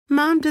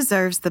Mom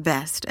deserves the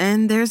best,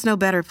 and there's no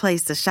better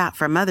place to shop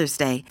for Mother's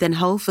Day than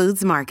Whole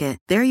Foods Market.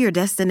 They're your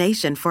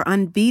destination for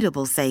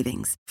unbeatable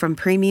savings, from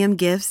premium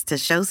gifts to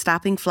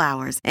show-stopping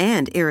flowers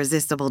and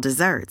irresistible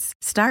desserts.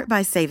 Start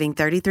by saving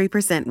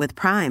 33% with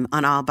Prime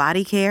on all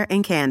body care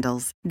and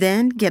candles.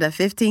 Then get a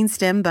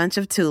 15-stem bunch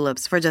of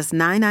tulips for just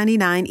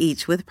 $9.99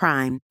 each with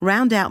Prime.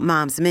 Round out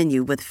Mom's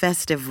menu with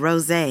festive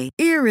rosé,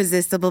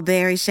 irresistible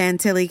berry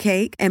chantilly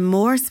cake, and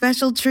more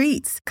special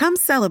treats. Come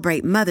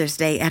celebrate Mother's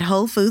Day at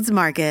Whole Foods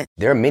Market.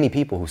 There are many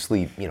people who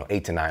sleep,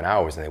 8 to 9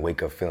 hours and they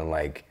wake up feeling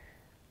like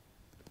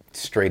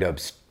straight up,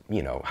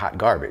 hot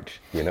garbage.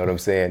 You know what I'm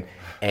saying?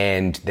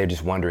 And they're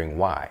just wondering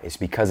why. It's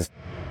because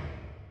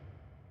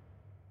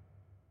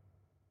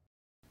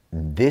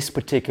this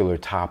particular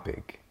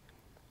topic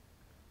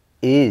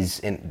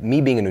is, and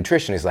me being a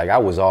nutritionist, I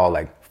was all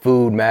like,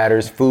 food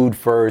matters, food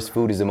first,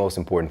 food is the most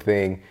important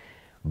thing.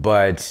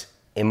 But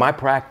in my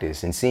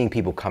practice and seeing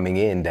people coming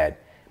in that,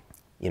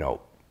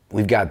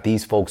 we've got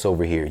these folks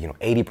over here,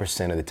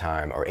 80% of the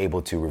time are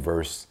able to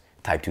reverse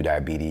type 2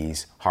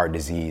 diabetes, heart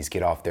disease,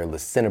 get off their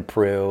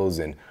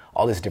lisinoprils and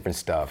all this different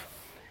stuff.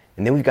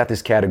 And then we've got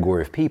this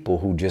category of people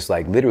who just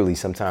literally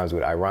sometimes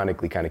would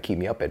ironically kind of keep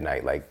me up at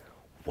night.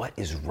 What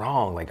is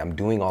wrong? I'm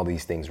doing all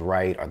these things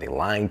right. Are they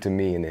lying to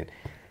me? And then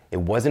it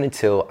wasn't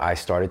until I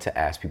started to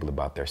ask people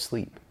about their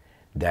sleep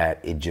that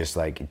it just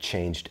it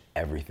changed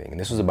everything. And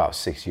this was about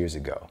 6 years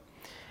ago.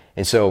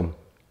 And so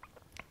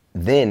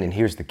then, and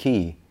here's the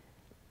key,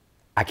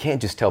 I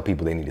can't just tell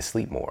people they need to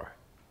sleep more.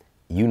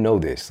 You know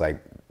this,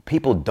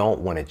 people don't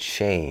want to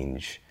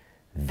change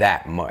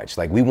that much.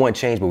 We want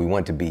change, but we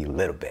want to be a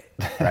little bit,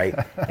 right?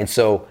 And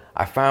so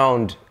I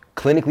found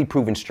clinically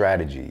proven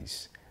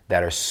strategies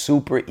that are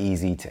super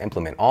easy to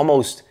implement,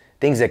 almost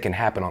things that can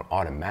happen on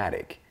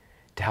automatic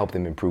to help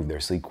them improve their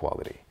sleep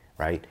quality,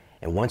 right?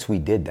 And once we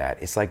did that,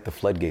 it's like the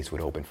floodgates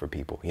would open for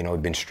people.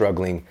 Who've been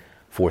struggling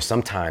for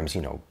sometimes,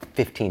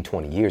 15,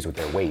 20 years with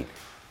their weight.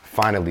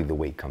 Finally, the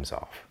weight comes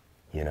off,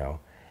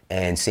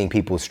 and seeing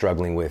people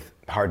struggling with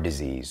heart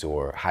disease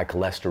or high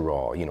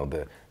cholesterol,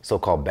 the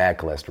so-called bad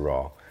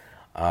cholesterol,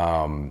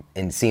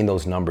 and seeing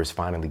those numbers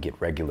finally get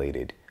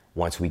regulated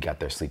once we got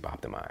their sleep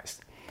optimized.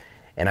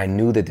 And I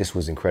knew that this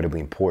was an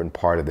incredibly important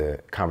part of the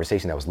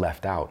conversation that was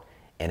left out.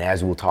 And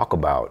as we'll talk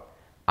about,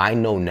 I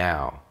know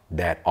now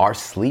that our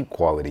sleep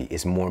quality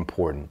is more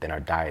important than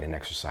our diet and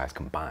exercise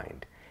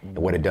combined, and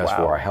what it does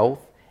for our health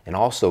and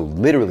also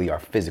literally our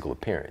physical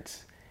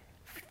appearance.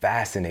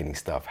 Fascinating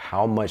stuff,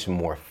 how much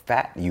more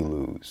fat you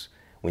lose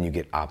when you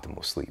get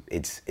optimal sleep.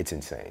 It's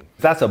insane.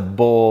 That's a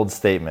bold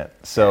statement.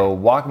 So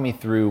walk me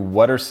through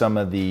what are some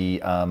of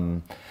the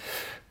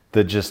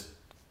just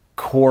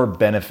core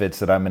benefits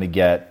that I'm going to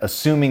get,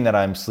 assuming that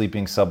I'm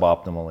sleeping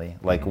suboptimally.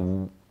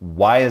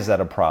 Why is that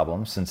a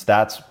problem? Since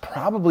that's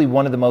probably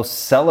one of the most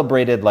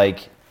celebrated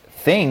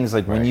things,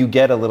 when you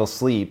get a little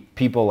sleep,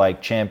 people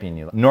champion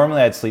you.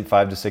 Normally I'd sleep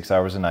 5 to 6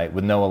 hours a night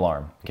with no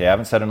alarm. Okay, I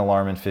haven't set an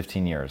alarm in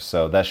 15 years.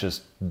 So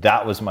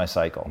that was my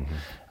cycle.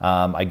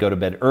 Mm-hmm. I go to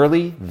bed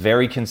early,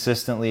 very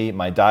consistently.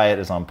 My diet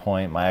is on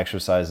point. My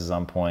exercise is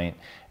on point.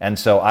 And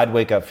so I'd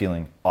wake up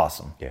feeling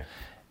awesome. Yeah.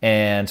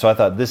 And so I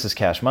thought, this is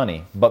cash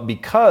money. But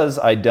because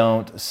I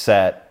don't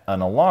set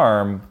an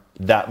alarm,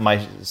 that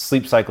my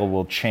sleep cycle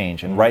will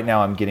change. And right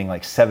now I'm getting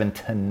 7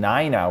 to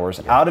 9 hours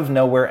out of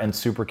nowhere and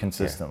super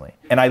consistently.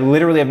 And I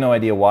literally have no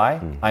idea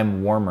why.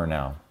 I'm warmer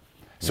now.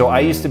 So I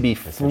used to be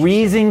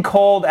freezing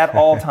cold at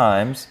all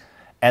times.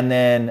 And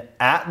then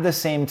at the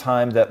same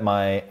time that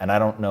and I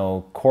don't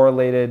know,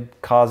 correlated,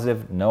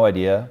 causative, no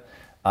idea,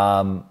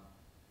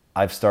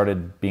 I've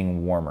started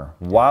being warmer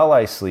while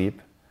I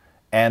sleep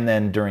and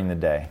then during the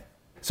day.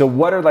 So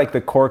what are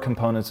the core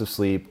components of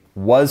sleep?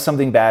 Was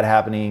something bad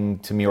happening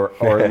to me or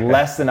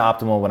less than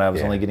optimal when I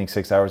was only getting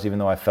 6 hours, even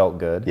though I felt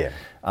good?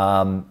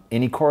 Yeah.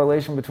 Any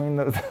correlation between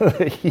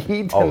the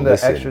heat and the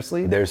extra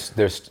sleep?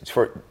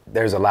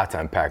 There's a lot to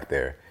unpack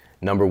there.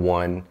 Number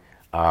one,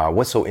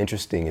 what's so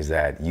interesting is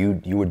that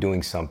you were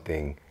doing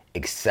something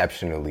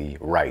exceptionally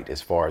right as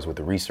far as what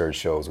the research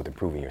shows with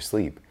improving your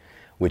sleep,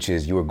 which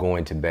is you were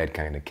going to bed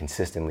kind of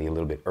consistently a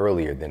little bit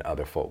earlier than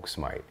other folks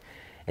might.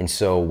 And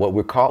so what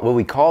we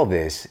call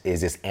this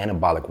is this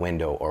anabolic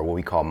window, or what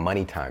we call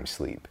money time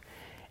sleep.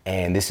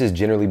 And this is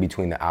generally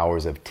between the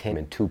hours of 10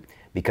 and 2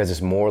 because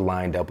it's more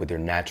lined up with your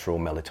natural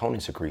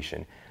melatonin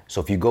secretion. So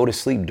if you go to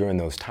sleep during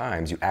those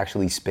times, you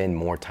actually spend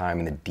more time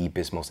in the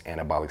deepest, most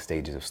anabolic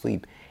stages of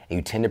sleep, and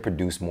you tend to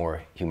produce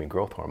more human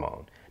growth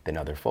hormone than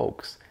other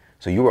folks.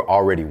 So you are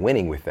already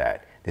winning with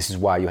that. This is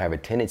why you have a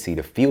tendency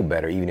to feel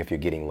better even if you're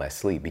getting less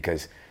sleep,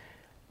 because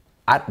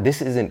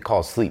this isn't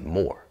called sleep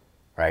more.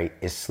 Right?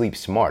 It's sleep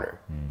smarter.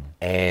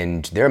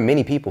 And there are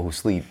many people who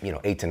sleep,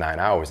 8 to 9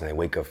 hours and they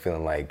wake up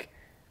feeling like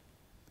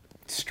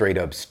straight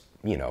up,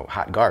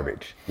 hot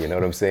garbage. You know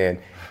what I'm saying?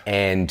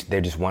 And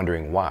they're just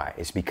wondering why.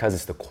 It's because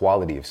it's the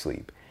quality of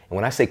sleep. And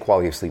when I say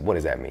quality of sleep, what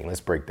does that mean? Let's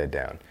break that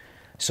down.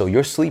 So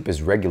your sleep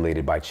is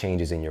regulated by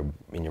changes in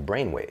your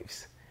brain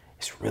waves.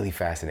 It's really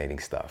fascinating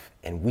stuff.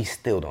 And we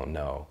still don't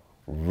know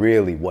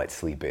really what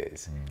sleep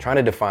is. Trying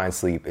to define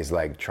sleep is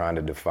like trying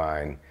to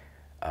define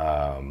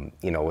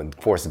When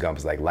Forrest Gump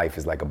is like, life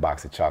is like a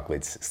box of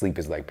chocolates, sleep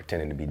is like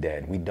pretending to be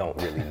dead. We don't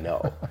really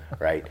know,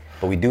 right?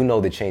 But we do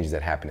know the changes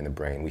that happen in the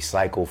brain. We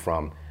cycle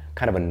from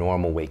kind of a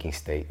normal waking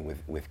state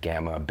with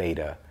gamma,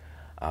 beta.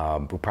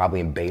 We're probably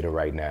in beta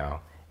right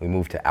now. We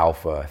move to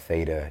alpha,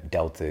 theta,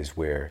 delta is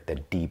where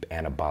that deep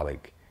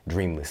anabolic,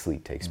 dreamless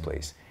sleep takes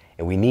place.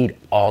 And we need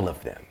all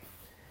of them.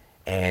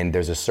 And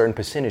there's a certain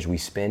percentage we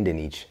spend in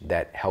each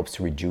that helps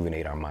to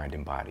rejuvenate our mind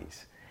and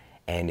bodies.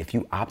 And if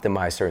you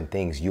optimize certain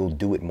things, you'll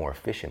do it more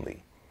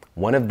efficiently.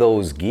 One of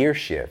those gear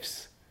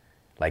shifts,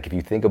 like if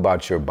you think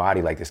about your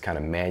body like this kind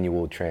of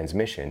manual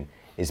transmission,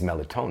 is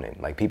melatonin.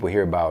 Like people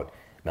hear about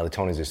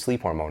melatonin as a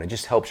sleep hormone. It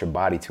just helps your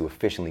body to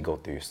efficiently go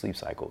through your sleep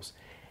cycles.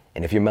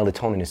 And if your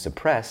melatonin is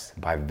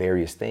suppressed by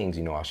various things,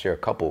 I'll share a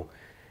couple,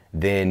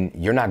 then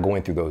you're not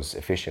going through those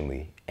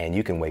efficiently. And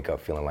you can wake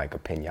up feeling like a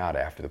piñata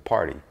after the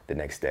party the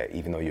next day,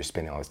 even though you're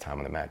spending all this time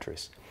on the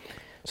mattress.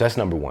 So that's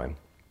number one.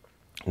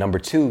 Number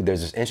two, there's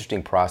this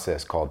interesting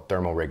process called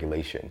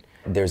thermoregulation.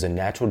 There's a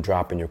natural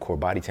drop in your core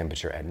body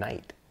temperature at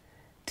night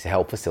to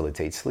help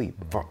facilitate sleep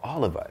for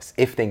all of us,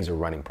 if things are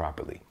running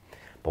properly.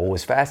 But what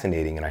was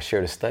fascinating, and I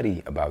shared a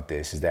study about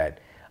this, is that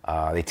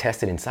they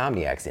tested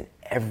insomniacs, and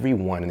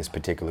everyone in this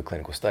particular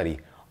clinical study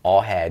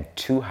all had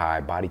too high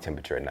body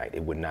temperature at night.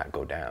 It would not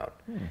go down.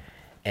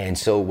 And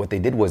so what they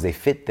did was they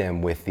fit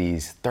them with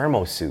these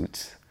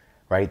thermosuits,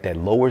 right, that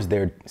lowers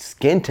their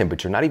skin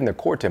temperature, not even their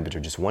core temperature,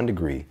 just 1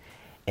 degree,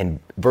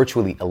 and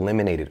virtually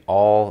eliminated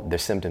all their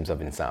symptoms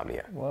of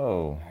insomnia.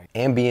 Whoa.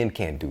 Ambien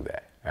can't do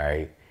that, all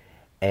right?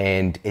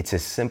 And it's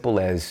as simple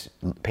as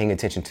paying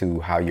attention to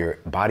how your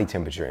body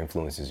temperature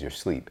influences your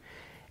sleep.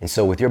 And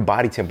so with your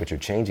body temperature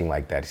changing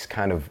like that, it's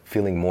kind of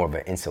feeling more of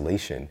an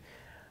insulation.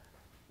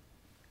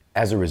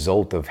 As a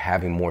result of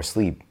having more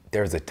sleep,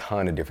 there's a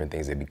ton of different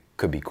things that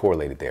could be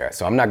correlated there.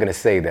 So I'm not gonna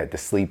say that the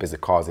sleep is a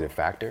causative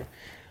factor,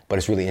 but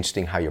it's really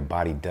interesting how your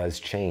body does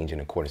change in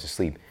accordance to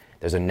sleep.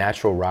 There's a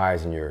natural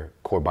rise in your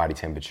core body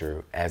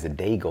temperature as the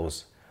day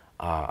goes,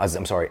 as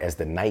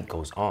the night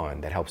goes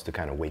on, that helps to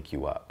kind of wake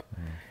you up.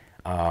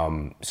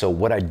 So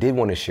what I did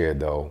want to share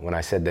though, when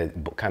I said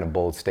that kind of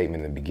bold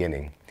statement in the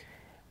beginning,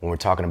 when we're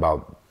talking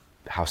about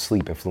how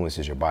sleep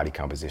influences your body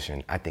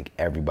composition, I think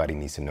everybody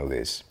needs to know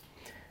this.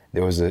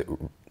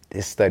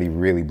 This study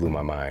really blew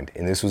my mind,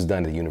 and this was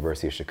done at the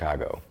University of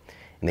Chicago.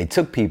 And they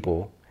took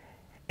people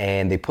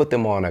and they put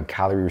them on a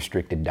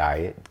calorie-restricted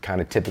diet,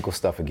 kind of typical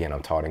stuff again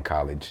I'm taught in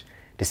college,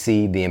 to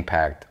see the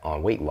impact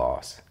on weight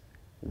loss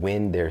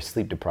when they're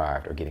sleep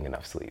deprived or getting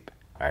enough sleep,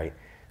 right?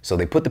 So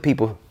they put the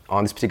people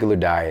on this particular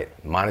diet,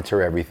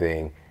 monitor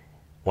everything.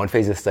 One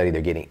phase of the study,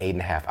 they're getting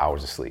 8.5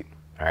 hours of sleep,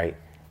 all right?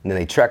 And then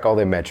they track all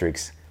their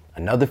metrics.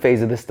 Another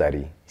phase of the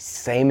study,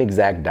 same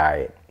exact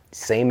diet,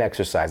 same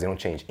exercise, they don't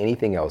change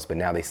anything else, but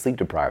now they sleep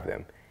deprive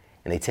them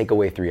and they take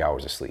away 3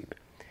 hours of sleep.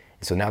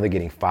 And so now they're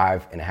getting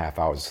 5.5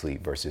 hours of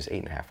sleep versus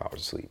 8.5 hours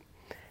of sleep.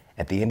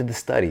 At the end of the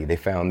study, they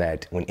found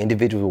that when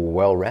individuals were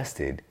well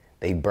rested,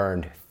 they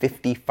burned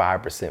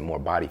 55% more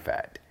body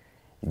fat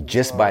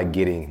just by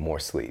getting more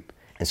sleep.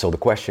 And so the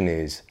question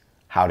is,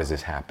 how does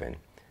this happen?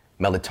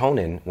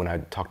 Melatonin, when I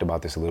talked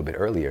about this a little bit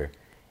earlier,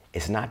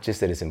 it's not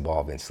just that it's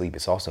involved in sleep,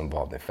 it's also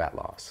involved in fat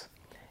loss.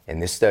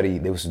 And this study,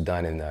 this was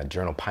done in the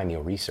journal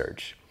Pineal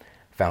Research,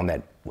 found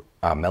that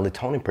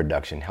melatonin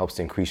production helps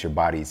to increase your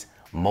body's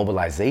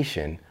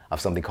mobilization of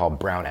something called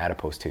brown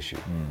adipose tissue,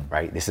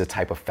 right? This is a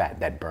type of fat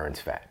that burns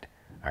fat,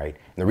 all right?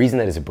 And the reason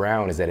that it's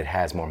brown is that it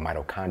has more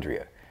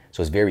mitochondria.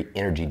 So it's very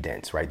energy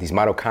dense, right? These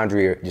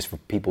mitochondria, just for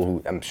people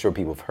who, I'm sure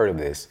people have heard of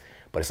this,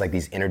 but it's like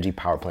these energy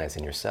power plants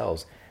in your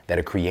cells that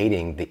are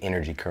creating the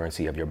energy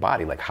currency of your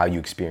body, like how you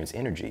experience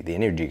energy, the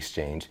energy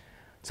exchange,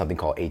 something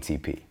called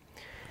ATP.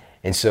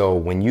 And so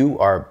when you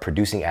are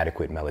producing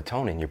adequate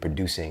melatonin, you're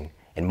producing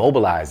and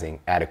mobilizing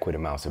adequate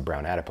amounts of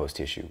brown adipose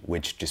tissue,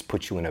 which just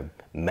puts you in a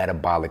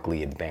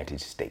metabolically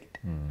advantaged state,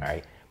 all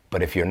right?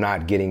 But if you're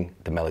not getting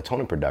the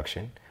melatonin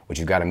production, which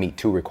you've got to meet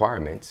 2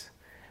 requirements.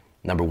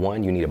 Number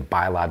 1, you need a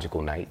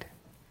biological night.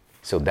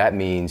 So that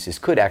means this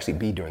could actually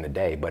be during the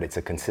day, but it's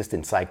a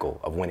consistent cycle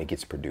of when it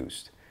gets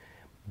produced.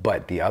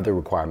 But the other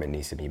requirement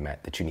needs to be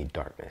met, that you need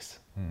darkness.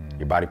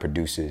 Your body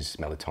produces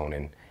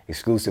melatonin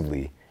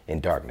exclusively in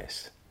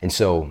darkness. And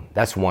so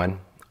that's one.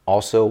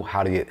 Also,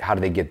 how do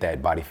they get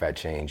that body fat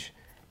change?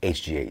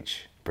 HGH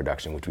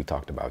production, which we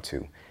talked about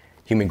too.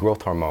 Human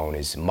growth hormone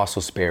is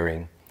muscle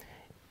sparing,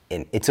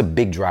 and it's a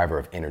big driver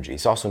of energy.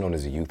 It's also known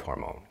as a youth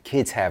hormone.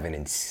 Kids have an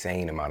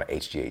insane amount of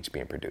HGH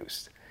being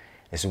produced.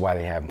 This is why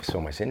they have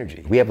so much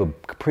energy. We have a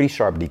pretty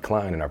sharp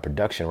decline in our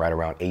production right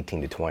around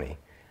 18 to 20.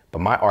 But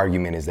my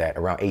argument is that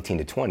around 18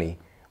 to 20,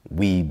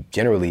 we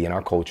generally in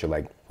our culture,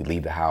 like we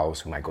leave the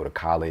house, we might go to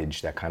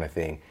college, that kind of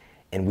thing,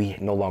 and we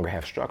no longer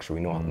have structure, we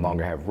no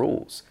longer have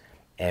rules,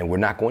 and we're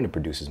not going to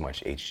produce as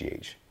much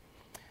HGH.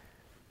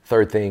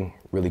 Third thing,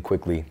 really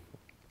quickly,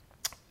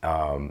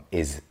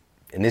 is,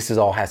 and this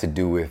all has to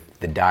do with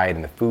the diet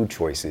and the food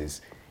choices,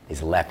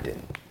 is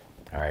leptin,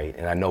 all right?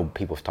 And I know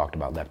people have talked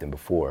about leptin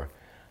before,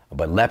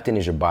 but leptin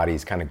is your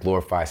body's kind of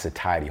glorified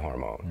satiety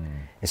hormone.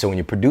 And so when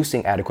you're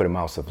producing adequate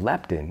amounts of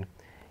leptin,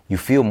 you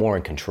feel more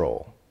in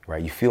control,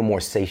 right? You feel more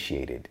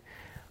satiated.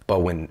 But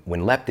when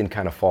leptin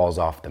kind of falls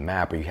off the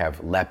map, or you have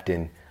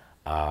leptin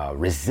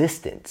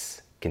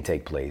resistance can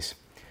take place,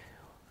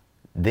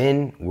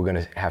 then we're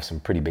going to have some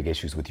pretty big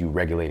issues with you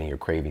regulating your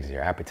cravings and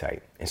your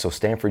appetite. And so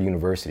Stanford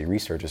University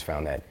researchers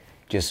found that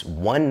just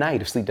one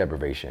night of sleep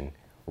deprivation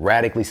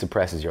radically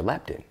suppresses your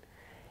leptin.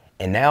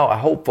 And now I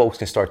hope folks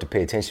can start to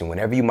pay attention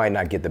whenever you might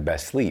not get the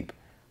best sleep,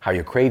 how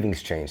your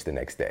cravings change the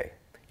next day.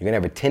 You're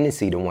going to have a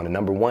tendency to want to,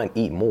 number one,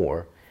 eat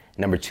more.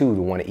 Number two,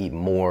 to want to eat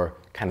more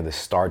kind of the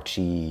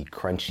starchy,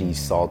 crunchy,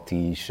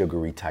 salty,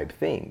 sugary type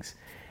things.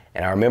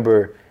 And I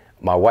remember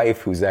my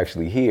wife, who's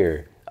actually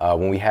here,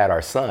 when we had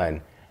our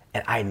son,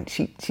 and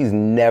she's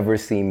never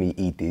seen me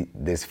eat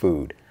this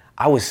food.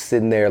 I was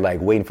sitting there like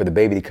waiting for the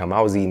baby to come.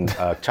 I was eating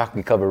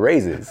chocolate covered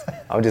raisins.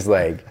 I'm just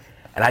like,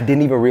 and I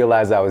didn't even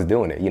realize I was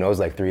doing it. You know, it was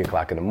like 3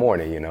 o'clock in the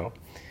morning, you know?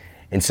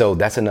 And so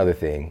that's another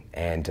thing.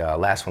 And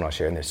last one I'll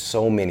share, and there's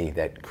so many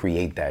that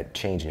create that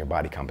change in your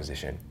body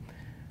composition,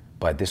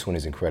 but this one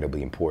is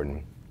incredibly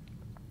important,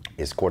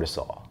 is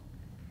cortisol.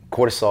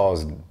 Cortisol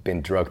has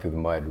been drugged through the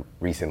mud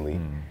recently.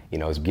 You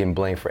know, it's getting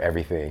blamed for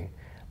everything,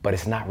 but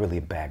it's not really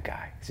a bad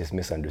guy. It's just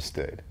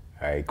misunderstood,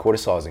 all right?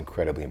 Cortisol is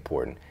incredibly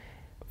important.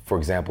 For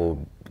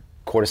example,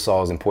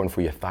 cortisol is important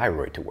for your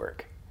thyroid to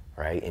work,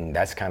 right? And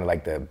that's kind of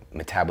like the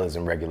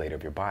metabolism regulator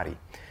of your body.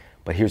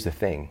 But here's the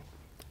thing,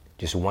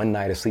 just one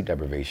night of sleep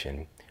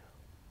deprivation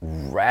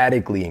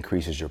radically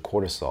increases your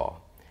cortisol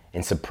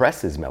and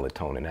suppresses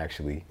melatonin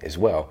actually as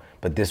well.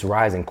 But this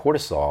rise in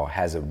cortisol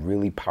has a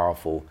really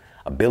powerful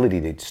ability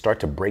to start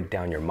to break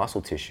down your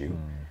muscle tissue,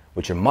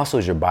 which your muscle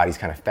is your body's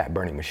kind of fat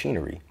burning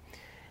machinery.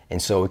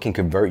 And so it can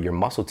convert your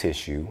muscle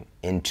tissue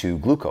into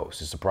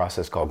glucose. It's a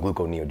process called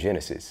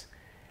gluconeogenesis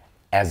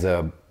as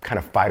a kind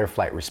of fight or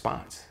flight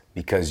response,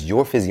 because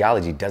your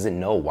physiology doesn't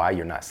know why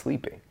you're not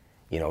sleeping.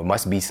 You know, it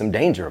must be some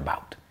danger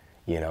about,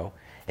 you know?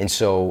 And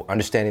so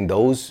understanding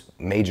those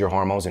major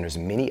hormones, and there's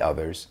many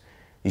others,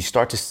 you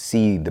start to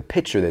see the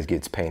picture that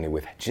gets painted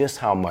with just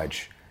how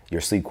much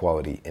your sleep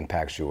quality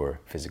impacts your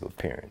physical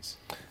appearance.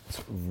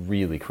 It's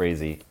really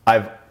crazy.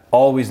 I've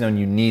always known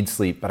you need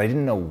sleep, but I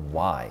didn't know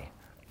why.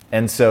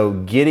 And so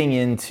getting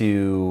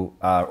into,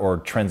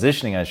 or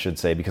transitioning, I should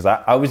say, because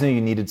I always knew you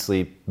needed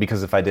sleep,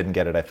 because if I didn't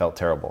get it, I felt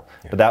terrible.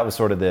 Yeah. But that was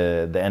sort of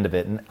the end of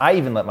it. And I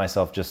even let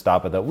myself just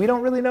stop at that. We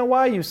don't really know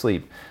why you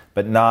sleep,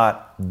 but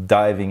not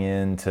diving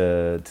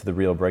into the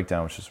real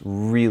breakdown, which is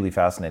really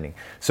fascinating.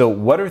 So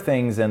what are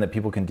things then that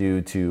people can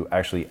do to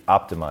actually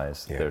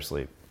optimize their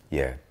sleep?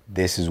 Yeah,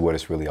 this is what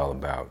it's really all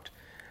about.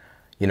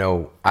 You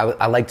know,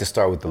 I like to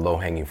start with the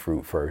low-hanging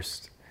fruit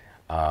first.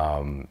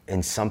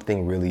 And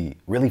something really,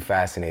 really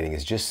fascinating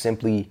is just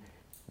simply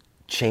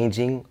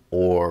changing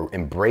or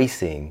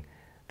embracing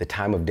the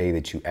time of day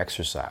that you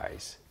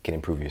exercise can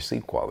improve your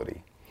sleep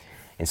quality.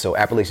 And so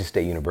Appalachian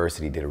State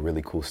University did a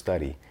really cool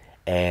study,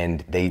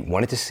 and they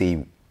wanted to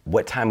see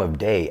what time of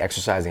day,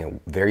 exercising at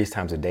various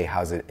times of day, how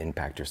does it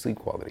impact your sleep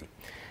quality?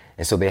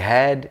 And so they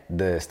had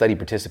the study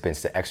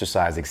participants to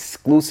exercise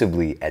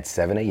exclusively at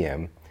 7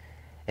 a.m.,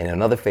 and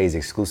another phase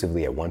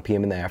exclusively at 1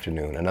 p.m. in the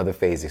afternoon, another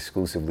phase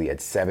exclusively at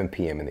 7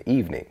 p.m. in the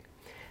evening.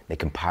 They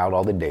compiled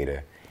all the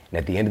data, and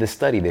at the end of the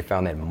study, they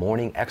found that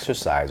morning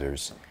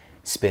exercisers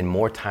spend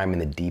more time in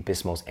the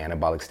deepest, most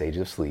anabolic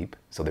stages of sleep,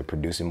 so they're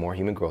producing more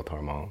human growth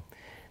hormone.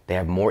 They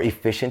have more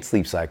efficient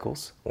sleep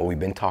cycles, what we've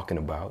been talking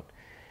about.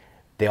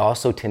 They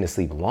also tend to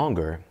sleep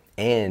longer,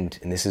 and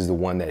this is the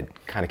one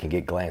that kind of can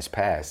get glanced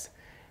past,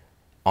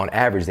 on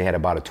average, they had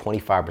about a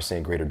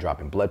 25% greater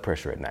drop in blood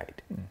pressure at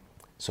night.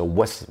 So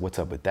what's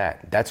up with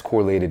that? That's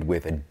correlated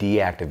with a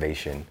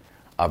deactivation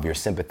of your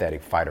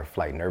sympathetic fight or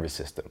flight nervous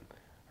system,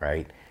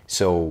 right?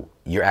 So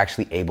you're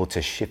actually able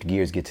to shift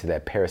gears, get to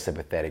that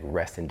parasympathetic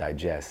rest and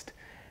digest,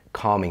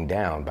 calming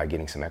down by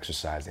getting some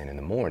exercise in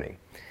the morning.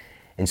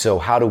 And so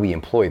how do we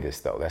employ this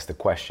though? That's the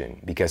question.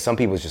 Because some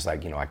people it's just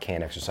like, you know, I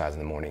can't exercise in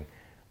the morning.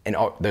 And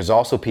there's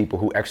also people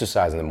who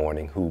exercise in the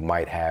morning who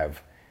might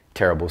have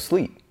terrible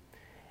sleep.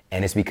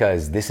 And it's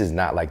because this is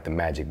not like the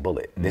magic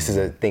bullet. This is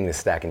a thing that's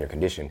stacking your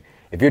condition.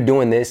 If you're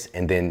doing this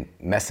and then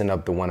messing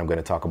up the one I'm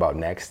gonna talk about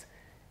next,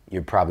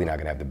 you're probably not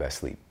gonna have the best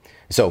sleep.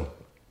 So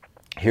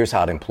here's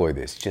how to employ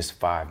this, just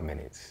 5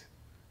 minutes.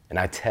 And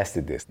I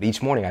tested this.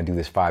 Each morning I do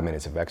this 5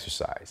 minutes of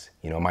exercise.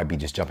 You know, it might be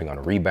just jumping on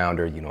a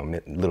rebounder, you know,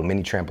 a little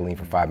mini trampoline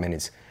for 5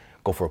 minutes,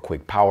 go for a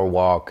quick power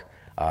walk,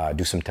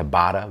 do some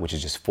Tabata, which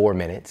is just 4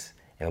 minutes,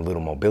 and a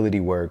little mobility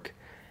work.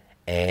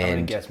 And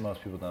I guess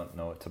most people don't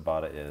know what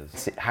Tabata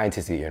is. High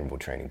intensity interval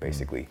training,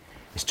 basically.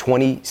 It's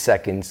 20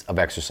 seconds of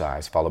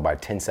exercise followed by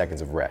 10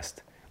 seconds of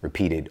rest,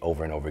 repeated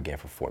over and over again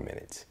for 4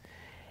 minutes.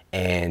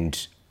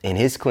 And in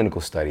his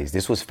clinical studies,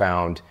 this was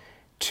found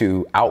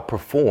to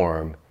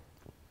outperform,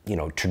 you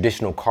know,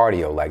 traditional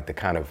cardio, like the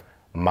kind of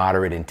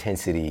moderate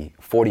intensity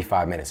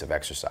 45 minutes of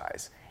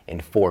exercise in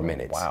 4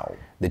 minutes. Wow.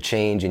 The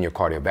change in your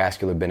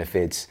cardiovascular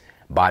benefits,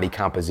 body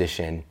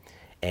composition,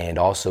 and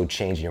also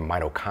changing your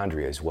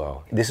mitochondria as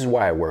well. This is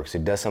why it works.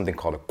 It does something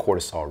called a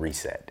cortisol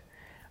reset.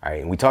 All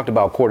right, and we talked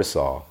about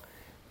cortisol,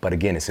 but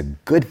again, it's a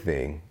good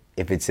thing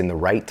if it's in the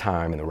right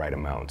time and the right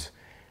amounts.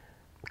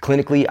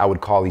 Clinically, I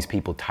would call these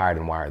people tired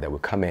and wired that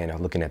would come in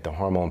looking at the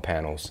hormone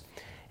panels,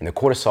 and the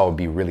cortisol would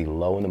be really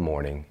low in the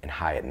morning and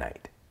high at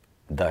night.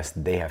 Thus,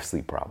 they have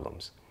sleep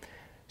problems.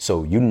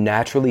 So you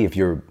naturally, if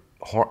your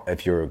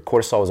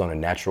cortisol is on a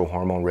natural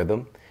hormone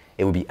rhythm,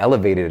 it would be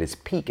elevated at its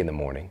peak in the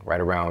morning,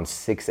 right around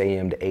 6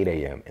 a.m. to 8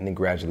 a.m., and then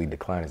gradually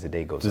decline as the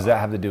day goes on. Does that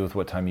have to do with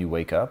what time you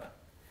wake up?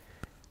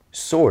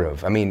 Sort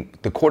of. I mean,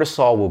 the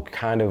cortisol will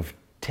kind of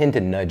tend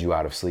to nudge you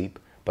out of sleep,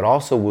 but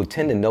also will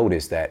tend to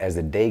notice that as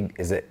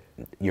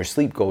your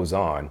sleep goes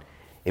on,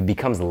 it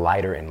becomes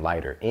lighter and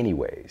lighter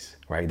anyways,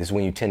 right? This is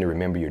when you tend to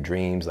remember your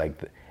dreams, like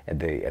at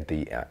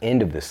the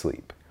end of the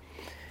sleep.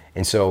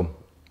 And so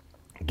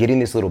getting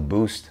this little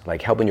boost,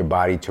 like helping your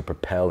body to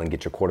propel and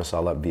get your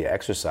cortisol up via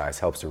exercise,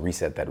 helps to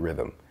reset that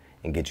rhythm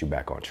and get you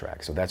back on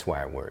track. So that's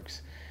why it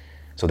works.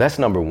 So that's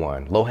number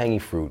one, low-hanging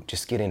fruit.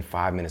 Just get in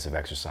 5 minutes of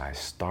exercise.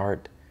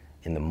 Start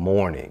in the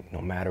morning,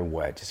 no matter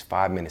what. Just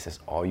 5 minutes is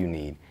all you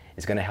need.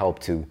 It's gonna help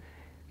to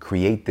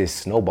create this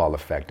snowball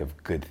effect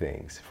of good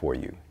things for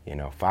you.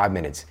 5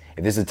 minutes.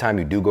 If this is the time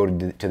you do go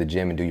to the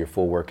gym and do your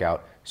full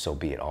workout, so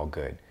be it, all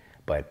good.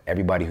 But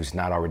everybody who's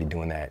not already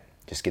doing that,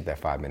 just get that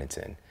 5 minutes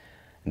in.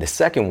 And the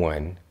second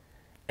one,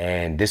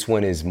 and this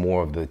one is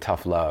more of the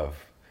tough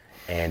love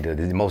and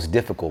the most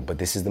difficult, but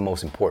this is the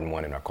most important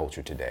one in our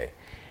culture today.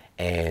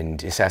 And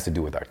this has to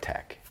do with our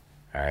tech,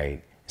 all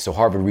right? So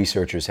Harvard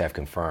researchers have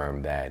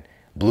confirmed that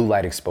blue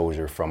light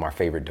exposure from our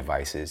favorite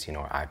devices,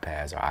 our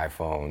iPads, our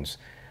iPhones,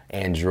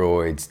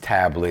 Androids,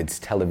 tablets,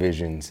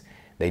 televisions,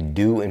 they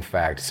do in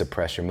fact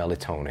suppress your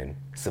melatonin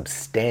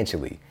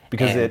substantially.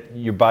 Because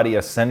your body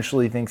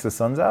essentially thinks the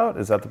sun's out?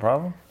 Is that the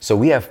problem? So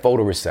we have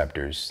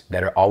photoreceptors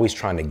that are always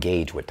trying to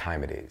gauge what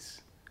time it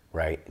is,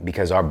 right?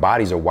 Because our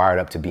bodies are wired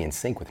up to be in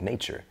sync with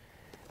nature.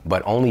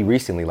 But only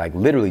recently, like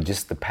literally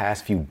just the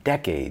past few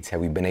decades, have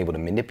we been able to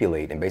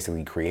manipulate and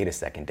basically create a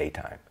second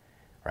daytime,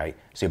 right?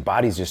 So your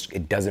body's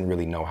it doesn't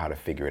really know how to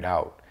figure it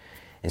out.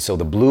 And so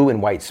the blue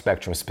and white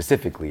spectrum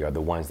specifically are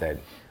the ones that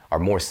are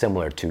more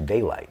similar to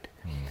daylight.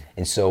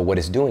 And so what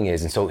it's doing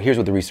is, and so here's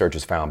what the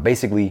researchers found.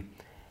 Basically,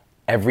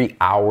 every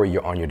hour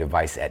you're on your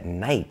device at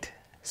night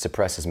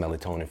suppresses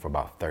melatonin for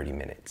about 30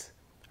 minutes,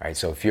 right?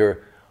 So if you're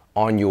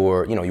on you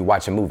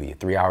watch a movie, a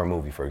 3-hour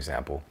movie, for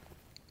example,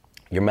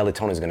 your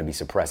melatonin is gonna be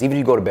suppressed. Even if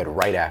you go to bed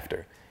right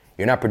after,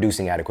 you're not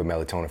producing adequate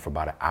melatonin for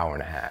about an hour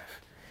and a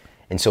half.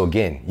 And so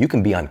again, you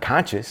can be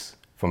unconscious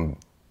from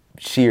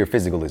sheer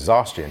physical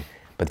exhaustion,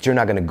 but you're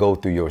not gonna go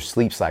through your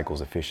sleep cycles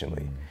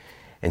efficiently.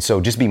 And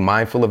so just be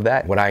mindful of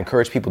that. What I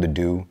encourage people to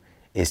do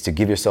is to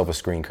give yourself a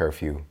screen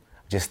curfew,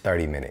 just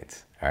 30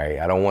 minutes, all right?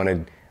 I don't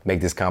wanna make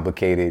this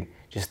complicated,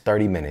 just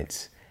 30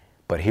 minutes.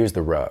 But here's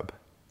the rub.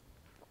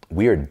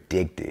 We are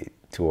addicted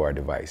to our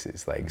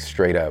devices, like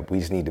straight up. We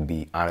just need to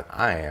be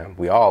honest.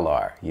 We all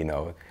are,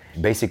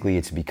 Basically,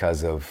 it's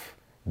because of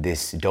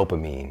this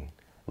dopamine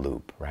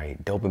loop,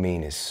 right?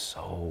 Dopamine is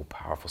so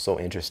powerful, so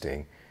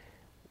interesting.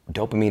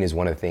 Dopamine is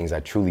one of the things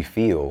I truly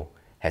feel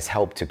has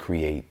helped to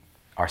create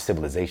our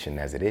civilization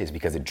as it is,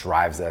 because it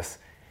drives us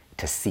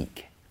to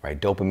seek, right?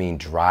 Dopamine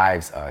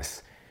drives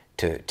us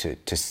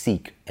to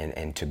seek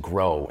and to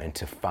grow and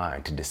to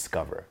find, to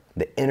discover.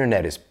 The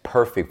internet is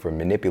perfect for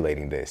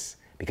manipulating this,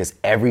 because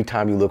every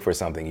time you look for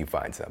something, you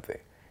find something.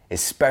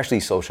 Especially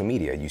social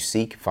media. You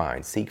seek,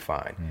 find, seek,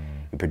 find.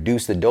 You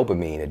produce the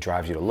dopamine, it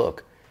drives you to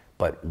look.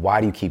 But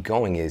why do you keep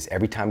going is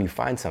every time you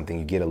find something,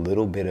 you get a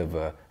little bit of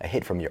a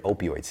hit from your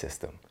opioid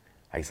system.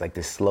 It's like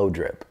this slow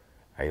drip,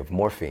 right, of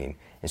morphine.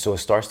 And so it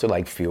starts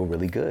to feel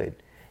really good.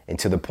 And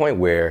to the point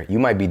where you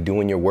might be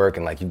doing your work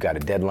and you've got a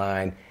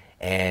deadline,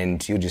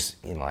 and you just,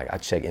 I'll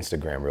check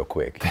Instagram real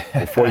quick.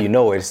 Before you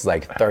know it, it's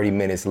 30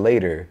 minutes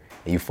later,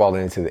 and you fall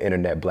into the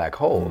internet black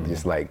hole.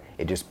 Just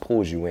it just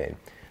pulls you in.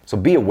 So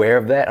be aware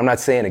of that. I'm not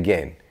saying,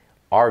 again,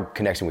 our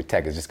connection with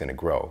tech is just gonna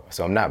grow.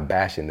 So I'm not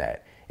bashing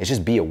that. It's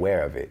just be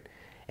aware of it.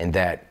 And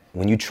that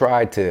when you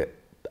try to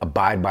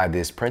abide by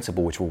this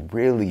principle, which will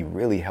really,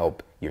 really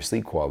help your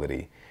sleep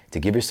quality, to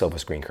give yourself a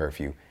screen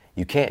curfew,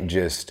 you can't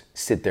just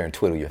sit there and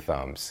twiddle your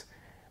thumbs,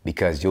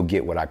 because you'll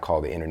get what I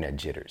call the internet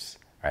jitters,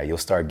 right? You'll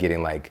start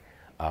getting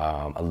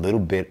a little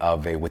bit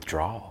of a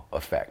withdrawal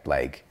effect.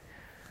 Let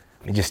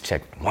me just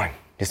check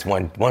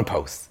one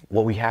post.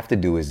 What we have to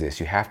do is this: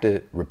 you have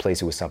to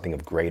replace it with something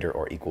of greater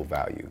or equal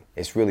value.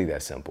 It's really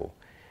that simple.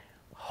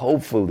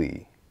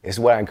 Hopefully, it's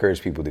what I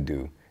encourage people to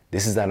do.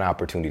 This is an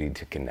opportunity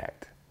to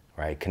connect,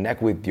 right?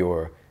 Connect with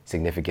your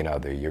significant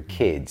other, your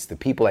kids, the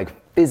people,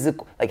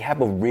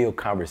 have a real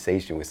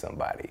conversation with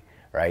somebody,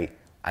 right?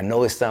 I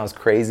know it sounds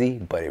crazy,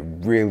 but it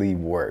really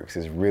works.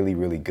 It's really,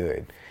 really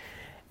good.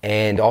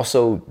 And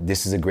also,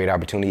 this is a great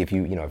opportunity if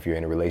you're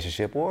in a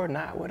relationship or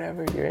not,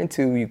 whatever you're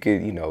into, you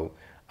could,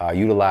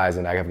 utilize,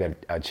 and I've got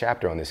a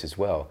chapter on this as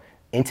well,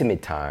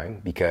 intimate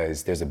time,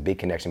 because there's a big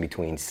connection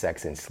between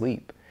sex and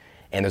sleep.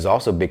 And there's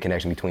also a big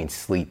connection between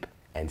sleep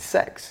and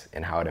sex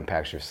and how it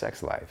impacts your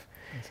sex life.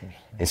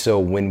 And so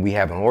when we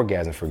have an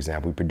orgasm, for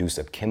example, we produce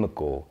a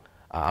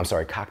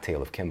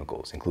cocktail of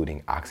chemicals,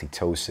 including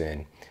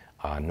oxytocin,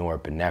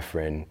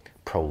 norepinephrine,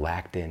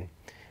 prolactin.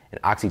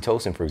 And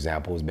oxytocin, for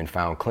example, has been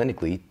found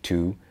clinically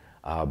to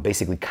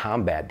basically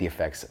combat the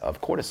effects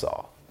of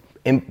cortisol.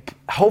 And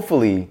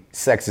hopefully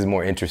sex is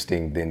more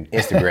interesting than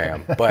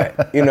Instagram,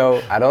 but you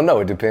know, I don't know.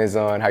 It depends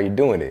on how you're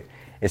doing it.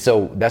 And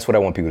so that's what I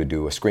want people to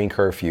do, a screen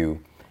curfew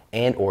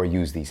and or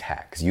use these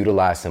hacks.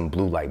 Utilize some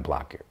blue light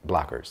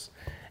blockers.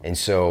 And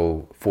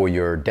so for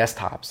your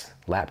desktops,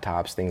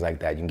 laptops, things like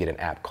that, you can get an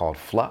app called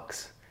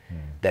Flux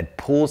that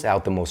pulls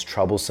out the most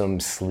troublesome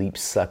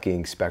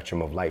sleep-sucking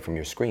spectrum of light from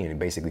your screen. It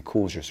basically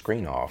cools your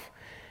screen off.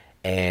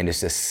 And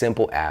it's a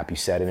simple app. You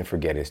set it and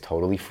forget it. It's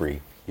totally free.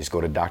 You just go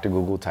to Dr.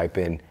 Google, type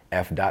in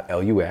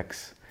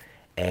f.lux,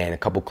 and a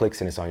couple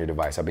clicks and it's on your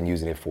device. I've been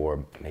using it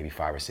for maybe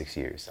 5 or 6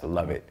 years. I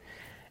love it.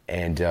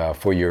 And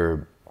for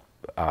your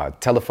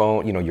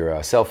telephone, you know,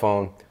 your cell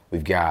phone,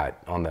 we've got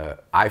on the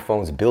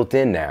iPhones built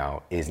in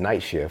now is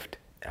Night Shift.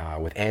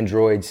 With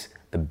Androids,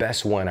 the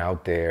best one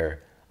out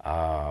there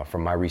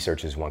from my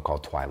research is one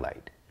called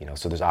Twilight. You know,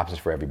 so there's options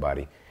for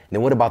everybody. And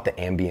then what about the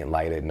ambient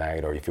light at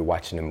night, or if you're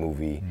watching a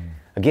movie?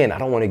 Again, I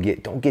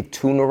don't get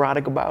too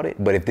neurotic about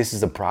it, but if this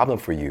is a problem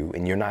for you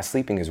and you're not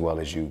sleeping as well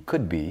as you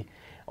could be,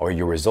 or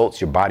your results,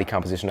 your body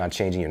composition not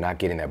changing, you're not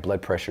getting that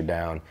blood pressure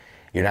down,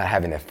 you're not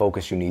having that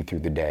focus you need through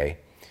the day,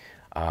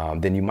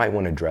 then you might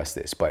want to address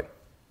this. But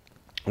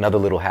another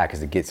little hack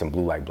is to get some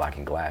blue light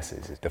blocking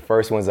glasses. The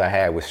first ones I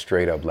had was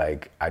straight up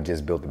like I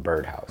just built a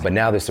birdhouse. But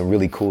now there's some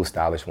really cool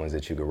stylish ones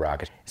that you could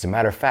rock. As a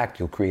matter of fact,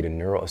 you'll create a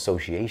neural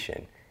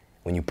association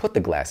when you put the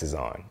glasses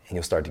on and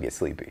you'll start to get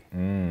sleepy.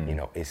 You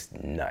know, it's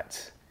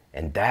nuts.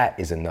 And that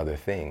is another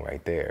thing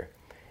right there,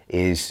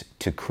 is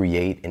to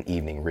create an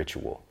evening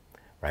ritual,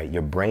 right?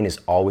 Your brain is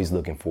always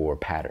looking for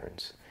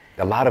patterns.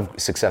 A lot of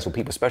successful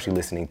people, especially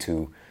listening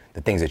to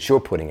the things that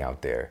you're putting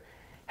out there,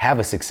 have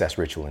a success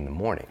ritual in the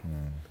morning.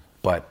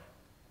 But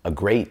a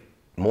great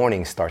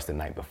morning starts the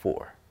night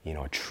before, you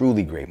know, a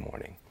truly great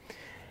morning.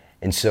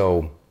 And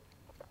so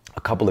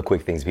a couple of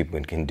quick things people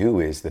can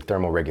do is the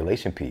thermal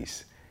regulation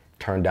piece.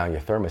 Turn down your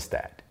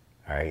thermostat,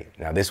 all right?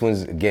 Now this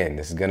one's, again,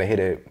 this is gonna hit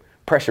a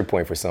pressure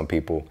point for some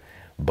people,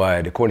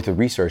 but according to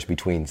research,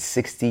 between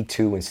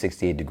 62 and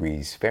 68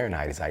 degrees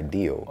Fahrenheit is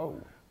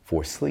ideal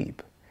for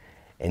sleep.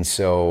 And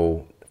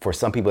so for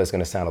some people, it's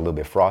gonna sound a little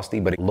bit frosty,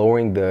 but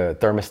lowering the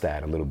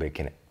thermostat a little bit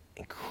can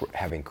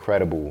have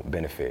incredible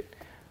benefit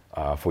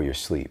for your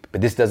sleep.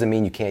 But this doesn't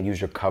mean you can't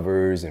use your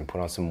covers and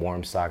put on some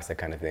warm socks, that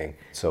kind of thing.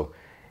 So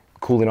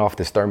cooling off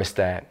this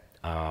thermostat,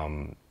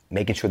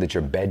 making sure that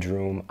your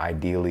bedroom,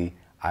 ideally,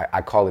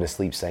 I call it a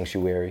sleep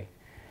sanctuary.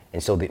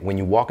 And so that when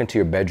you walk into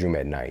your bedroom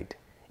at night,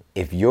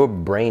 if your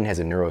brain has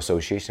a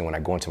neuroassociation, when I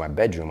go into my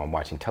bedroom, I'm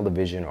watching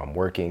television or I'm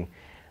working,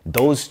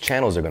 those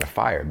channels are gonna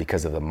fire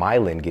because of the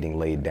myelin getting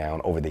laid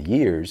down over the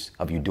years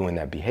of you doing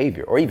that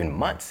behavior, or even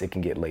months it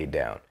can get laid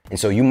down. And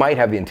so you might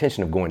have the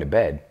intention of going to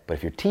bed, but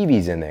if your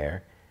TV's in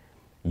there,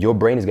 your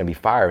brain is gonna be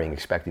firing,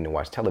 expecting to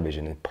watch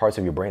television, and parts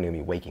of your brain are gonna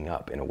be waking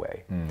up in a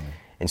way.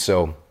 And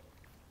so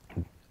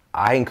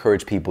I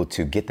encourage people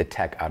to get the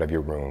tech out of your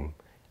room,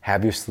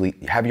 have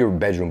your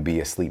bedroom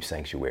be a sleep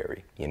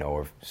sanctuary, you know,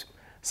 or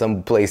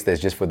some place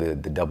that's just for the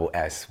double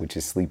S, which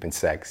is sleep and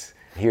sex.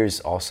 Here's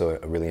also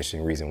a really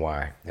interesting reason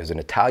why. There's an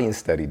Italian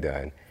study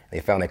done.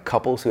 They found that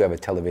couples who have a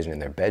television in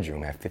their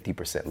bedroom have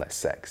 50% less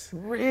sex.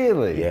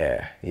 Really?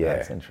 Yeah.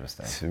 That's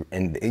interesting.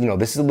 And you know,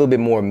 this is a little bit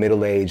more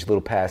middle-aged, a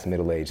little past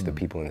middle-aged, the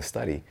people in the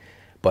study.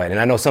 And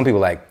I know some people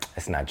are like,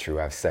 that's not true,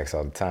 I have sex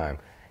all the time.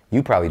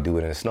 You probably do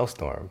it in a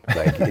snowstorm.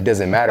 Like, it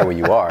doesn't matter where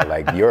you are.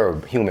 Like, you're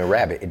a human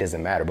rabbit, it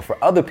doesn't matter. But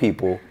for other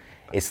people,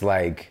 it's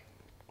like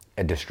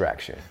a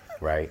distraction,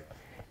 right?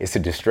 It's a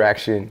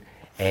distraction,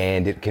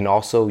 and it can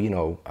also, you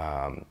know,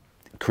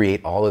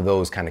 create all of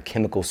those kind of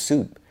chemical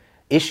soup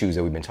issues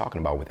that we've been talking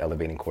about with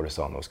elevating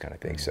cortisol and those kind of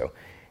things. So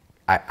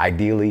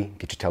ideally,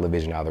 get your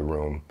television out of the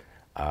room,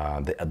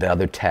 the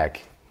other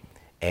tech,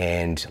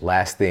 and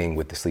last thing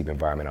with the sleep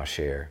environment I'll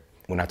share.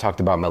 When I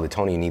talked about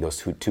melatonin, you need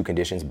those two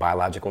conditions,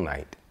 biological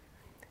night,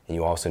 and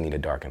you also need a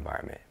dark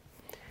environment.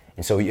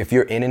 And so if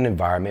you're in an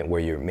environment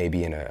where you're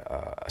maybe in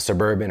a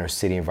suburban or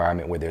city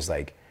environment where there's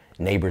like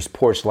neighbors'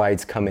 porch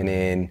lights coming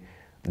in,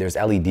 there's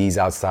LEDs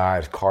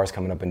outside, cars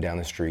coming up and down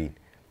the street,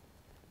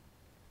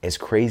 as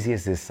crazy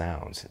as this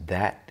sounds,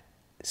 that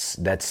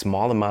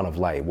small amount of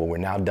light, what we're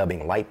now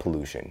dubbing light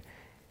pollution,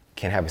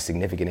 can have a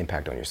significant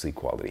impact on your sleep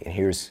quality. And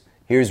here's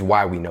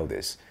why we know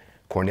this.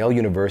 Cornell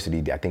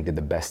University, I think, did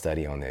the best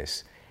study on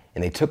this.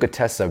 And they took a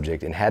test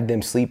subject and had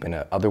them sleep in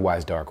an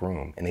otherwise dark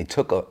room. And they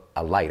took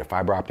a light, a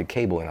fiber optic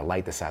cable, and a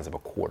light the size of a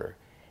quarter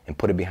and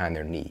put it behind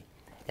their knee.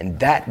 And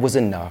that was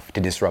enough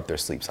to disrupt their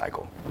sleep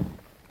cycle.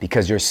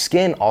 Because your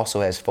skin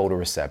also has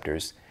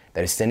photoreceptors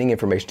that is sending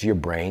information to your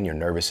brain, your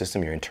nervous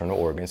system, your internal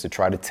organs to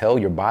try to tell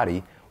your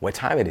body what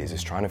time it is.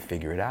 It's trying to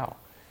figure it out.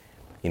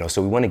 You know,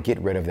 so we want to get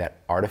rid of that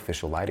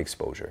artificial light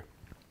exposure.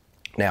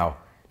 Now,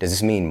 does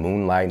this mean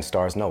moonlight and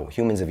stars? No,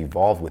 humans have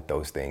evolved with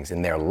those things,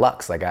 and their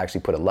lux, like I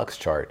actually put a lux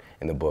chart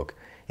in the book,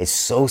 is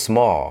so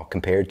small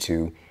compared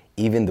to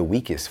even the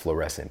weakest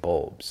fluorescent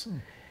bulbs.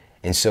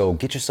 And so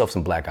get yourself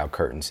some blackout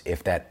curtains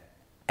if that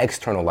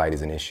external light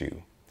is an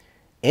issue.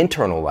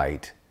 internal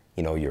light,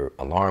 your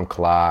alarm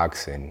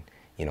clocks and,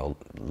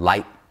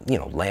 light,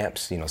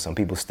 lamps, some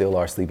people still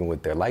are sleeping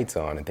with their lights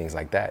on and things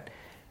like that.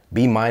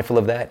 Be mindful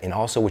of that. And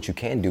also what you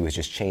can do is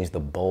just change the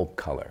bulb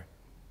color.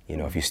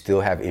 If you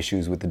still have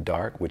issues with the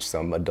dark, which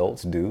some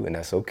adults do, and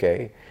that's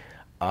okay,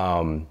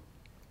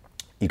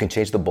 you can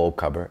change the bulb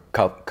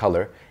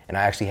color. And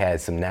I actually had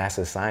some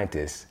NASA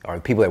scientists or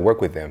people that work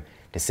with them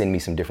to send me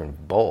some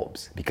different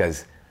bulbs,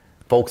 because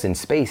folks in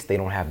space, they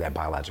don't have that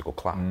biological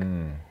clock.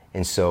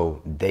 And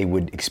so they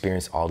would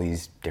experience all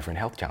these different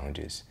health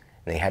challenges.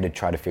 And they had to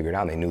try to figure it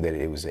out, and they knew that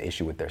it was an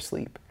issue with their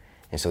sleep.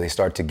 And so they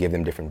started to give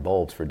them different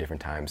bulbs for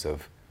different times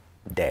of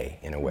day,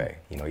 in a way,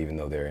 even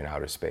though they're in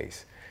outer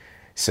space.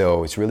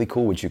 So it's really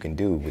cool what you can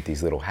do with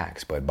these little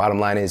hacks. But bottom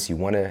line is, you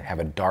want to have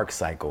a dark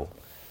cycle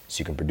so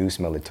you can produce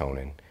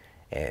melatonin.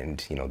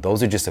 And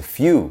those are just a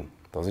few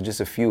of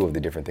the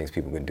different things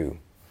people can do.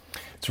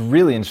 It's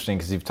really interesting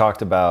because you've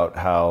talked about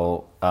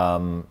how,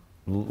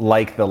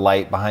 like the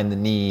light behind the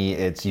knee,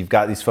 you've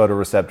got these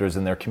photoreceptors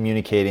and they're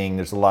communicating.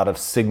 There's a lot of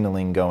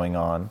signaling going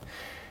on.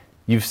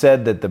 You've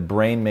said that the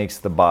brain makes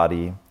the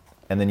body,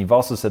 and then you've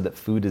also said that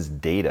food is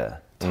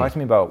data. Talk to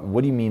me about,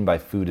 what do you mean by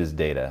food is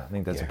data? I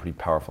think that's a pretty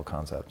powerful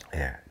concept.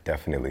 Yeah,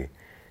 definitely.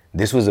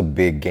 This was a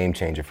big game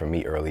changer for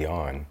me early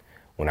on,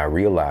 when I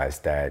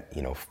realized that,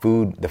 the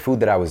food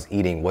that I was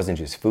eating wasn't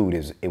just food,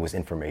 it was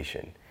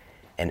information.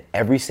 And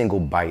every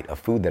single bite of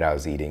food that I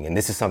was eating, and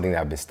this is something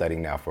that I've been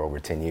studying now for over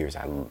 10 years,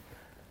 I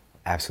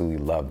absolutely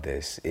love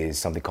this, is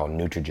something called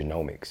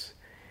nutrigenomics.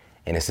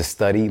 And it's a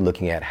study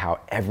looking at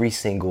how every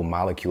single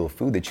molecule of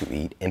food that you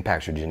eat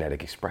impacts your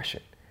genetic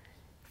expression.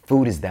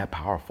 Food is that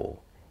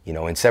powerful,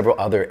 and several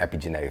other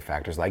epigenetic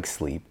factors like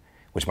sleep,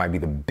 which might be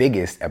the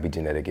biggest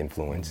epigenetic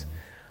influence.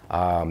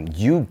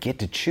 You get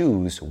to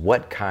choose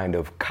what kind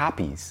of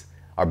copies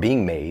are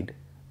being made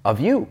of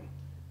you.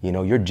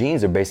 Your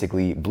genes are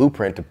basically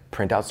blueprint to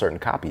print out certain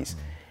copies.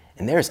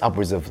 And there's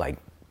upwards of like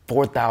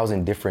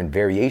 4,000 different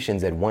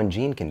variations that one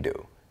gene can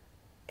do.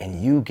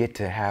 And you get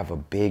to have a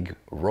big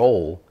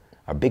role,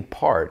 a big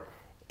part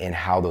in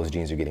how those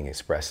genes are getting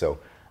expressed. So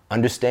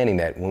understanding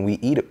that when we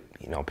eat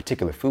a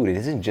particular food, it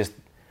isn't just,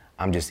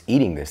 I'm just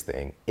eating this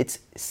thing. It's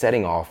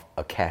setting off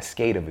a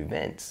cascade of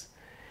events.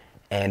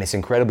 And it's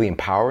incredibly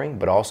empowering,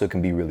 but also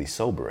can be really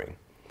sobering.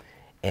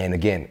 And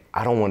again,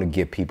 I don't want to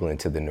get people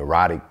into the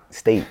neurotic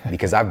state,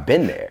 because I've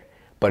been there,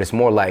 but it's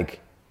more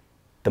like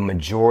the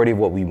majority of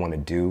what we want to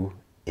do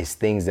is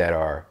things that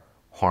are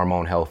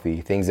hormone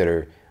healthy, things that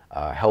are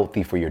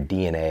healthy for your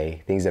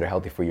DNA, things that are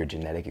healthy for your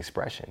genetic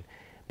expression,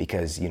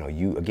 because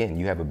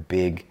you have a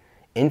big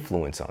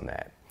influence on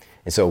that.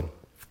 And so,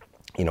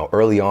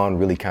 early on,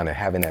 really kind of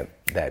having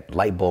that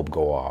light bulb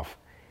go off,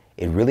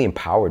 it really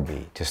empowered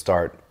me to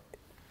start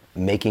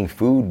making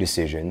food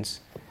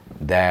decisions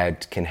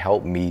that can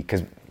help me,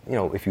 because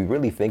if you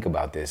really think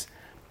about this,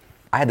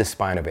 I had the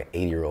spine of an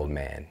 80-year-old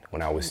man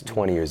when I was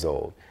 20 years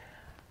old.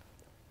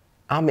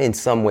 I'm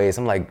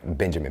like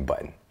Benjamin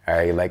Button, all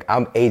right? Like,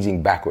 I'm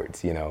aging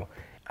backwards,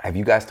 Have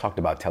you guys talked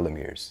about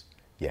telomeres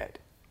yet?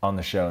 On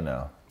the show,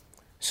 no.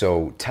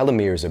 So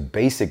telomeres are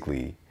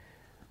basically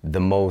the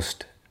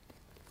most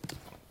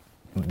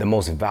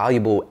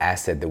valuable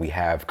asset that we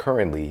have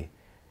currently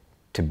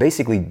to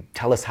basically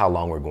tell us how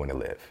long we're going to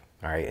live,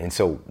 all right? And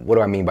so what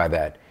do I mean by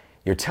that?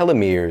 Your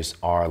telomeres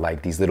are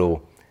like these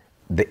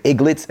the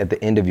eaglets at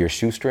the end of your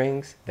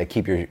shoestrings that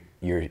keep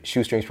your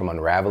shoestrings from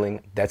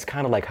unraveling. That's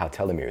kind of like how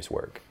telomeres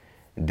work.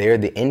 They're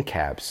the end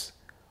caps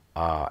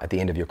at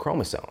the end of your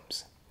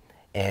chromosomes.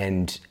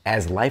 And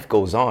as life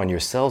goes on, your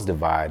cells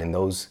divide, and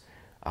those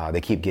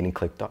they keep getting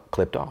clipped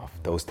off.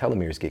 Those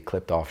telomeres get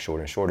clipped off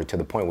shorter and shorter, to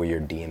the point where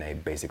your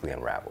DNA basically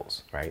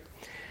unravels, right?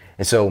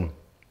 And so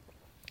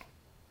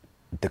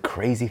the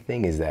crazy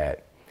thing is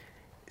that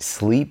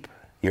sleep,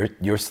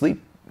 your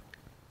sleep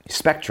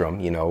spectrum,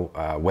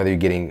 whether you're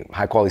getting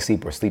high quality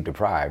sleep or sleep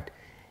deprived,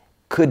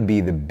 could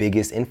be the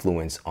biggest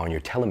influence on your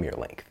telomere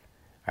length,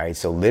 all right?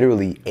 So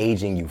literally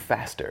aging you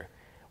faster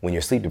when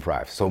you're sleep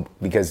deprived. So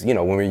because,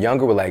 when we're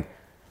younger, we're like,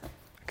 I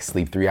can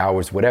sleep 3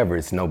 hours, whatever,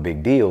 it's no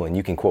big deal, and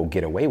you can, quote,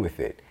 get away with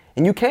it.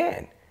 And you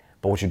can,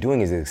 but what you're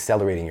doing is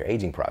accelerating your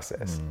aging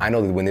process. I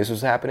know that when this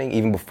was happening,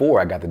 even before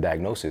I got the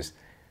diagnosis,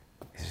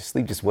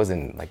 sleep just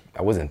wasn't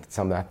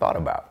something I thought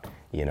about,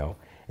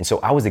 And so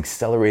I was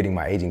accelerating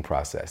my aging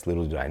process,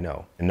 little did I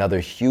know. Another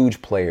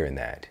huge player in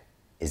that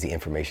is the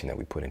information that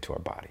we put into our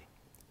body,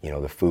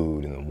 the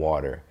food and the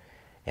water.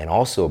 And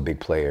also a big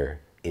player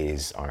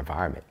is our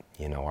environment,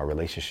 our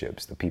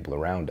relationships, the people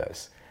around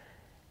us.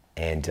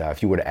 And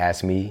if you were to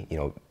ask me,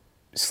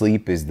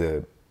 sleep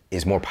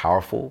is more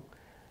powerful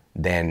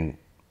than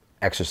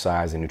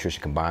exercise and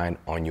nutrition combined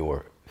on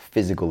your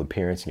physical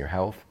appearance and your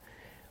health.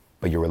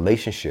 But your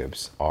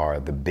relationships are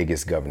the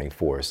biggest governing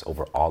force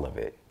over all of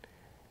it,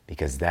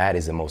 because that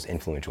is the most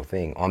influential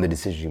thing on the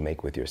decisions you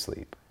make with your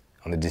sleep,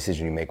 on the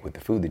decision you make with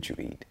the food that you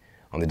eat,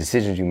 on the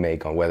decisions you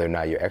make on whether or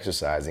not you're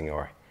exercising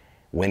or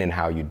when and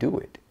how you do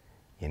it.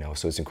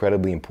 So it's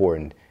incredibly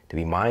important to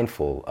be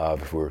mindful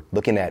of, if we're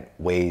looking at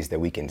ways that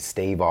we can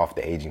stave off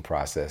the aging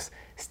process,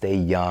 stay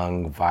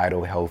young,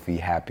 vital, healthy,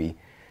 happy,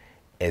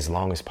 as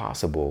long as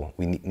possible,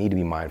 we need to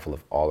be mindful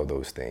of all of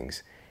those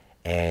things.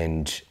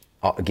 And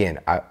again,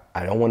 I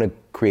don't want to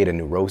create a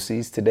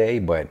neuroses today,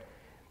 but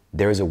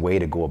there's a way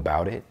to go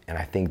about it. And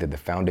I think that the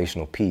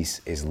foundational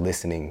piece is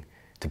listening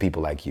to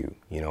people like you,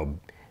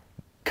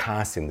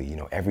 constantly,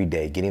 every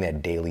day, getting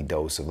that daily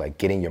dose of like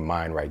getting your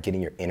mind right, getting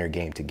your inner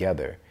game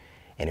together,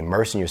 and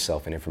immersing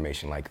yourself in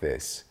information like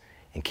this,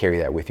 and carry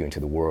that with you into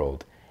the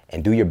world,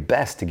 and do your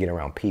best to get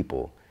around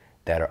people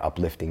that are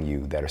uplifting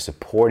you, that are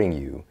supporting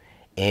you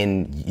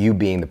in you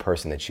being the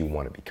person that you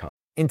want to become.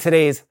 In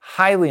today's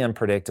highly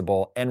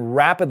unpredictable and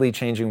rapidly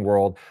changing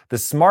world, the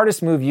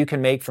smartest move you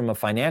can make from a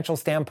financial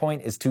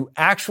standpoint is to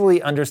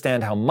actually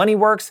understand how money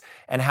works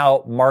and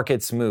how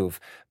markets move.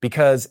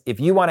 Because if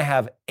you want to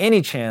have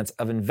any chance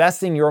of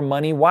investing your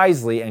money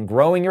wisely and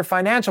growing your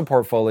financial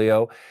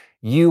portfolio,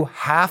 you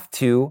have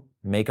to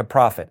make a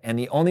profit. And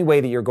the only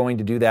way that you're going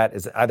to do that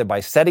is either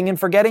by setting and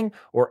forgetting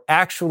or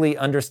actually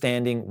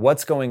understanding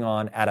what's going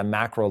on at a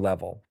macro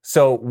level.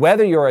 So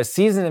whether you're a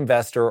seasoned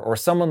investor or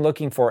someone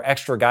looking for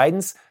extra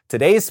guidance,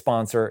 today's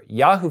sponsor,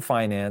 Yahoo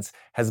Finance,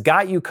 has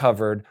got you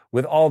covered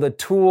with all the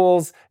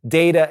tools,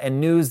 data,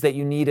 and news that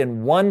you need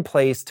in one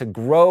place to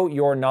grow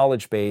your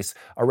knowledge base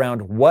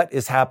around what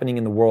is happening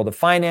in the world of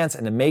finance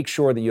and to make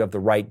sure that you have the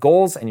right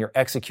goals and you're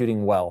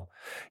executing well.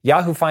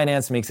 Yahoo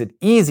Finance makes it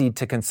easy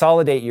to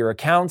consolidate your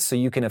accounts so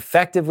you can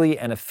effectively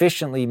and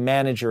efficiently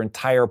manage your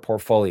entire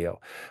portfolio.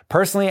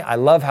 Personally, I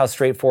love how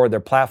straightforward their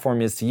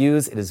platform is to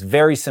use. It is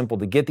very simple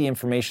to get the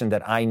information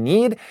that I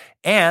need,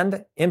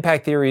 and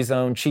Impact Theory's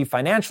own Chief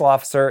Financial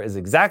Officer is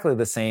exactly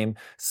the same,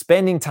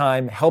 spending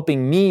time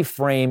helping me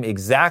frame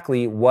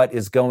exactly what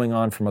is going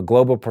on from a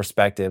global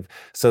perspective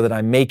so that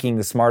I'm making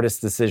the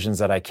smartest decisions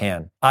that I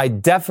can. I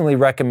definitely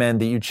recommend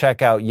that you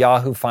check out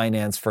Yahoo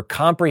Finance for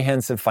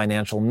comprehensive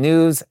financial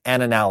news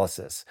and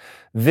analysis.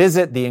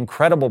 Visit the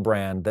incredible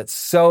brand that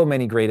so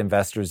many great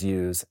investors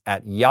use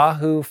at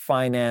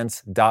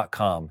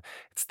yahoofinance.com.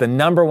 It's the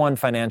 #1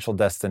 financial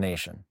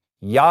destination,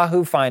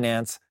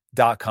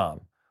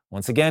 yahoofinance.com.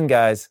 Once again,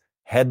 guys,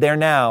 head there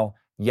now,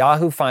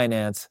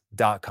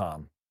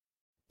 yahoofinance.com.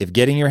 If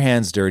getting your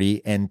hands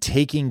dirty and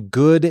taking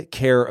good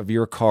care of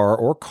your car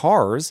or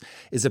cars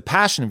is a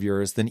passion of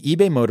yours, then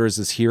eBay Motors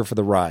is here for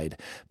the ride.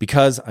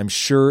 Because I'm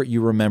sure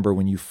you remember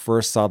when you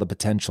first saw the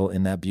potential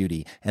in that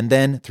beauty. And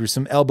then through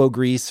some elbow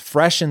grease,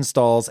 fresh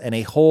installs, and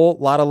a whole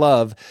lot of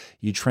love,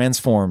 you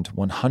transformed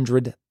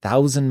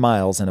 100,000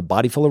 miles and a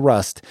body full of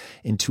rust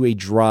into a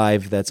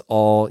drive that's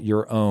all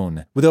your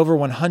own. With over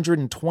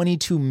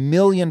 122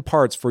 million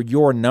parts for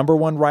your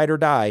 #1 ride or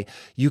die,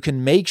 you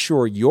can make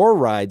sure your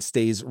ride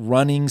stays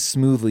running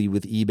smoothly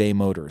with eBay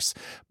Motors.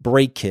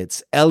 Brake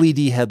kits,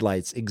 LED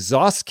headlights,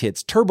 exhaust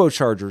kits,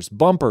 turbochargers,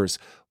 bumpers,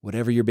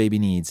 whatever your baby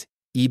needs,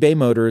 eBay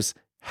Motors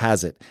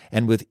has it.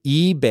 And with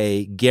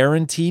eBay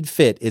Guaranteed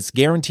Fit, it's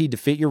guaranteed to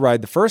fit your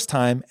ride the first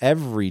time,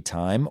 every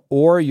time,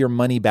 or your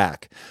money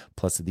back.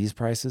 Plus, at these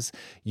prices,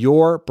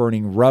 you're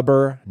burning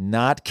rubber,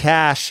 not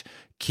cash.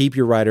 Keep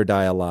your ride or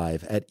die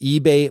alive at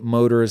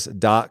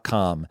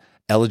ebaymotors.com.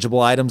 Eligible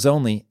items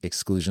only.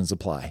 Exclusions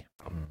apply.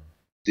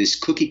 This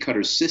cookie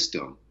cutter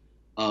system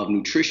of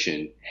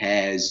nutrition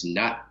has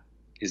not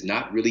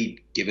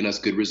really given us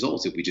good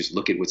results if we just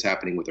look at what's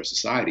happening with our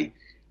society.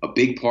 A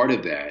big part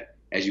of that,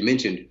 as you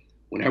mentioned,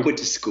 when I went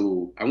to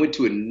school, I went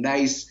to a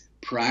nice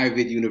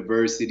private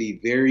university,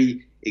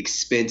 very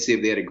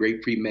expensive. They had a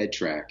great pre-med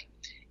track.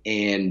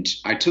 And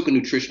I took a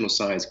nutritional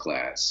science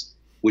class,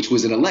 which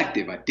was an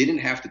elective. I didn't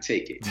have to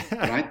take it.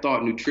 But I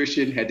thought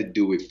nutrition had to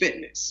do with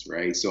fitness,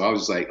 right? So I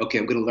was like, okay,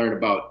 I'm going to learn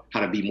about how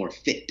to be more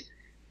fit.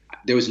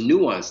 There was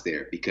nuance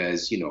there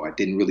because, I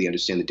didn't really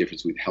understand the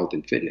difference with health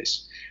and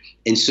fitness.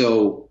 And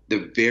so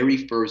the very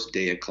first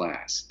day of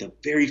class,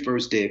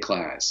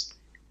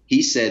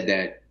 he said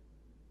that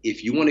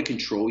if you want to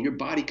control your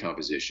body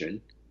composition,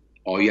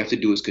 all you have to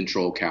do is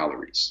control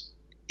calories.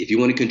 If you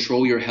want to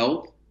control your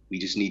health, we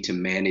just need to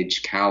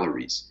manage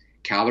calories.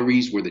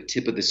 Calories were the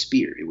tip of the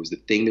spear. It was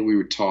the thing that we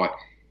were taught.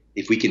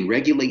 If we can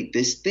regulate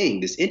this thing,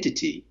 this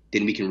entity,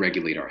 then we can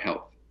regulate our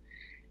health.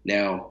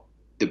 Now,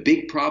 the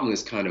big problem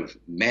that's kind of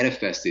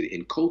manifested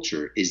in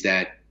culture is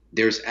that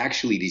there's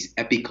actually these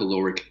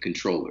epicaloric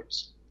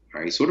controllers,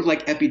 right? Sort of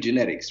like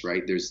epigenetics,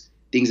 right? There's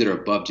things that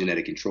are above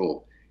genetic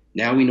control.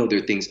 Now we know there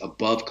are things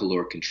above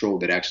caloric control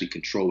that actually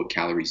control what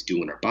calories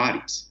do in our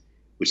bodies,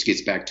 which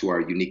gets back to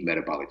our unique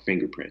metabolic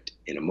fingerprint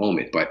in a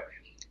moment. But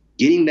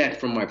getting that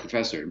from my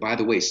professor, and by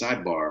the way,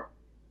 sidebar,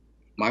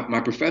 my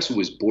professor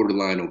was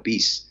borderline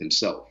obese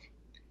himself.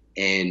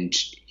 And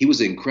he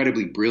was an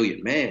incredibly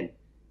brilliant man.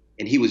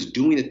 And he was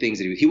doing the things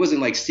that he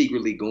wasn't like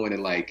secretly going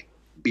and like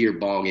beer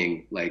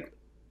bonging like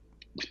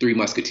Three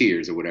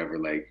Musketeers or whatever.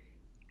 Like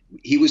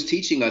he was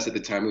teaching us at the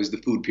time, it was the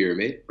food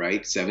pyramid,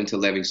 right? 7 to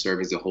 11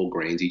 servings of whole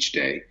grains each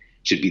day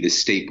should be the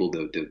staple,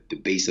 the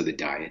base of the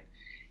diet.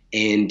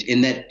 And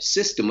in that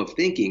system of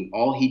thinking,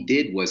 all he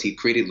did was he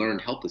created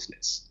learned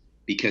helplessness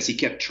because he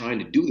kept trying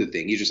to do the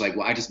thing. He's just like,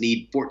 well, I just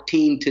need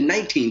 14 to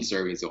 19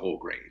 servings of whole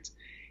grains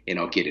and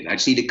I'll get it. I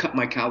just need to cut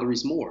my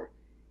calories more.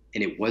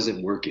 And it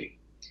wasn't working.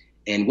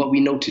 And what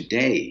we know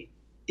today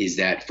is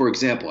that, for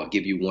example, I'll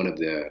give you one of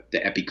the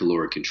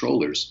epicaloric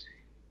controllers.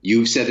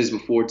 You've said this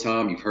before,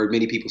 Tom. You've heard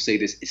many people say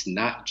this. It's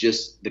not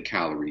just the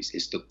calories.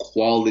 It's the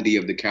quality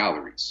of the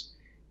calories.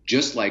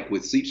 Just like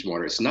with Sleep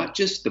Smarter, it's not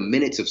just the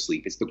minutes of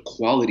sleep. It's the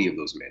quality of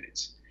those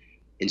minutes.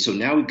 And so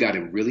now we've got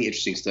a really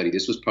interesting study.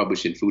 This was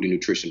published in Food and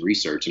Nutrition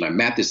Research, and I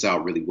mapped this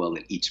out really well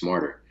in Eat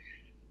Smarter.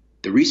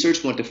 The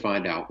research wanted to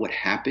find out what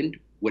happens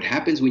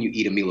when you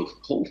eat a meal of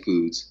whole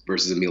foods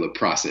versus a meal of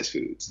processed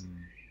foods.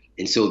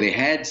 And so they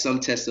had some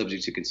test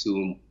subjects to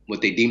consume what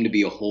they deemed to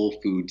be a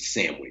whole food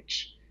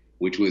sandwich,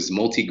 which was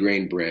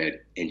multigrain bread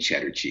and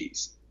cheddar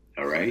cheese.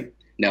 All right.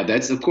 Now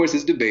that's, of course,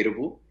 is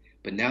debatable,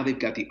 but now they've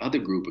got the other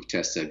group of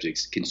test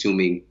subjects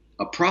consuming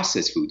a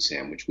processed food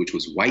sandwich, which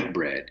was white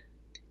bread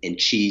and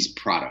cheese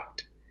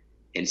product.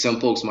 And some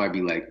folks might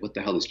be like, what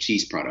the hell is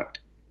cheese product?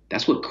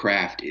 That's what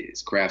Kraft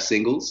is. Kraft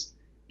Singles.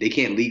 They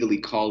can't legally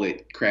call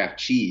it Kraft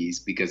cheese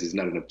because there's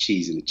not enough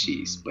cheese in the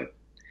cheese. But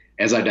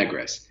as I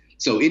digress.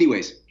 So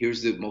anyways,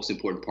 here's the most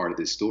important part of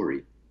this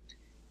story.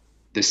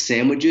 The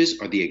sandwiches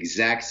are the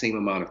exact same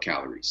amount of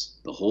calories,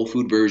 the whole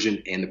food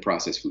version and the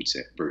processed food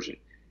version.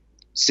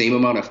 Same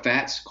amount of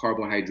fats,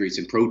 carbohydrates,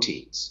 and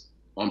proteins.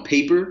 On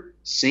paper,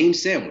 same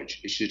sandwich.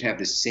 It should have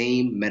the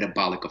same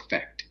metabolic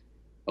effect,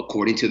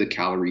 according to the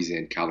calories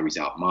in, calories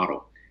out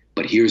model.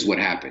 But here's what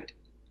happened.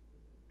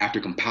 After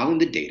compiling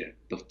the data,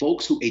 the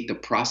folks who ate the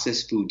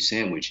processed food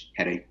sandwich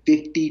had a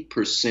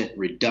 50%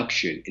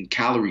 reduction in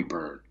calorie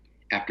burn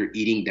after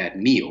eating that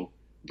meal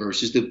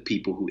versus the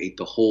people who ate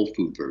the whole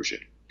food version.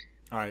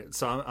 All right,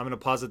 so I'm going to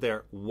pause it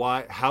there.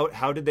 Why?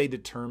 How did they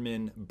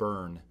determine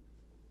burn?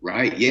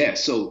 Right, yeah.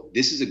 So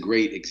this is a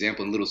great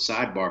example and little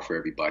sidebar for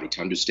everybody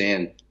to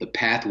understand the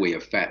pathway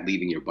of fat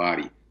leaving your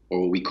body,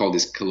 or what we call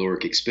this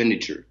caloric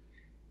expenditure.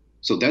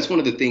 So that's one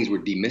of the things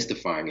we're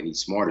demystifying in Eat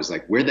Smarter is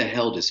like, where the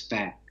hell does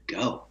fat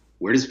go?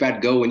 Where does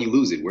fat go when you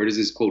lose it? Where does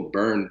this, quote,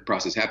 burn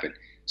process happen?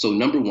 So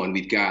number one,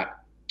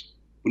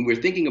 when we're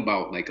thinking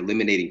about like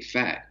eliminating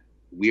fat,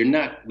 we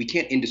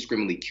can't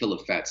indiscriminately kill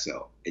a fat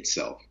cell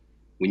itself.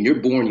 When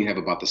you're born, you have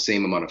about the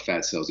same amount of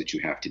fat cells that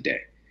you have today.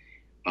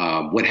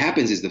 What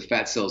happens is the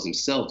fat cells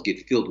themselves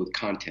get filled with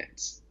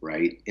contents,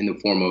 right, in the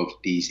form of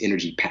these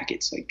energy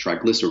packets like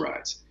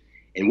triglycerides.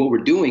 And what we're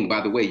doing,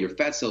 by the way, your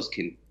fat cells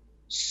can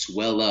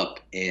swell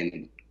up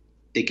and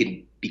they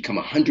can become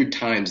 100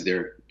 times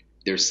their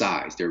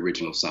size, their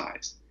original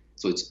size.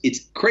 So it's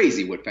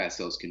crazy what fat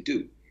cells can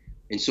do.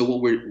 And so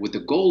what the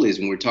goal is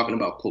when we're talking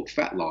about, quote,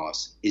 fat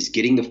loss is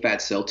getting the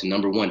fat cell to,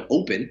 number one,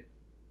 open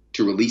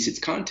to release its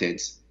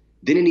contents.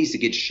 Then it needs to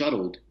get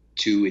shuttled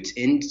to its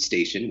end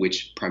station,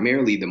 which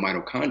primarily the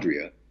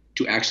mitochondria,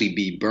 to actually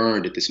be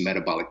burned at this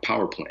metabolic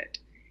power plant.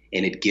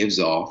 And it gives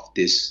off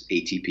this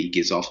ATP,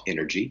 gives off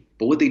energy.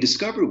 But what they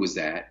discovered was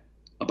that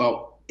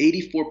about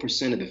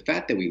 84% of the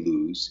fat that we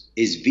lose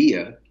is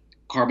via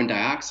carbon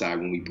dioxide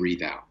when we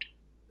breathe out.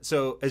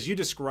 So as you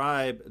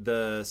describe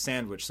the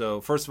sandwich,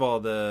 so first of all,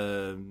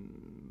 the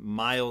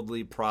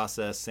mildly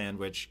processed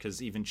sandwich,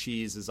 because even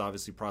cheese is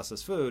obviously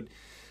processed food,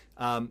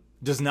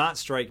 does not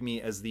strike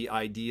me as the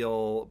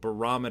ideal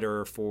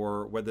barometer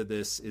for whether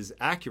this is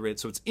accurate.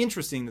 So it's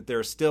interesting that there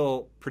are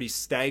still pretty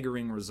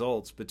staggering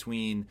results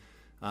between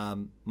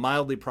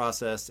mildly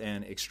processed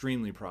and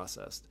extremely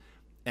processed.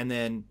 And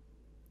then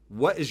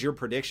what is your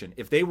prediction?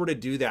 If they were to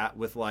do that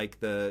with like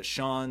the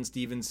Shawn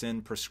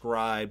Stevenson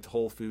prescribed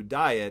whole food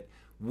diet,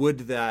 would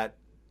that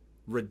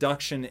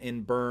reduction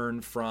in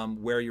burn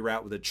from where you're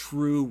at with a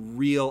true,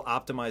 real,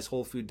 optimized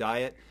whole food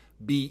diet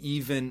be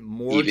even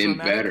more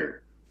dramatic?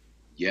 Better?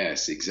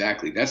 Yes,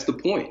 exactly. That's the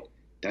point.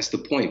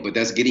 But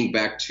that's getting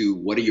back to,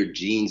 what are your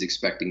genes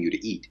expecting you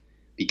to eat?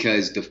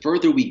 Because the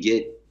further we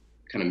get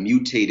kind of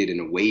mutated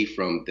and away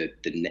from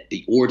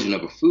the origin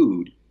of a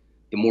food,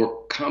 the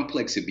more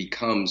complex it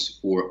becomes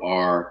for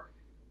our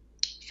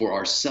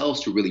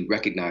cells to really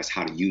recognize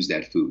how to use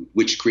that food,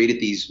 which created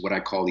these, what I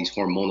call these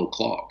hormonal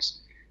clogs.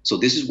 So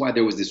this is why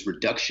there was this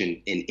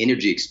reduction in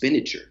energy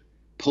expenditure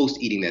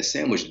post eating that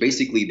sandwich.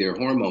 Basically, their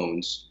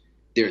hormones,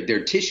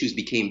 their tissues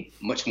became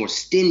much more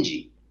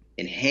stingy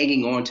and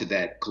hanging on to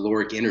that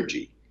caloric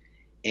energy.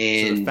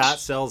 And so the fat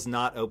cells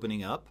not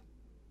opening up?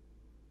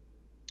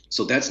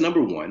 So that's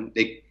number one.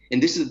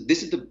 And this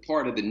is the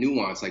part of the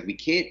nuance. Like, we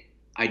can't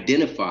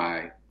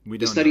identify,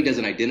 the study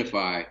doesn't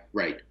identify,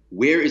 right,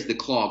 where is the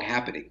clog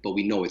happening, but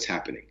we know it's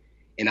happening.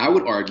 And I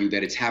would argue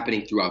that it's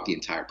happening throughout the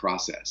entire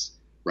process,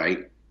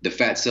 right? The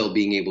fat cell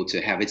being able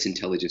to have its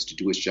intelligence to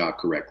do its job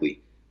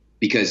correctly.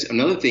 Because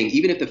another thing,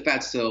 even if the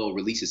fat cell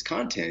releases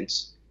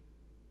contents,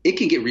 it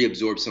can get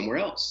reabsorbed somewhere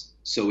else.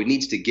 So it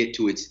needs to get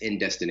to its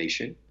end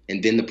destination.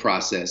 And then the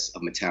process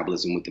of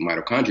metabolism with the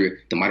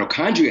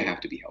mitochondria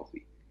have to be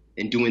healthy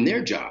and doing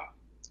their job,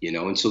 you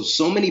know? And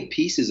so many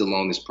pieces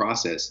along this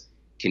process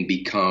can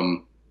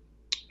become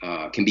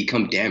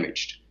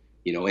damaged,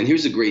 you know? And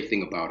here's the great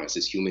thing about us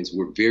as humans: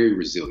 we're very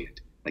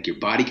resilient. Like your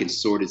body can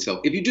sort itself.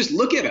 If you just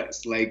look at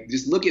us, like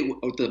just look at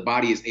what the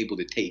body is able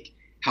to take,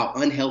 how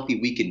unhealthy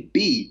we can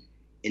be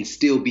and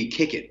still be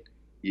kicking,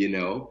 you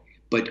know?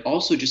 But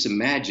also just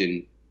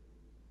imagine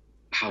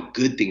how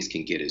good things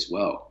can get as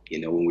well, you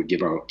know, when we're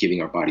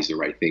giving our bodies the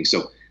right thing.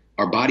 So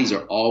our bodies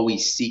are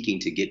always seeking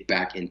to get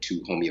back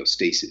into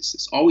homeostasis.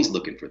 It's always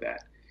looking for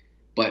that.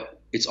 But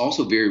it's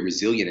also very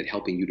resilient at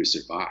helping you to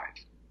survive.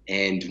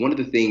 And one of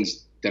the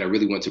things that I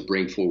really want to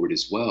bring forward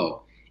as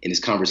well in this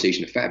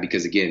conversation of fat,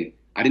 because again,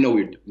 I didn't know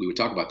we would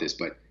talk about this,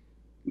 but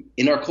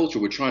in our culture,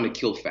 we're trying to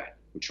kill fat.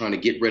 We're trying to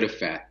get rid of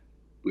fat.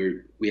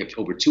 We have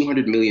over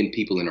 200 million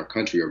people in our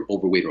country are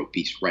overweight or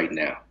obese right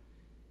now.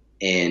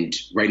 And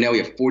right now we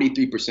have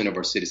 43% of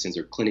our citizens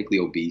are clinically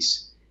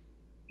obese,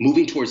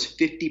 moving towards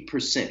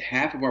 50%,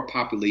 half of our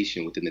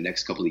population within the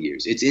next couple of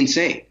years. It's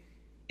insane.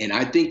 And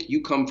I think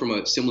you come from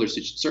a similar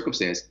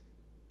circumstance.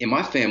 In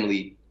my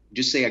family,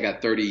 just say I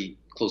got 30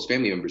 close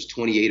family members,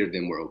 28 of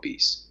them were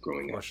obese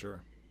growing up. For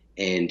sure.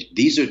 And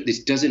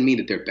this doesn't mean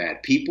that they're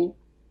bad people.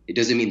 It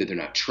doesn't mean that they're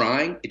not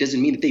trying. It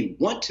doesn't mean that they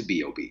want to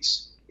be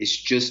obese. It's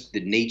just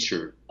the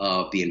nature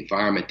of the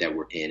environment that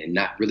we're in and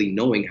not really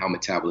knowing how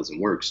metabolism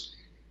works.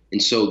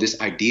 And so this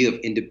idea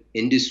of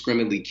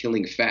indiscriminately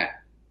killing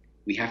fat,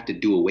 we have to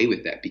do away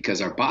with that,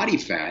 because our body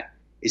fat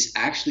is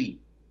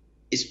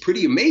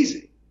pretty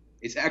amazing.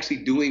 It's actually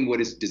doing what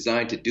it's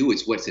designed to do.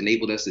 It's what's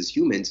enabled us as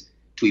humans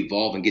to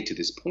evolve and get to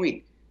this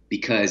point,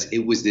 because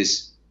it was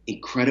this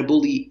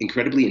incredibly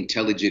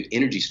intelligent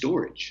energy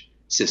storage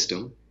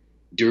system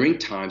during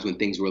times when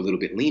things were a little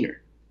bit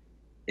leaner.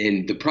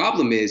 And the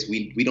problem is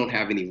we don't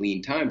have any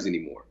lean times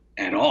anymore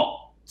at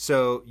all.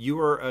 So you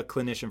were a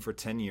clinician for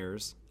 10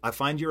 years. I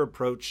find your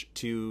approach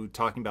to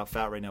talking about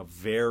fat right now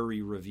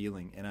very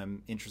revealing, and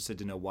I'm interested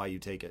to know why you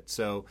take it.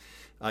 So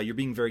you're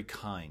being very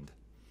kind.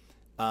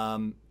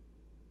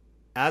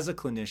 As a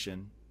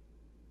clinician,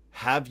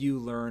 have you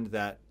learned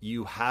that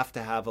you have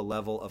to have a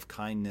level of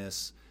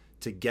kindness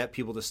to get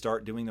people to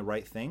start doing the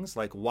right things?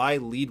 Like, why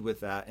lead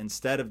with that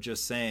instead of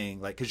just saying,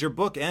 like, because your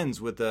book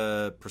ends with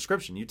a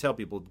prescription. You tell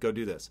people, go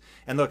do this.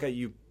 And look,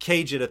 you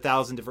cage it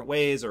 1,000 different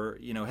ways, or,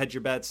 you know, hedge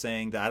your bets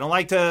saying that I don't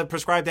like to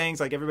prescribe things,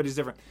 like everybody's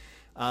different.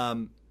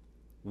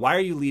 Why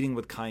are you leading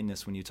with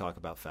kindness when you talk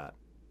about fat?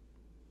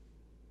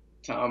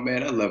 Tom,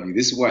 man, I love you.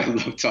 This is why I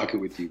love talking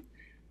with you.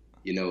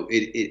 You know,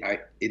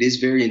 it is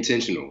very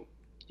intentional.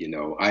 You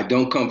know, I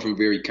don't come from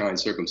very kind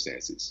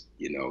circumstances.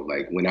 You know,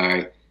 like when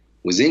I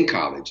was in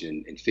college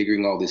and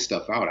figuring all this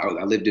stuff out,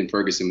 I lived in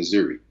Ferguson,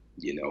 Missouri,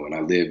 you know, and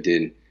I lived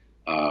in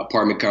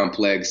apartment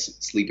complex,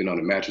 sleeping on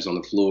a mattress on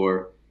the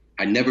floor.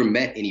 I never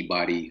met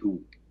anybody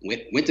who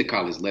went to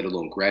college, let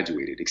alone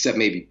graduated, except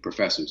maybe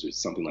professors or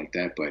something like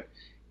that. But,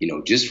 you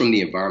know, just from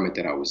the environment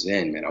that I was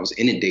in, man, I was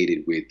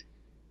inundated with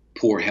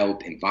poor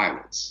health and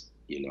violence,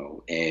 you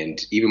know,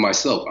 and even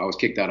myself, I was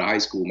kicked out of high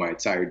school my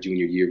entire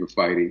junior year for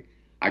fighting.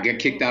 I got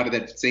kicked out of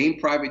that same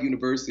private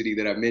university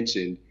that I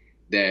mentioned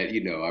that,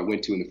 you know, I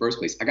went to in the first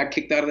place. I got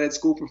kicked out of that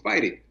school for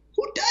fighting.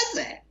 Who does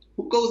that?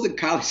 Who goes to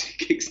college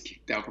and gets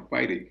kicked out for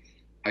fighting?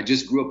 I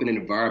just grew up in an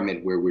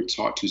environment where we're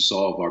taught to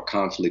solve our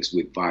conflicts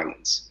with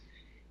violence.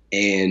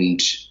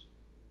 And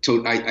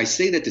so I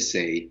say that to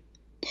say,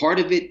 part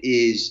of it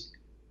is,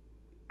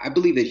 I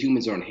believe that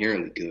humans are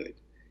inherently good.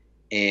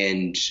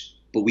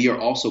 But we are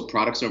also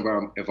products of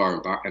our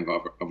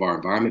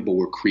environment, but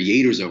we're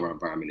creators of our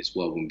environment as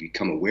well when we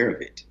become aware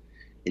of it.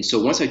 And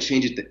so once I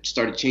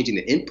started changing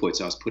the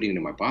inputs I was putting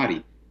into my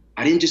body,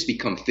 I didn't just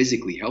become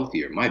physically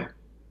healthier.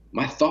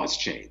 My thoughts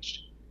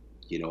changed,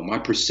 you know, my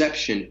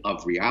perception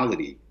of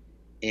reality.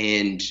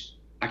 And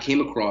I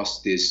came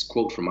across this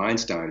quote from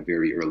Einstein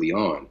very early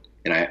on,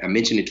 and I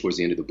mentioned it towards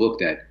the end of the book,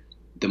 that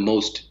the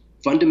most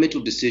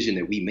fundamental decision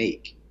that we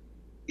make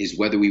is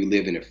whether we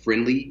live in a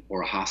friendly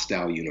or a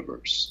hostile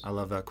universe. I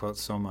love that quote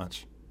so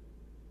much.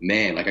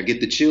 Man, like I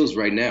get the chills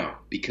right now,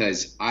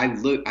 because I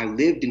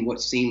lived in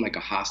what seemed like a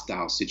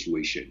hostile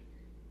situation.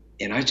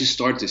 And I just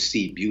started to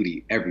see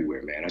beauty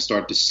everywhere, man. I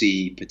started to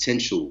see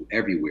potential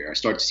everywhere. I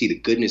started to see the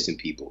goodness in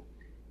people,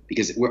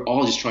 because we're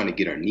all just trying to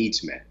get our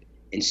needs met.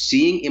 And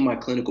seeing in my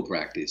clinical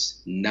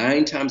practice,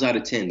 9 times out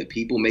of 10, the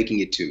people making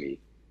it to me,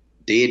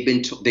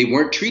 they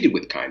weren't treated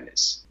with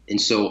kindness. And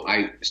so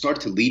I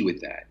started to lead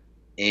with that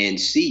and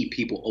see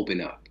people open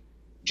up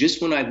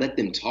just when I let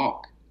them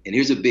talk. And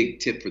here's a big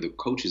tip for the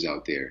coaches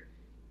out there.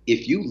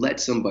 If you let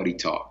somebody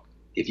talk,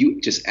 if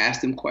you just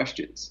ask them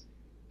questions,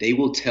 they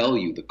will tell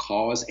you the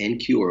cause and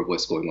cure of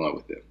what's going on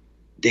with them.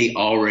 They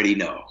already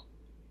know.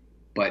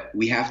 But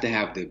we have to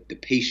have the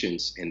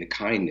patience and the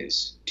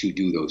kindness to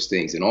do those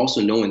things. And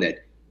also knowing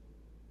that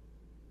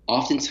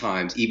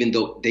oftentimes, even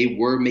though they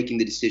were making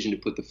the decision to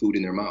put the food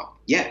in their mouth,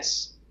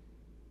 yes,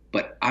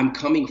 but I'm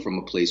coming from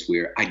a place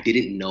where I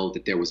didn't know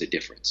that there was a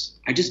difference.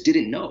 I just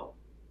didn't know.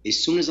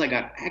 As soon as I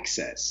got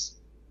access,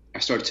 I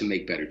started to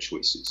make better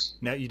choices.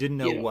 Now, you didn't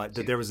know what?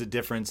 That there was a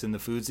difference in the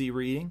foods that you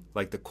were eating?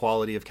 Like the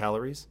quality of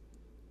calories?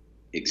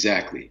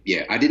 Exactly.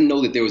 Yeah. I didn't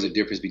know that there was a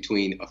difference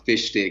between a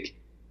fish stick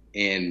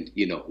and,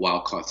 you know,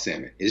 wild caught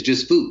salmon. It's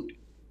just food.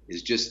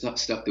 It's just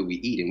stuff that we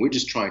eat, and we're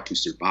just trying to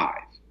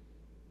survive.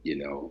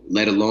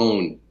 let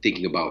alone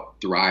thinking about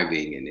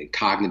thriving and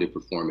cognitive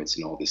performance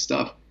and all this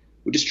stuff.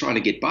 We're just trying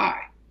to get by,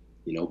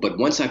 But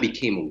once I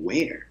became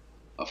aware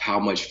of how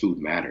much food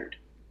mattered,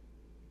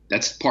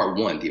 that's part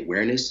one, the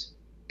awareness.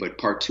 But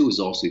part two is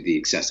also the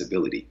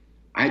accessibility.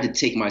 I had to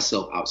take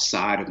myself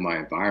outside of my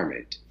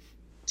environment,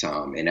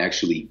 Tom, and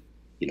actually,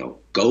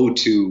 go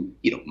to,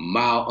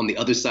 mile on the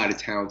other side of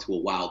town to a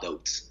Wild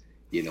Oats.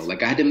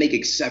 I had to make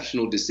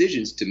exceptional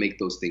decisions to make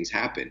those things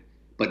happen.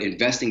 But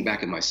investing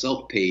back in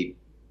myself paid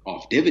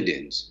off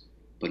dividends.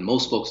 But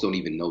most folks don't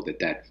even know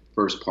that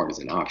first part is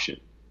an option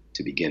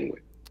to begin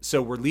with. So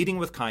we're leading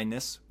with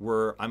kindness.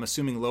 I'm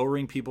assuming,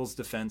 lowering people's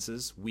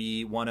defenses.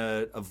 We want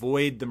to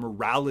avoid the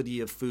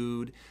morality of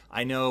food.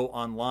 I know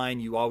online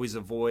you always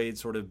avoid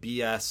sort of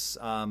BS.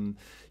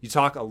 You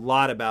talk a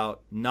lot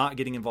about not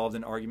getting involved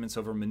in arguments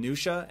over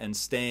minutia and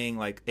staying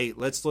like, hey,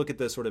 let's look at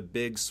the sort of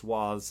big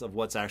swaths of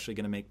what's actually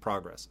going to make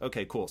progress.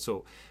 Okay, cool.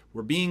 So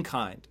we're being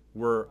kind.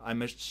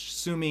 I'm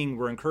assuming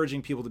we're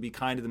encouraging people to be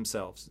kind to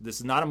themselves. This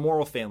is not a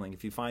moral failing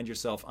if you find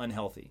yourself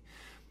unhealthy.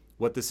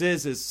 What this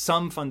is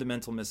some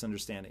fundamental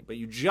misunderstanding. But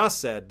you just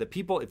said that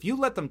people, if you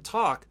let them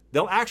talk,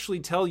 they'll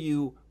actually tell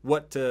you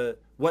what the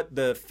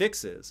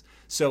fix is.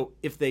 So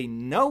if they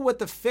know what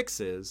the fix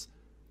is,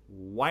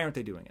 why aren't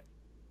they doing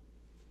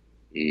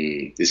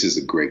it? This is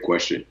a great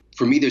question.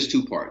 For me, there's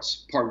two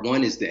parts. Part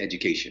one is the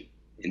education.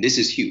 And this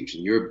is huge.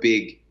 And you're a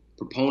big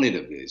proponent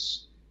of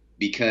this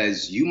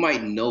because you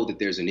might know that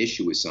there's an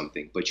issue with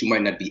something, but you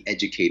might not be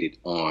educated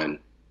on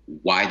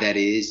why that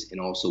is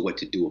and also what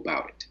to do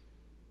about it,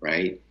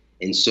 right?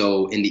 And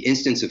so in the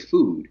instance of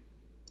food,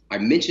 I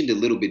mentioned a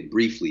little bit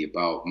briefly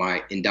about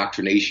my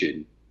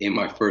indoctrination in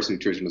my first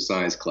nutritional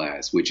science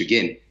class, which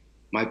again,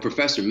 my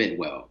professor meant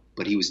well,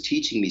 but he was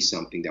teaching me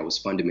something that was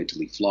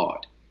fundamentally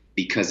flawed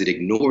because it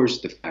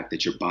ignores the fact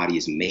that your body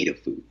is made of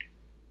food,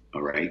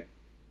 all right?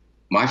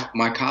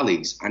 My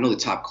colleagues, I know the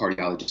top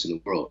cardiologists in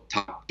the world,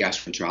 top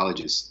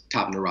gastroenterologists,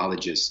 top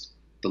neurologists,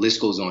 the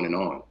list goes on and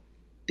on.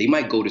 They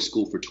might go to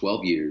school for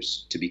 12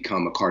 years to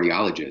become a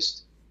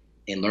cardiologist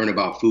and learn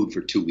about food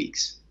for 2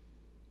 weeks.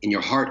 And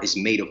your heart is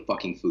made of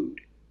fucking food.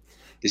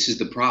 This is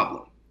the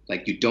problem.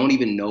 Like, you don't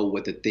even know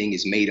what the thing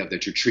is made of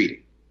that you're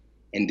treating.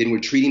 And then we're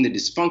treating the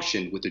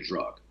dysfunction with a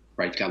drug,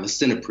 right? You've got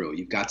lisinopril,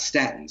 you've got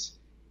statins.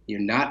 You're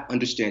not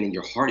understanding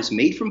your heart is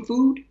made from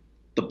food.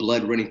 The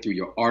blood running through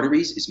your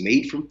arteries is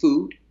made from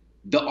food.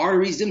 The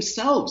arteries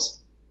themselves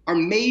are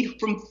made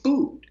from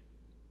food.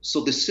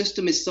 So the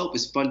system itself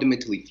is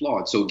fundamentally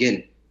flawed. So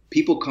again,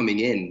 people coming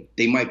in,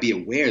 they might be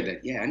aware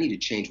that, yeah, I need to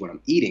change what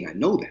I'm eating. I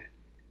know that.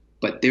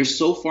 But they're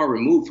so far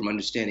removed from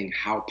understanding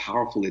how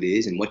powerful it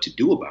is and what to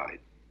do about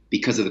it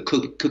because of the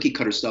cookie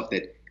cutter stuff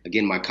that,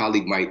 again, my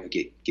colleague might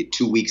get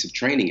 2 weeks of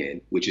training in,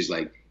 which is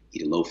like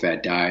eat a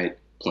low-fat diet,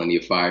 plenty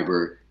of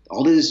fiber,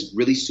 all of this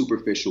really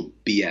superficial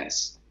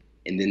BS.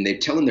 And then they're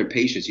telling their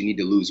patients you need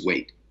to lose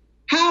weight.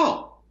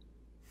 How?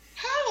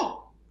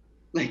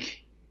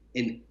 Like,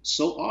 and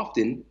so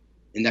often,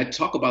 and I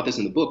talk about this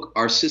in the book,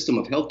 our system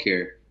of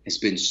healthcare has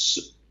been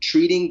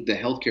treating the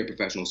healthcare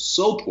professionals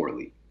so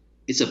poorly.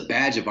 It's a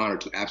badge of honor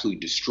to absolutely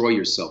destroy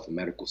yourself in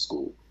medical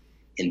school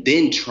and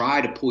then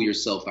try to pull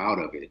yourself out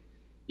of it,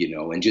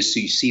 and just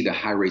so you see the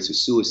high rates of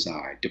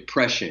suicide,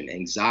 depression,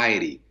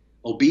 anxiety,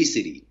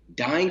 obesity,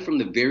 dying from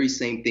the very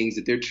same things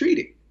that they're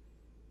treating.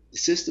 The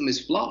system is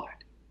flawed.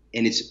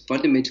 And it's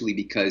fundamentally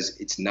because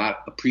it's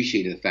not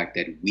appreciating the fact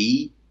that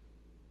we,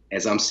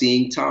 as I'm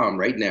seeing Tom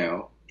right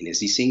now, and as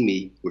he's seeing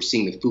me, we're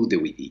seeing the food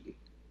that we eat.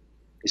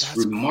 It's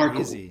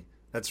remarkable. Crazy.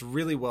 That's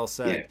really well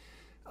said.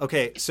 Yeah.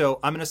 Okay,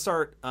 so I'm going to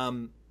start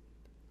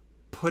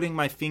putting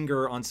my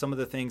finger on some of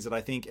the things that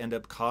I think end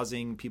up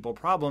causing people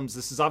problems.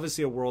 This is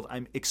obviously a world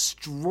I'm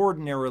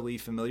extraordinarily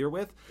familiar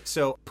with.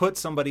 So put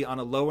somebody on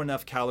a low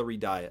enough calorie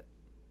diet,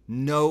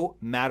 no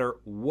matter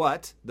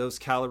what those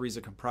calories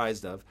are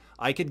comprised of.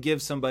 I could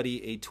give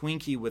somebody a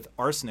Twinkie with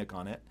arsenic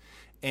on it,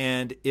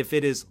 and if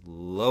it is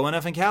low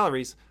enough in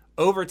calories,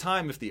 over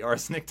time, if the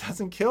arsenic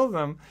doesn't kill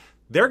them,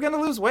 they're going to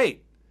lose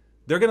weight.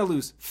 They're going to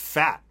lose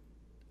fat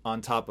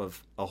on top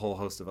of a whole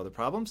host of other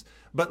problems.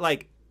 But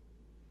like,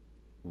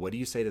 what do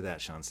you say to that,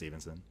 Shawn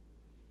Stevenson?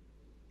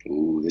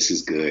 Ooh, this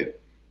is good.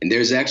 And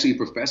there's actually a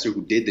professor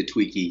who did the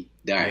Twinkie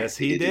diet. Yes,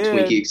 he did. The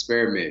Twinkie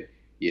experiment.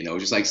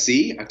 Just like,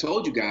 see, I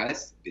told you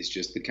guys, it's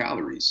just the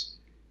calories.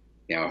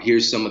 Now,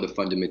 here's some of the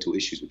fundamental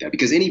issues with that.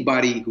 Because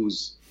anybody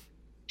who's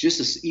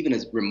just even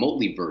as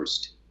remotely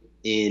versed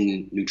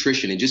in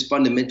nutrition and just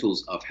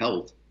fundamentals of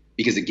health,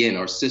 because again,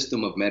 our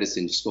system of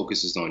medicine just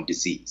focuses on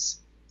disease,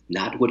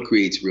 not what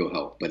creates real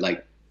health. But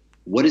like,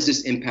 what is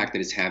this impact that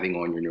it's having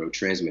on your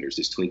neurotransmitters,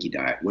 this Twinkie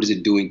diet? What is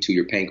it doing to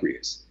your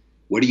pancreas?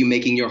 What are you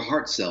making your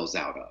heart cells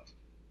out of,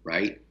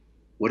 right?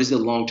 What is the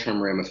long-term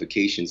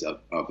ramifications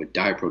of a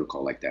diet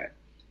protocol like that?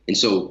 And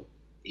so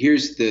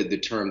here's the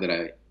term that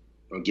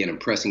I'm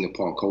pressing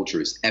upon culture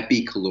is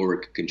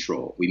epicaloric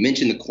control. We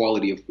mentioned the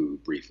quality of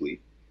food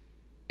briefly,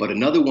 but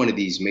another one of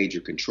these major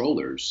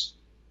controllers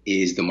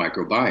is the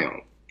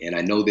microbiome. And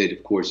I know that,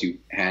 of course, you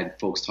had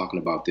folks talking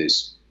about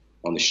this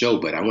on the show,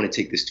 but I want to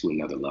take this to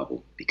another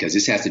level because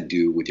this has to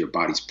do with your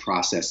body's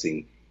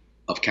processing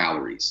of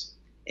calories.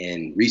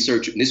 And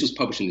research, and this was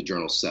published in the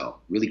journal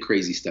Cell, really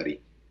crazy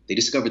study. They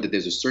discovered that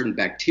there's a certain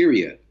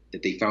bacteria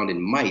that they found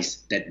in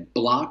mice that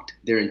blocked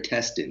their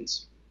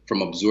intestines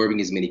from absorbing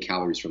as many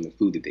calories from the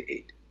food that they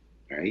ate.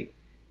 All right.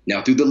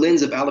 Now, through the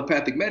lens of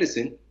allopathic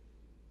medicine,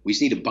 we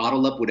just need to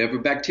bottle up whatever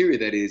bacteria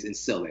that is and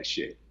sell that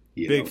shit.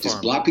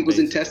 Just block people's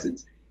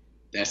intestines.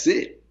 That's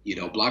it.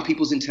 Block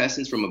people's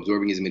intestines from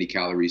absorbing as many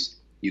calories.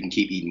 You can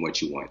keep eating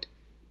what you want.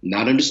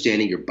 Not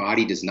understanding your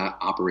body does not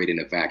operate in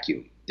a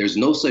vacuum. There's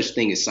no such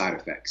thing as side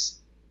effects.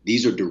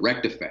 These are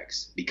direct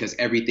effects because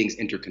everything's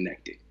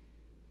interconnected.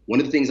 One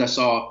of the things I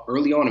saw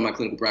early on in my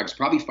clinical practice,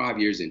 probably 5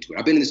 years into it,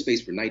 I've been in this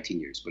space for 19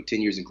 years, but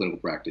 10 years in clinical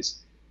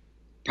practice,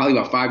 probably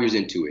about 5 years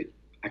into it,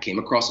 I came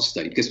across a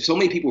study because so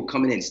many people were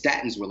coming in.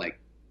 Statins were like,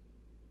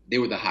 they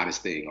were the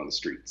hottest thing on the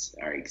streets.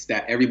 All right,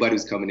 everybody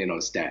was coming in on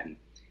a statin.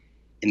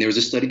 And there was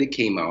a study that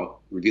came out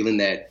revealing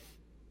that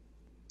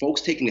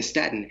folks taking a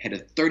statin had a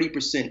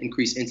 30%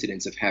 increased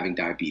incidence of having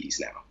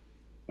diabetes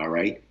now. All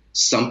right.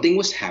 Something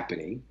was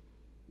happening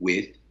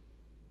with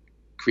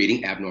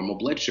creating abnormal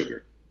blood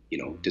sugar.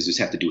 Does this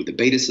have to do with the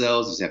beta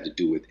cells? Does it have to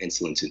do with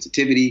insulin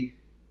sensitivity?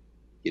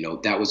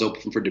 That was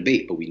open for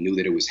debate, but we knew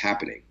that it was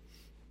happening.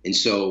 And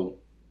so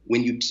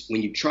when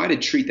you try to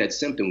treat that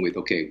symptom with,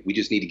 okay, we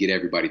just need to get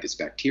everybody this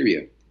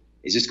bacteria,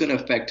 is this going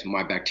to affect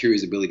my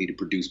bacteria's ability to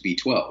produce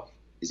B12?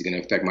 Is it going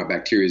to affect my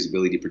bacteria's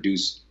ability to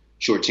produce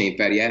short-chain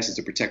fatty acids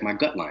to protect my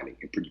gut lining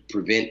and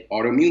prevent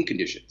autoimmune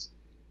conditions?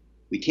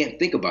 We can't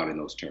think about it in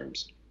those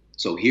terms.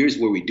 So here's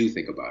where we do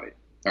think about it.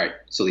 All right,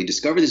 so they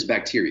discovered this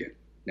bacteria.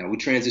 Now we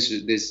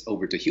transitioned this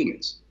over to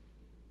humans.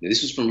 Now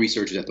this was from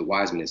researchers at the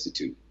Weizmann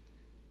Institute.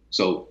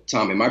 So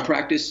Tom, in my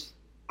practice,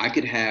 I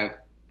could have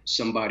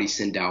somebody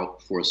send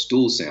out for a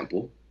stool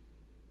sample,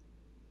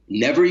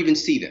 never even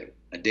see them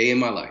a day in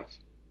my life.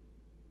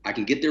 I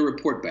can get their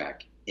report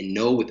back and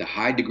know with a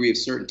high degree of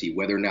certainty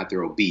whether or not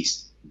they're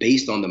obese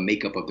based on the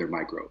makeup of their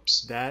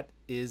microbes. That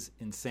is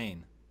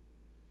insane.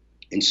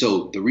 And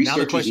so the researchers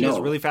now the question is,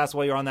 really fast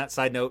while you're on that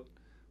side note,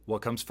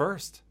 what comes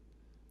first?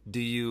 Do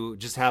you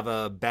just have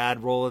a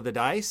bad roll of the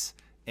dice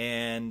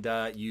and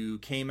you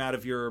came out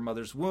of your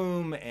mother's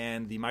womb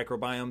and the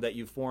microbiome that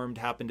you formed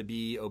happened to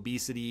be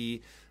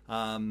obesity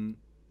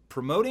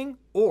promoting?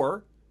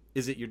 Or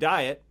is it your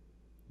diet?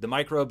 The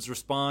microbes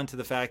respond to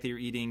the fact that you're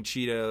eating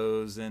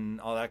Cheetos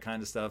and all that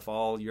kind of stuff,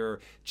 all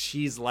your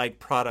cheese-like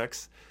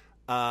products.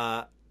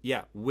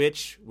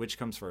 Which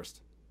comes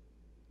first?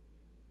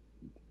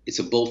 It's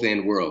a both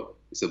and world.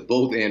 It's a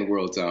both and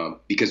world, Tom,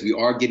 because we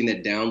are getting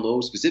that down low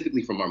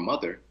specifically from our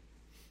mother.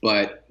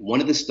 But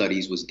one of the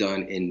studies was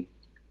done in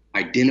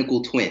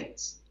identical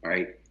twins. All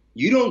right.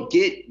 You don't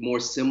get more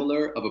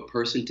similar of a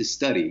person to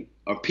study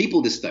or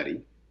people to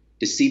study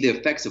to see the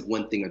effects of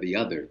one thing or the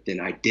other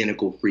than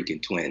identical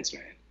freaking twins,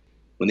 man.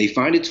 When they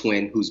find a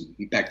twin whose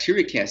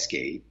bacteria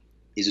cascade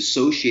is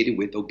associated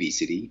with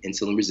obesity,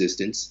 insulin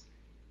resistance,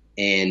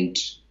 and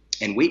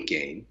weight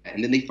gain,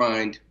 and then they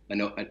find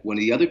one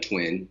of the other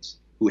twins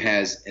who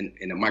has a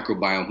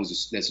microbiome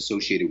that's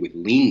associated with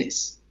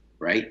leanness,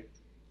 right?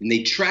 And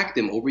they track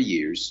them over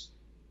years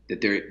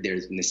that they're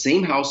in the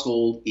same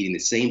household, eating the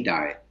same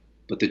diet,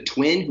 but the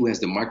twin who has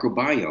the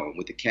microbiome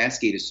with the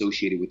cascade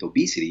associated with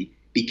obesity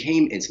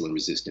became insulin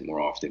resistant more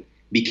often,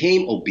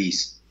 became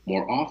obese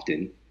more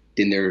often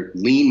than their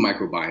lean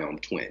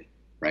microbiome twin,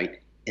 right?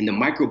 And the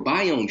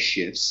microbiome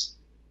shifts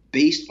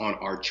based on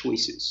our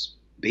choices,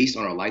 based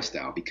on our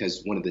lifestyle,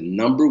 because one of the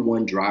number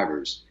one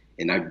drivers,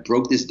 and I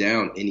broke this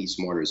down in Eat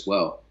Smarter as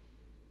well,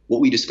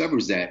 what we discovered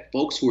is that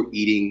folks who are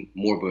eating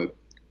more of a,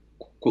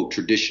 quote,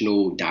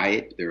 traditional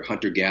diet, they're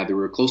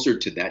hunter-gatherer, closer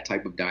to that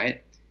type of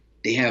diet,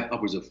 they have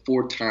upwards of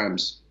 4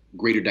 times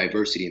greater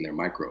diversity in their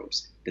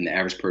microbes than the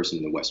average person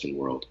in the Western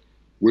world.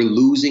 We're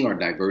losing our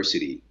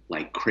diversity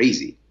like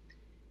crazy.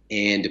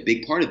 And a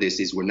big part of this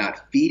is we're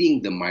not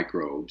feeding the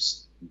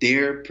microbes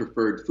their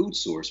preferred food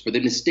source for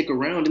them to stick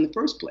around in the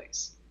first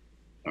place.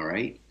 All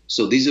right.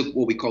 So these are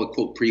what we call,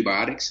 quote,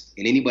 prebiotics.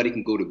 And anybody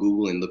can go to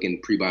Google and look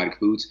in prebiotic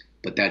foods,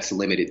 but that's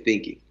limited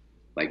thinking.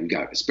 Like we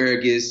got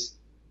asparagus,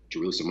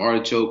 Jerusalem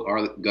artichoke,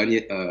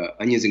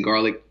 onions and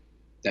garlic.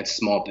 That's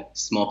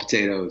small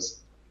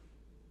potatoes.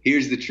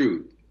 Here's the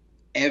truth.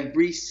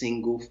 Every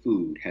single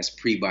food has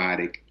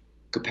prebiotic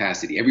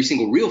capacity, every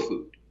single real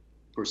food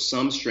for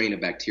some strain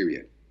of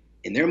bacteria.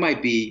 And there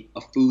might be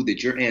a food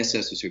that your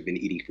ancestors have been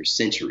eating for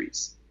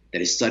centuries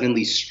that is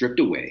suddenly stripped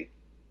away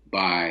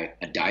by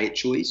a diet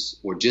choice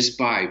or just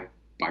by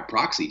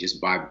proxy,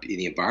 just by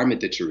the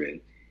environment that you're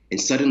in.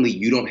 And suddenly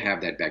you don't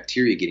have that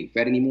bacteria getting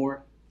fed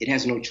anymore. It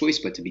has no choice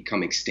but to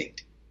become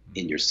extinct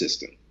in your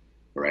system,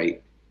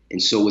 right?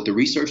 And so what the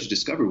researchers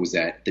discovered was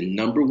that the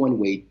number one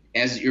way,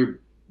 as your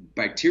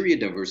bacteria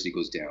diversity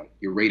goes down,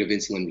 your rate of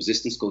insulin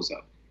resistance goes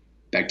up.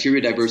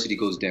 Bacteria diversity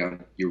goes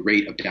down, your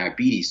rate of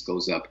diabetes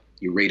goes up,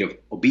 your rate of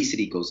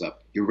obesity goes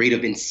up, your rate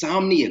of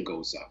insomnia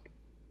goes up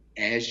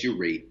as your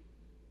rate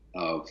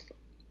of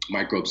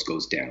microbes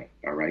goes down,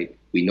 all right?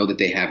 We know that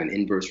they have an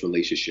inverse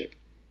relationship.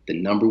 the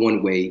number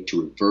one way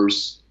to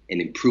reverse and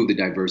improve the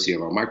diversity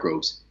of our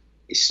microbes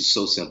is just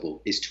so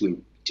simple, is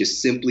to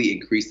just simply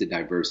increase the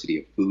diversity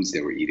of foods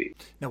that we're eating.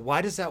 Now,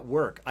 why does that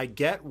work? I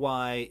get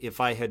why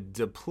if I had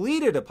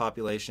depleted a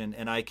population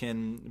and I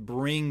can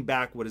bring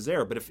back what is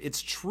there, but if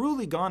it's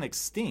truly gone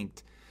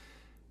extinct,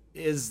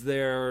 is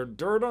there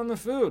dirt on the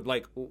food?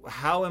 Like,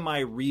 how am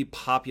I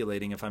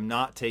repopulating if I'm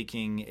not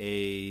taking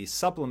a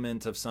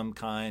supplement of some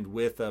kind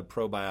with a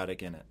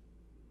probiotic in it?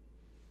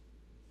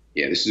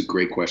 Yeah, this is a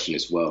great question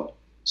as well.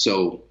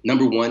 So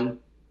number one,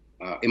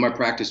 in my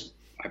practice,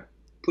 I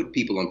put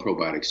people on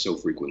probiotics so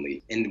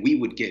frequently, and we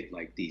would get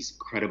like these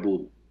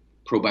incredible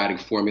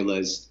probiotic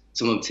formulas.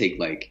 Some of them take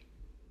like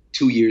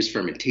 2 years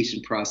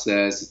fermentation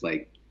process. It's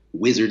like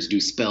wizards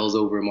do spells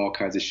over them, all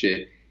kinds of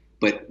shit.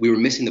 But we were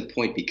missing the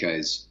point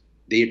because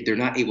they're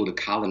not able to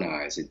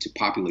colonize and to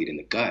populate in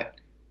the gut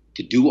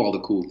to do all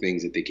the cool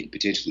things that they can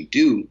potentially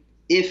do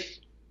if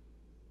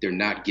they're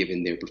not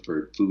given their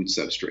preferred food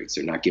substrates.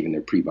 They're not given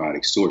their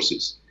prebiotic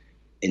sources.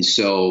 And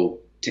so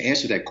to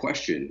answer that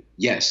question,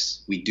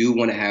 yes, we do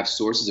want to have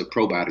sources of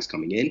probiotics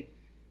coming in,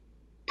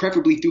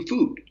 preferably through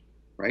food,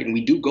 right? And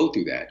we do go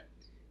through that.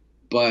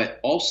 But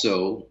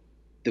also,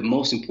 the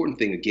most important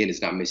thing, again,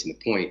 is not missing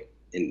the point.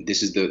 And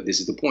this is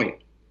the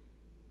point.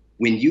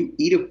 When you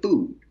eat a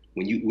food,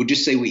 we'll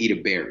just say we eat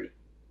a berry.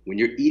 When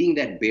you're eating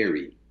that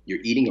berry,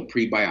 you're eating a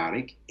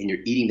prebiotic and you're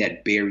eating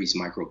that berry's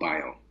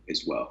microbiome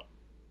as well.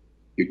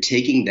 You're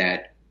taking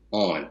that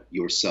on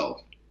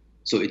yourself.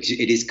 So it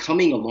is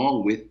coming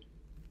along with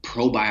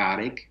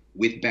probiotic,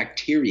 with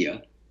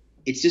bacteria.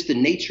 It's just the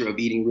nature of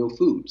eating real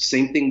food.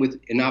 Same thing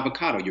with an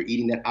avocado. You're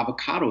eating that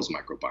avocado's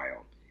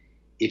microbiome.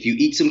 If you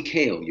eat some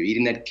kale, you're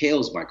eating that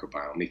kale's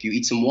microbiome. If you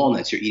eat some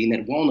walnuts, you're eating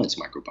that walnut's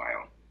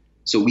microbiome.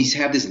 So we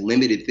have this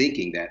limited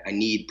thinking that I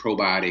need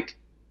probiotic,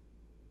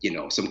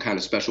 some kind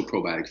of special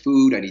probiotic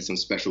food. I need some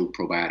special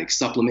probiotic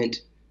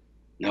supplement.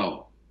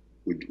 No,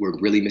 we're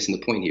really missing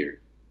the point here.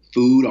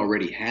 Food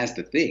already has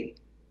the thing.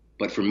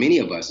 But for many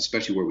of us,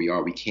 especially where we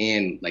are, we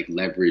can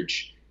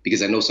leverage,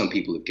 because I know some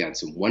people have gotten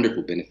some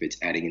wonderful benefits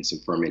adding in some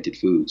fermented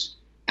foods.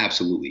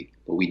 Absolutely.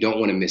 But we don't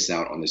want to miss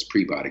out on this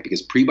prebiotic,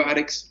 because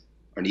prebiotics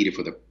are needed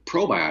for the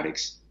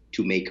probiotics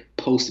to make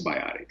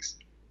postbiotics.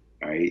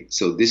 All right.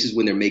 So this is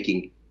when they're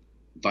making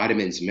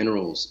vitamins,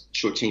 minerals,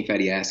 short chain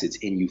fatty acids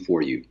in you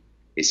for you.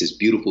 It's this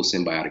beautiful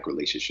symbiotic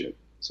relationship.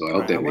 So I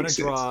hope that makes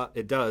sense.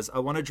 It does. I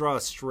want to draw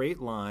a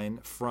straight line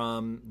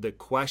from the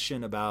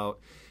question about,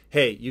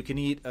 hey, you can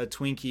eat a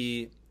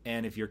Twinkie,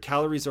 and if your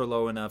calories are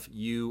low enough,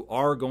 you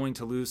are going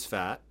to lose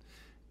fat,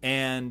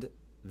 and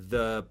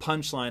the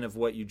punchline of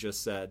what you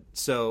just said.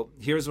 So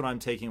here's what I'm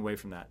taking away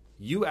from that.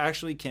 You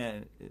actually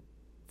can,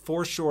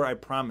 for sure, I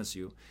promise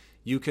you,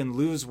 you can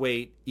lose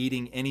weight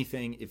eating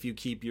anything if you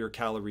keep your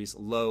calories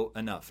low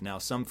enough. Now,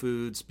 some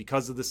foods,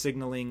 because of the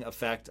signaling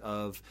effect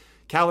of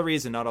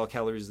calories, and not all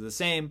calories are the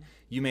same,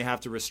 you may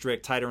have to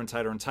restrict tighter and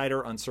tighter and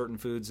tighter on certain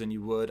foods than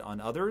you would on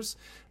others.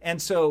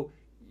 And so,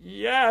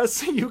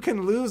 yes, you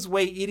can lose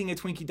weight eating a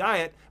Twinkie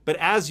diet, but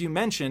as you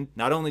mentioned,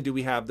 not only do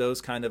we have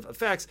those kind of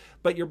effects,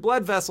 but your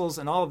blood vessels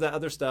and all of that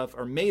other stuff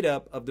are made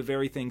up of the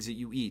very things that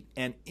you eat.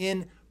 And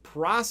in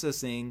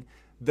processing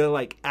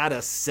at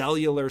a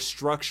cellular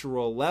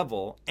structural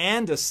level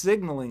and a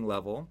signaling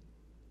level,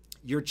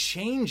 you're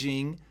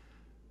changing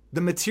the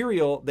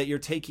material that you're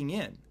taking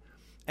in.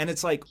 And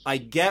it's like, I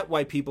get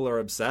why people are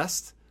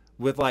obsessed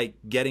with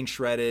getting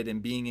shredded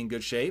and being in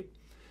good shape.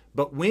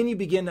 But when you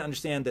begin to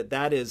understand that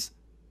that is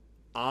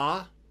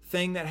a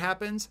thing that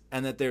happens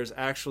and that there's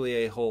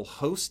actually a whole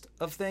host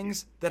of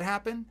things that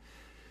happen,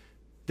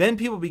 then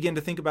people begin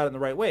to think about it in the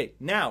right way.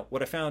 Now,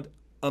 what I found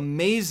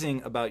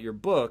amazing about your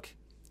book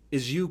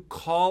is you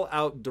call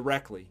out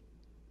directly,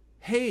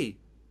 hey,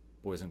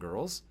 boys and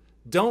girls,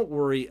 don't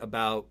worry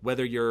about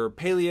whether you're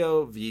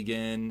paleo,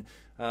 vegan,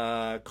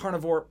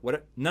 carnivore,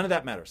 whatever. None of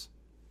that matters.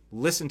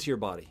 Listen to your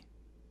body.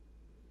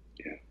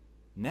 Yeah.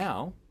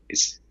 Now,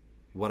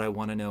 what I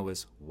want to know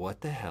is,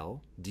 what the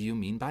hell do you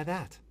mean by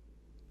that?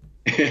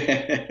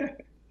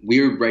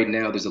 Right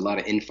now, there's a lot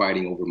of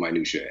infighting over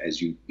minutia,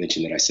 as you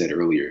mentioned that I said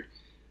earlier.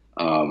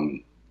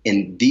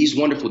 And these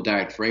wonderful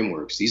diet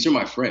frameworks, these are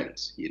my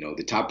friends,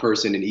 the top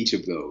person in each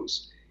of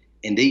those.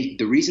 And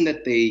the reason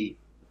that they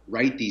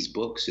write these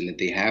books and that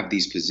they have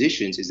these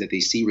positions is that they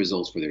see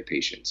results for their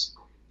patients.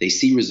 They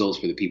see results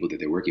for the people that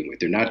they're working with.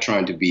 They're not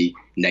trying to be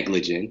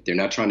negligent. They're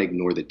not trying to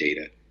ignore the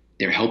data.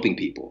 They're helping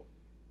people.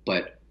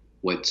 But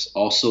what's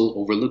also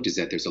overlooked is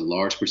that there's a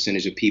large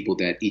percentage of people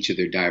that each of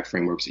their diet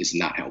frameworks is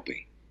not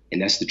helping.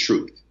 And that's the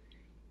truth.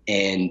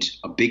 And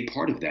a big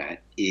part of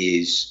that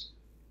is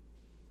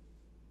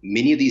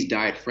many of these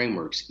diet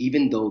frameworks,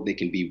 even though they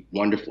can be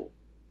wonderful,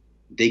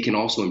 they can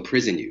also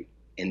imprison you,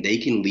 and they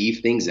can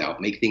leave things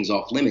out, make things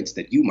off limits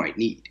that you might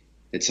need,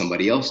 that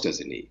somebody else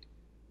doesn't need,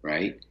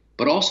 right?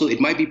 But also it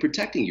might be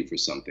protecting you for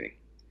something,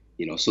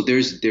 so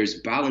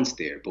there's balance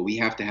there, but we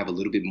have to have a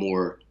little bit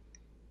more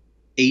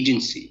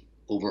agency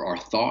over our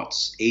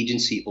thoughts,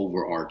 agency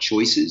over our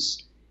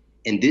choices.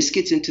 And this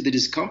gets into the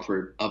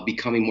discomfort of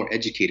becoming more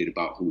educated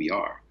about who we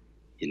are,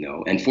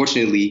 and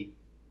fortunately,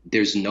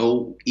 there's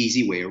no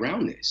easy way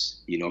around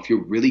this. If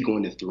you're really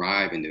going to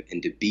thrive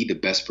and to be the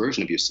best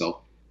version of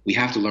yourself, we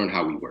have to learn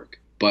how we work.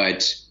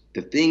 But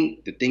the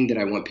thing that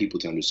I want people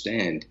to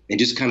understand, and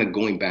just kind of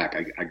going back,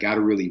 I got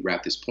to really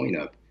wrap this point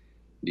up,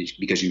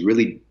 because you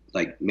really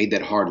made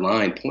that hard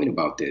line point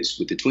about this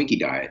with the Twinkie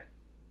diet.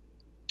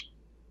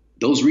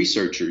 Those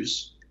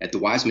researchers at the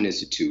Weizmann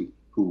Institute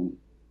who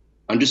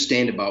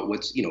understand about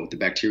what's, the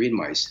bacteria in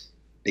mice,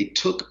 they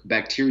took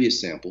bacteria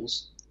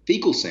samples,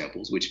 fecal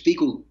samples, which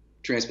fecal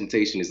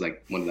transplantation is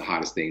like one of the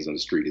hottest things on the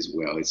street as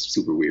well. It's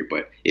super weird,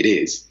 but it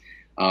is.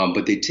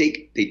 But they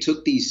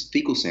took these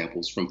fecal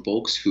samples from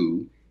folks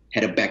who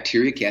had a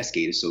bacteria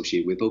cascade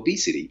associated with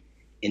obesity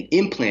and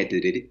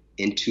implanted it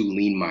into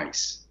lean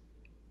mice.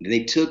 Then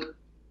they took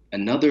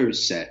another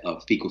set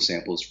of fecal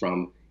samples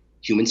from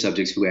human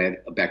subjects who had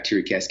a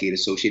bacteria cascade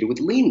associated with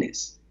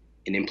leanness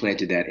and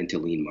implanted that into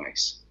lean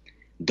mice.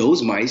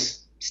 Those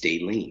mice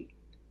stayed lean.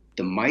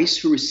 The mice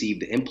who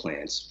received the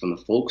implants from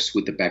the folks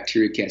with the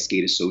bacteria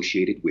cascade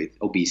associated with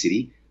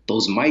obesity,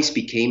 those mice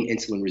became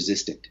insulin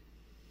resistant.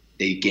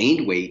 They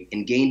gained weight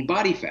and gained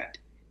body fat,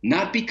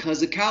 not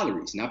because of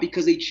calories, not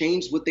because they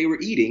changed what they were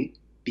eating,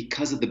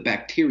 because of the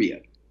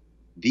bacteria.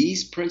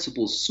 These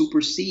principles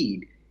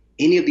supersede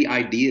any of the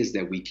ideas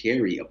that we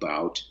carry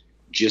about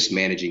just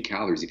managing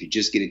calories if you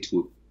just get into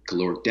a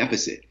caloric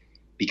deficit,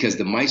 because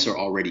the mice are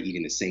already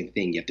eating the same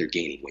thing, yet they're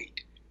gaining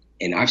weight.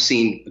 And I've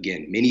seen,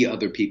 again, many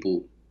other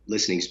people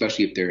listening,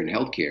 especially if they're in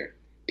healthcare,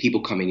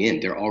 people coming in,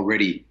 they're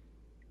already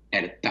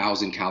at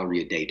 1,000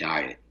 calorie a day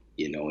diet,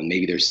 and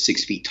maybe they're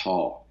 6 feet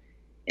tall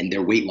and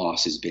their weight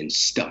loss has been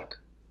stuck.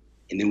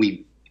 And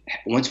then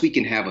once we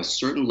can have a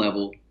certain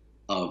level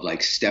of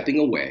stepping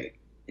away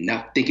and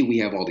not thinking we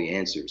have all the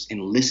answers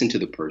and listen to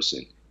the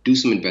person, do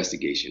some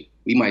investigation,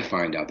 we might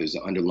find out there's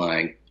an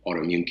underlying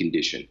autoimmune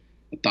condition,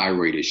 a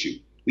thyroid issue.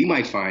 We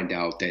might find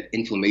out that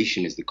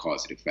inflammation is the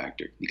causative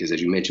factor, because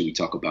as you mentioned, we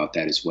talk about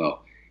that as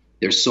well.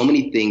 There's so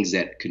many things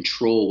that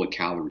control what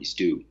calories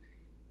do.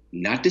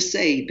 Not to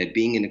say that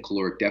being in a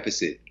caloric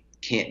deficit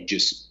can't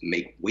just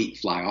make weight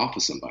fly off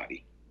of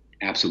somebody.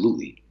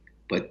 Absolutely.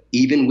 But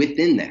even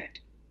within that,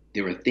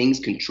 there are things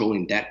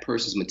controlling that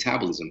person's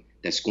metabolism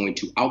that's going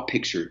to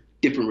outpicture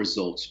different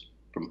results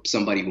from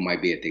somebody who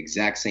might be at the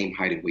exact same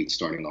height and weight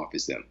starting off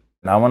as them.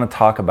 And I want to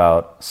talk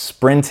about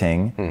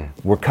sprinting.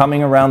 We're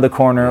coming around the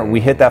corner.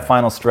 We hit that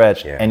final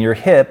stretch, and your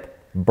hip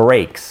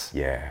breaks.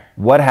 Yeah.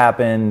 What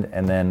happened,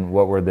 and then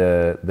what were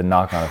the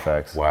knock-on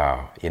effects?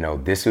 Wow.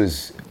 This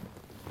was,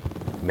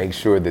 make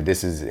sure that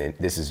this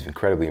is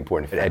incredibly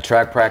important. At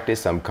track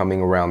practice, I'm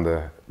coming around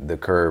the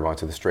curve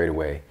onto the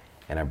straightaway,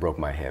 and I broke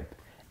my hip.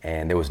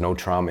 And there was no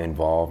trauma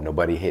involved.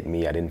 Nobody hit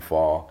me. I didn't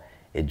fall.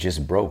 It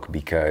just broke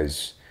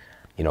because,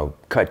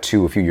 cut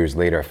to a few years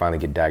later, I finally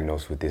get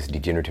diagnosed with this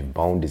degenerative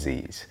bone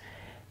disease.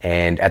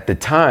 And at the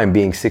time,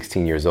 being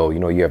 16 years old,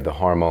 you have the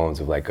hormones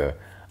of like a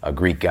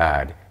Greek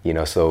god,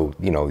 so,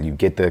 you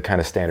get the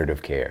kind of standard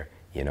of care,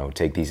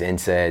 take these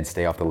NSAIDs,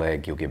 stay off the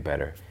leg, you'll get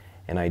better.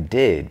 And I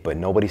did, but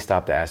nobody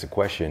stopped to ask the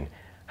question,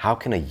 how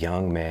can a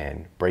young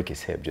man break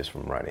his hip just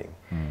from running?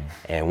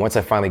 And once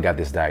I finally got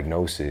this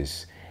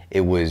diagnosis,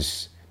 it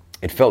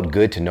felt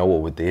good to know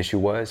what the issue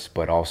was,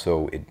 but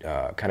also it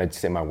kind of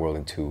sent my world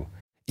into.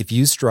 If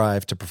you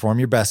strive to perform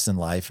your best in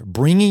life,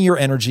 bringing your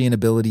energy and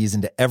abilities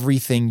into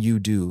everything you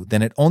do,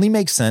 then it only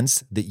makes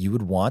sense that you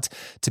would want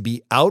to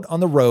be out on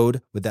the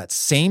road with that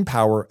same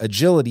power,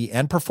 agility,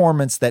 and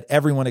performance that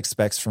everyone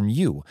expects from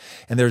you.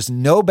 And there's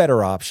no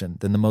better option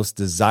than the most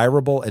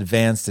desirable,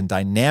 advanced, and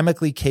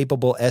dynamically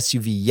capable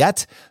SUV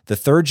yet, the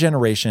third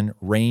generation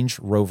Range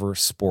Rover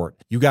Sport.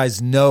 You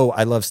guys know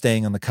I love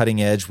staying on the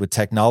cutting edge with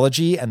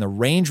technology, and the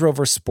Range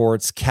Rover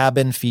Sport's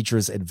cabin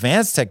features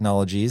advanced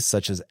technologies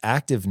such as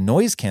active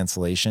noise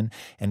cancellation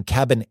and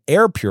cabin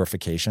air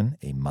purification,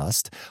 a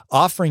must,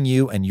 offering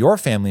you and your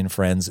family and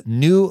friends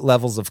new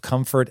levels of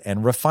comfort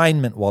and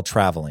refinement while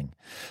traveling.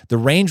 The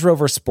Range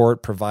Rover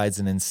Sport provides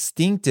an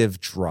instinctive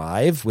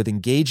drive with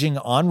engaging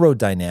on-road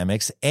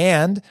dynamics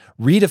and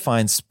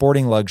redefines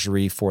sporting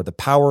luxury for the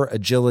power,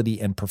 agility,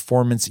 and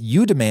performance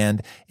you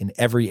demand in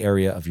every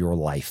area of your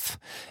life.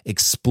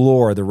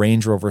 Explore the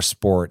Range Rover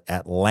Sport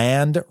at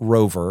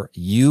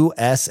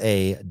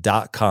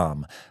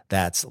LandRoverUSA.com.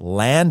 That's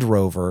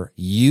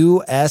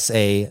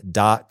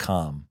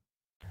LandRoverUSA.com.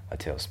 A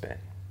tailspin.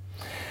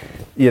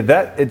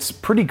 Yeah, it's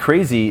pretty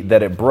crazy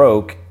that it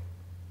broke.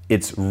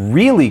 It's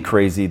really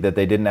crazy that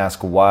they didn't ask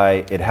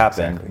why it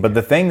happened. Exactly, but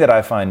the thing that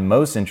I find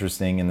most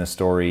interesting in the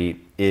story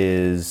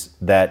is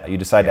that you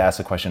decide to ask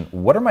the question,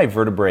 what are my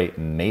vertebrae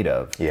made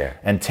of? Yeah.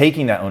 And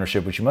taking that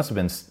ownership, which you must have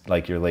been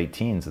like your late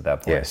teens at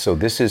that point. Yeah, so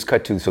this is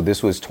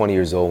this was 20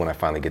 years old when I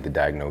finally get the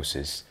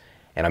diagnosis.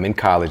 And I'm in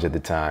college at the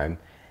time.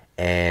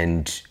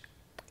 And,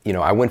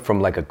 I went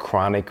from like a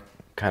chronic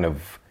kind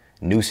of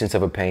nuisance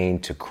of a pain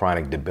to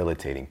chronic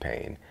debilitating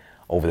pain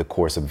over the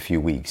course of a few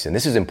weeks. And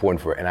this is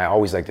important and I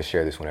always like to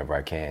share this whenever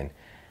I can.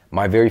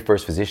 My very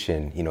first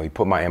physician, he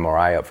put my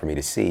MRI up for me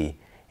to see,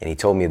 and he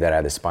told me that I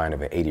had the spine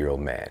of an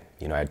 80-year-old man.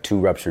 I had 2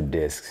 ruptured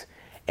discs,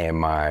 and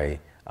my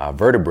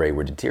vertebrae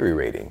were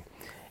deteriorating.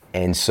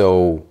 And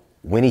so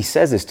when he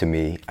says this to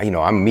me,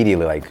 I'm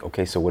immediately like,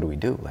 okay, so what do we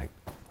do? Like,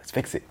 let's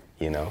fix it,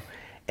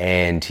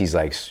 And he's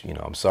like,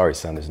 I'm sorry,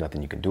 son, there's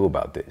nothing you can do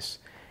about this.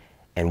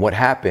 And what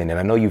happened, and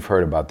I know you've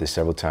heard about this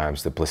several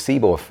times, the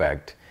placebo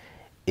effect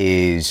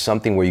is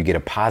something where you get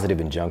a positive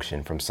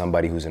injunction from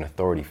somebody who's an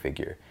authority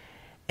figure,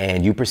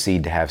 and you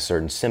proceed to have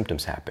certain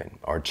symptoms happen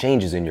or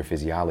changes in your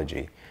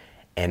physiology.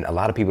 And a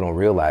lot of people don't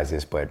realize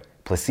this, but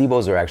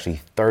placebos are actually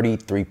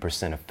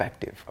 33%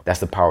 effective. That's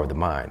the power of the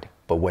mind.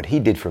 But what he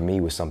did for me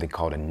was something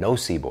called a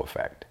nocebo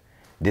effect.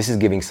 This is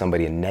giving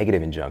somebody a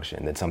negative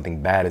injunction that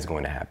something bad is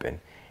going to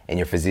happen, and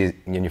your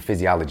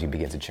physiology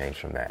begins to change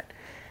from that.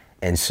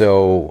 And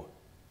so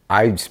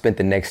I spent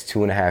the next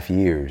 2.5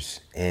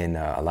 years in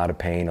a lot of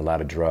pain, a lot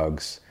of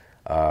drugs,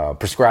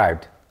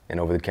 prescribed and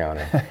over the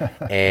counter,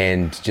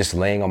 and just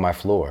laying on my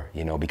floor,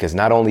 because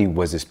not only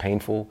was this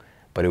painful,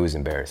 but it was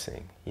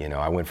embarrassing.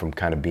 I went from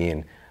kind of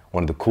being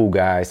one of the cool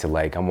guys to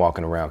like, I'm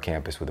walking around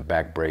campus with a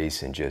back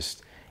brace and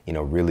just,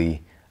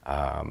 really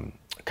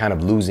kind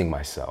of losing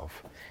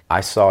myself.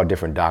 I saw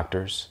different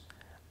doctors.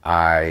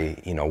 I,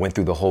 went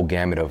through the whole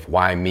gamut of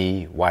why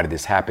me? Why did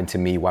this happen to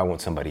me? Why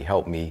won't somebody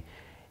help me?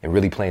 And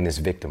really playing this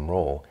victim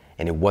role.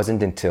 And it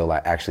wasn't until I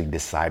actually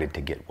decided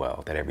to get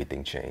well that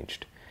everything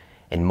changed.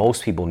 And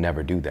most people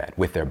never do that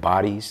with their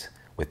bodies,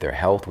 with their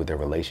health, with their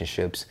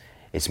relationships.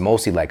 It's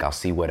mostly like, I'll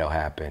see what'll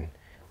happen,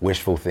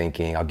 wishful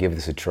thinking, I'll give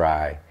this a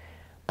try.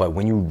 But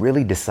when you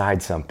really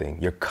decide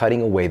something, you're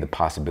cutting away the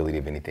possibility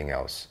of anything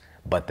else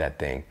but that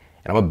thing.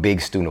 And I'm a big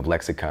student of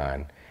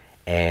lexicon,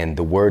 and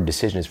the word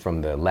decision is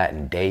from the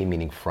Latin de,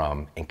 meaning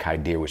from, and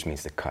caedere, which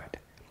means to cut.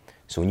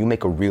 So when you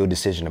make a real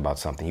decision about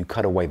something, you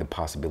cut away the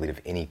possibility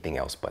of anything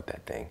else but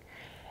that thing.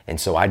 And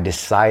so I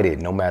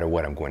decided, no matter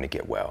what, I'm going to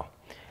get well.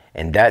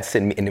 And that's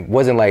it. And it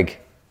wasn't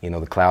like,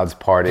 the clouds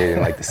parted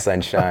and like the sun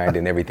shined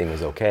and everything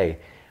was okay.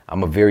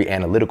 I'm a very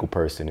analytical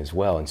person as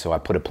well. And so I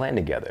put a plan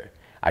together.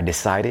 I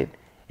decided,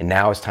 and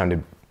now it's time to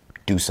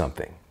do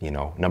something.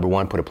 Number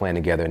one, put a plan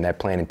together, and that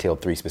plan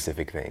entailed 3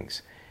 specific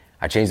things.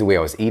 I changed the way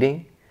I was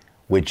eating,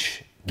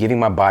 which giving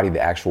my body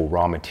the actual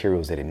raw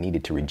materials that it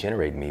needed to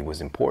regenerate me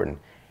was important.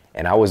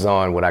 And I was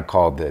on what I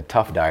called the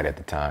tough diet at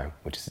the time,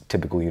 which is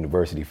typical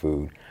university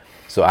food.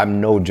 So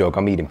I'm no joke,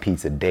 I'm eating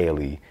pizza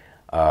daily.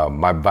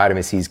 My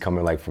vitamin C is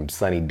coming like from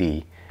Sunny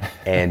D.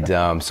 And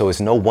so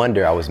it's no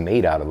wonder I was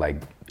made out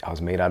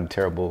of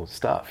terrible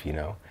stuff,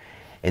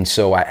 And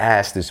so I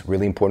asked this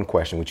really important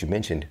question, which you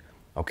mentioned,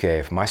 okay,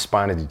 if my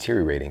spine is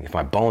deteriorating, if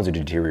my bones are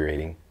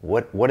deteriorating,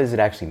 what is it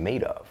actually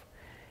made of?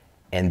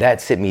 And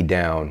that set me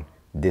down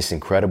this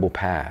incredible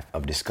path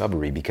of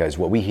discovery, because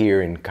what we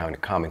hear in kind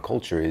of common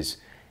culture is,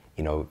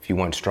 if you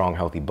want strong,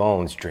 healthy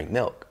bones, drink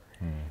milk.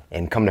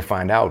 And come to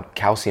find out,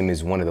 calcium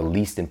is one of the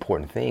least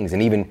important things.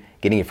 And even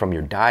getting it from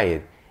your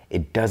diet,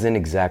 it doesn't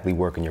exactly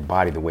work in your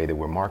body the way that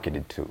we're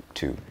marketed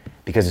to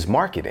because it's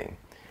marketing.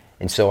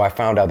 And so I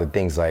found out that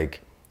things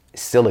like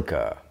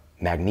silica,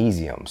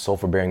 magnesium,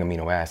 sulfur-bearing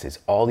amino acids,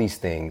 all these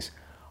things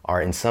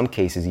are in some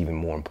cases even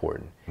more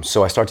important.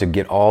 So I start to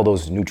get all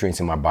those nutrients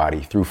in my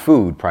body through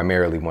food,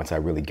 primarily once I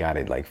really got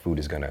it, like food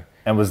is gonna.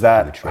 And was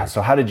that, so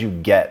how did you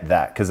get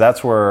that? Because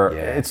that's where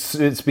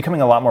it's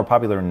becoming a lot more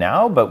popular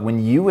now, but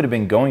when you would have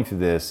been going through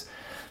this,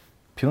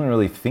 people didn't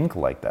really think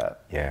like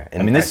that. Yeah.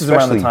 And this is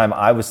around the time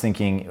I was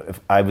thinking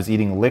if I was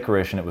eating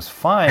licorice and it was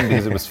fine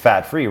because it was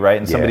fat-free, right?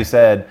 And somebody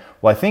said,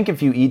 well, I think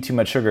if you eat too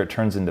much sugar, it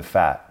turns into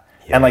fat.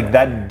 Yeah, and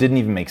that didn't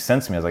even make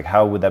sense to me. I was like,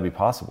 how would that be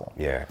possible?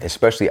 Yeah,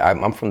 especially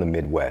I'm from the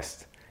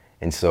Midwest.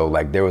 And so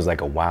there was a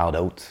wild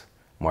oats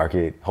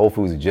market. Whole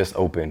Foods had just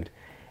opened.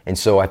 And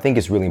so I think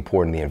it's really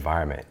important, the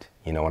environment.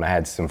 When I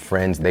had some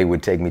friends, they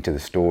would take me to the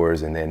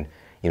stores, and then,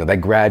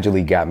 that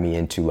gradually got me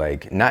into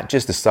not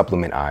just the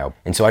supplement aisle.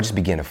 And so I just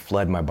began to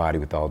flood my body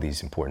with all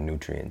these important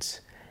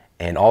nutrients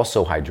and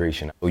also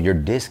hydration. Your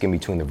disc in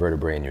between the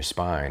vertebrae and your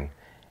spine.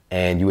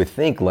 And you would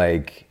think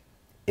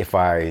if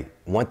I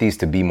want these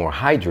to be more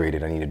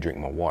hydrated, I need to drink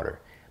more water,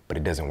 but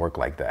it doesn't work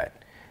like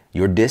that.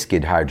 Your disc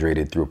get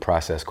hydrated through a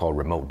process called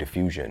remote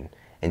diffusion.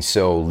 And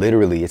so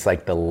literally it's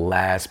like the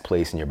last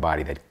place in your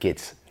body that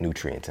gets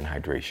nutrients and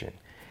hydration.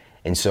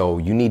 And so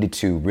you needed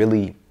to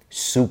really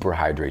super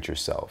hydrate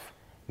yourself.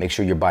 Make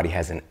sure your body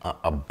has an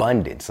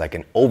abundance, like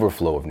an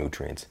overflow of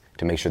nutrients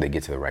to make sure they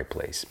get to the right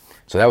place.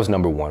 So that was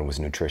number one, was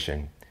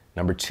nutrition.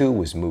 Number two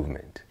was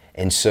movement.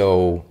 And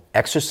so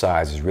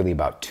exercise is really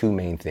about 2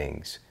 main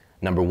things.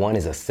 Number one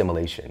is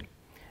assimilation.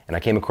 And I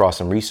came across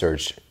some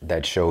research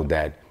that showed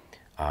that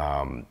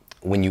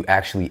when you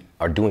actually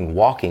are doing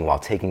walking while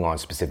taking on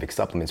specific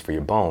supplements for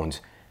your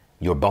bones,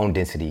 your bone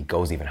density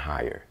goes even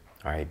higher,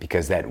 all right?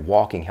 Because that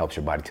walking helps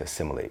your body to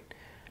assimilate.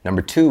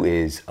 Number two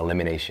is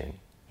elimination,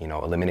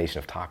 elimination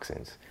of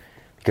toxins.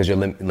 Because your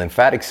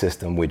lymphatic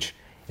system, which,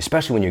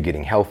 especially when you're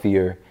getting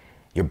healthier,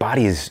 your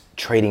body is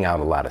trading out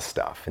a lot of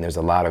stuff. And there's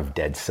a lot of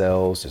dead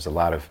cells, there's a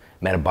lot of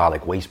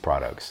metabolic waste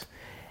products.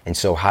 And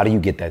so how do you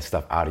get that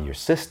stuff out of your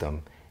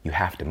system? You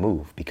have to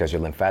move, because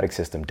your lymphatic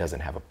system doesn't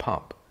have a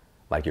pump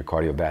like your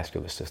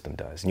cardiovascular system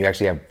does. And you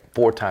actually have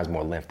 4 times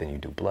more lymph than you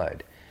do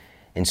blood.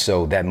 And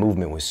so that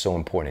movement was so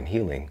important in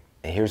healing.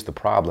 And here's the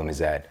problem is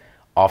that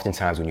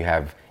oftentimes when you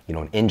have,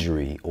 an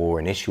injury or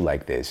an issue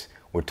like this,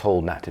 we're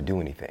told not to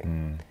do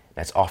anything.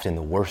 That's often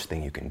the worst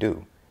thing you can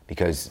do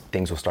because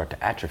things will start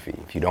to atrophy.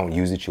 If you don't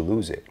use it, you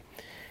lose it.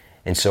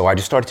 And so I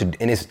just started to,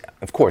 and it's,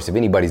 of course, if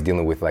anybody's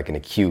dealing with like an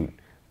acute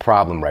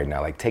problem right now,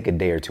 like take a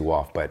day or two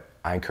off, but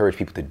I encourage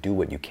people to do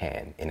what you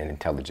can in an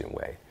intelligent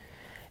way.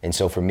 And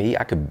so for me,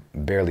 I could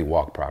barely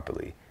walk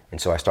properly.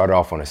 And so I started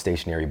off on a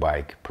stationary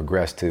bike,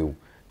 progressed to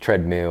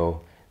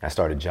treadmill, I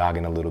started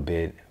jogging a little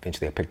bit.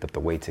 Eventually I picked up the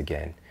weights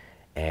again.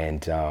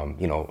 And,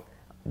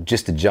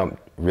 just to jump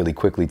really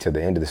quickly to the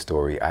end of the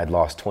story, I'd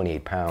lost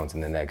 28 pounds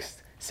in the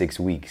next 6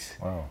 weeks.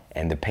 Wow.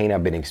 And the pain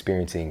I've been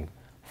experiencing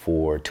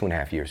for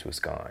 2.5 years was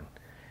gone.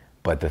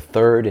 But the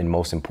third and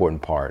most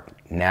important part,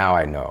 now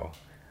I know,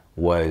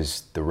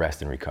 was the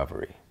rest and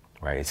recovery,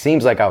 right? It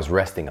seems like I was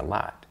resting a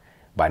lot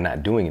by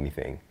not doing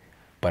anything,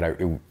 but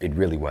it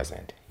really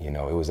wasn't. It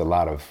was a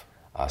lot of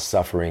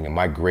suffering, and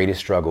my greatest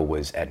struggle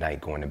was at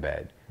night going to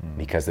bed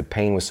because the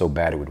pain was so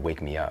bad it would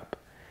wake me up.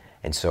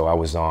 And so I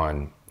was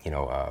on,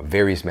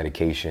 various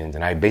medications,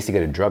 and I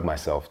basically had to drug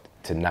myself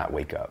to not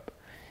wake up.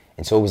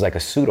 And so it was like a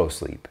pseudo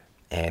sleep,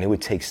 and it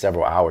would take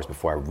several hours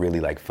before I really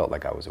felt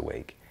like I was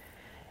awake.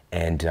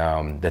 And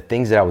the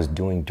things that I was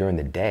doing during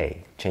the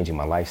day, changing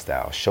my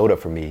lifestyle, showed up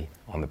for me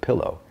on the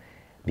pillow,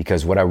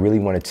 because what I really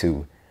wanted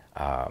to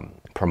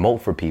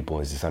promote for people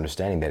is this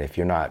understanding that if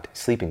you're not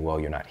sleeping well,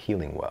 you're not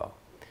healing well.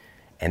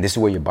 And this is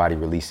where your body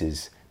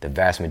releases the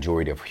vast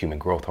majority of human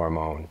growth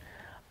hormone,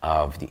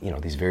 of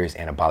these various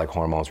anabolic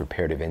hormones,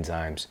 reparative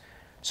enzymes.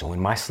 So when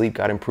my sleep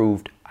got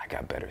improved, I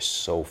got better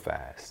so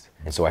fast.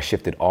 And so I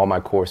shifted all my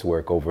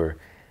coursework over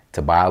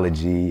to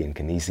biology and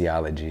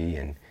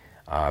kinesiology, and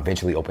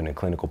eventually opened a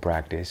clinical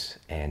practice.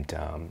 And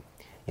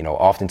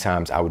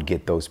oftentimes I would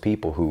get those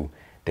people who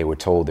they were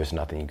told there's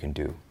nothing you can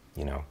do.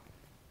 You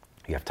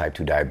have type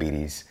 2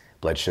 diabetes,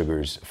 blood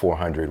sugars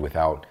 400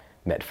 without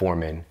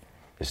metformin.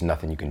 There's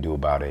nothing you can do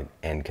about it.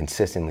 And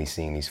consistently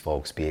seeing these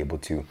folks be able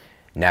to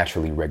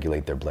naturally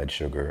regulate their blood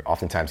sugar,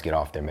 oftentimes get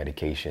off their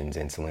medications,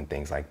 insulin,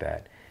 things like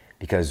that.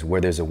 Because where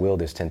there's a will,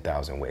 there's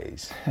 10,000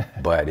 ways.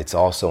 But it's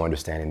also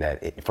understanding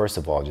that, first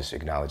of all, just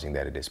acknowledging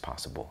that it is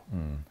possible.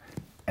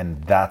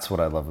 And that's what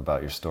I love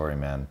about your story,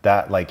 man.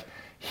 That,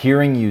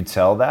 hearing you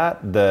tell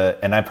that,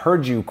 and I've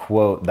heard you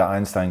quote the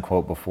Einstein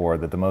quote before,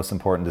 that the most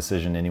important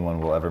decision anyone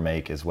will ever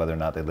make is whether or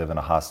not they live in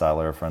a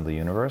hostile or a friendly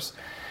universe.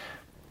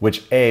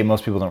 Which, A,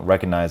 most people don't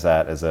recognize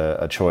that as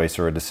a choice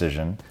or a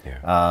decision.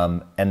 Yeah.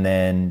 And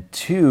then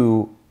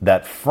 2,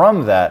 that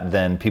from that,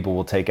 then people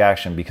will take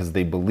action because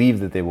they believe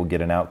that they will get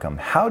an outcome.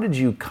 How did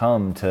you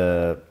come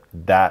to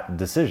that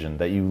decision,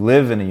 that you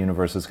live in a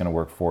universe that's going to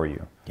work for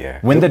you? Yeah.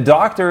 When the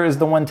doctor is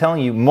the one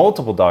telling you,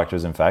 multiple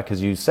doctors, in fact,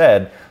 because you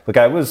said, look,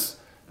 I was,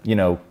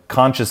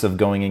 conscious of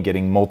going and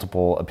getting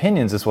multiple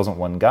opinions. This wasn't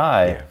one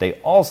guy. Yeah. They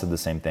all said the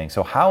same thing.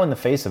 So how in the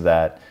face of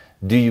that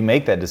do you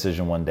make that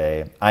decision one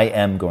day, I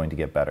am going to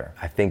get better?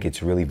 I think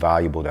it's really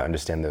valuable to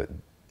understand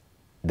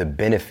the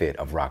benefit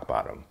of rock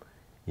bottom.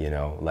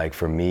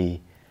 For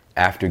me,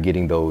 after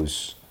getting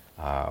those,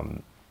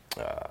 the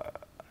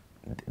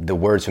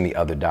words from the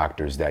other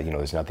doctors that,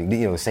 there's nothing,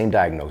 the same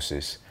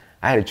diagnosis,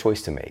 I had a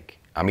choice to make.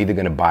 I'm either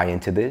going to buy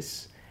into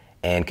this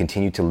and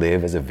continue to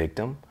live as a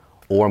victim,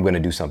 or I'm going to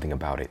do something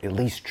about it. At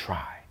least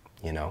try,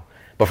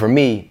 But for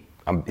me,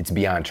 it's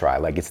beyond try.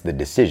 It's the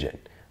decision,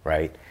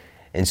 right?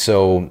 And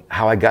so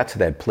how I got to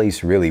that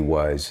place really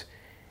was,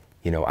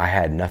 I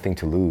had nothing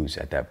to lose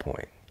at that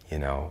point.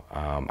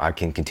 I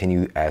can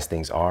continue as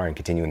things are and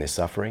continue in this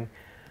suffering.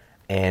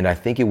 And I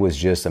think it was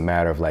just a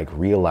matter of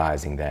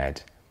realizing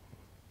that,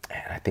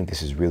 and I think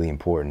this is really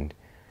important,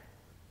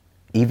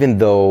 even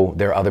though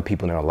there are other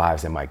people in our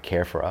lives that might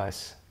care for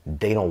us,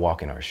 they don't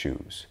walk in our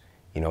shoes.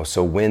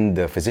 So when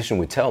the physician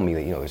would tell me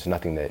that, there's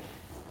nothing that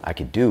I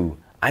could do,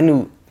 I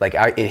knew,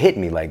 it hit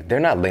me, they're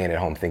not laying at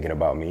home thinking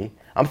about me.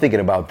 I'm thinking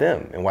about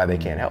them and why they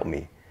can't help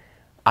me.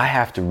 I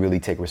have to really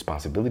take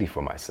responsibility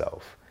for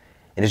myself.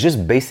 And it's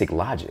just basic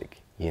logic,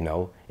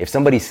 If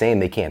somebody's saying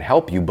they can't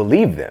help you,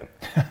 believe them,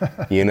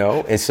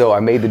 And so I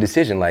made the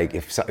decision,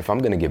 if I'm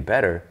gonna get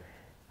better,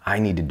 I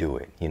need to do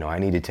it. I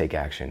need to take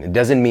action. It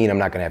doesn't mean I'm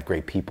not gonna have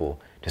great people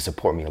to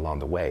support me along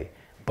the way.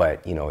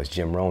 But, as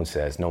Jim Rohn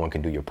says, no one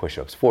can do your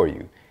push-ups for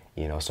you.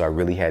 So I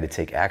really had to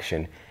take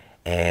action,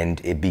 and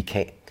it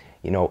became,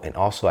 and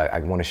also I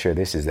want to share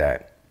this is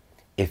that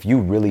if you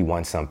really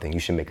want something, you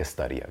should make a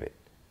study of it,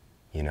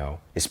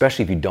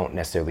 especially if you don't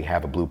necessarily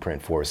have a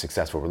blueprint for a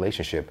successful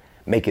relationship,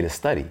 make it a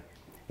study.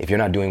 If you're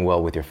not doing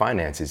well with your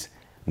finances,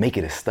 make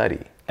it a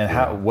study.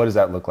 And what does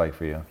that look like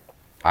for you?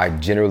 I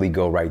generally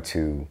go right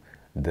to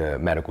the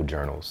medical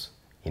journals.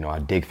 I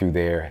dig through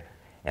there.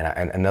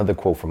 And another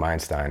quote from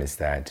Einstein is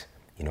that,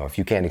 if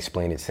you can't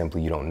explain it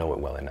simply, you don't know it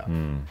well enough.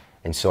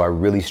 And so I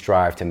really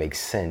strive to make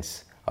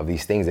sense of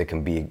these things that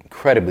can be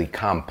incredibly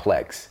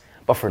complex,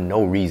 but for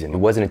no reason. It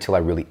wasn't until I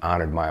really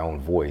honored my own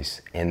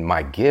voice and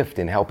my gift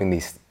in helping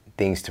these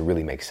things to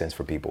really make sense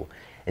for people.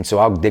 And so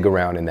I'll dig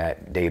around in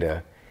that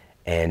data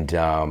And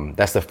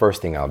that's the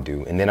first thing I'll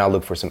do. And then I'll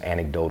look for some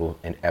anecdotal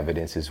and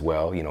evidence as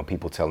well, you know,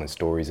 people telling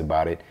stories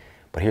about it.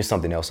 But here's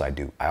something else I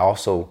do. I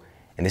also,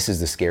 and this is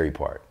the scary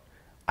part,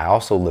 I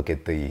also look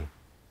at the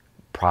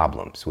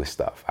problems with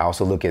stuff. I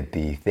also look at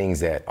the things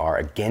that are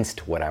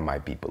against what I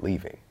might be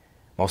believing.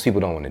 Most people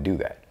don't want to do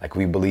that. Like,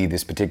 we believe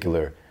this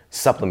particular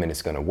supplement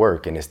is going to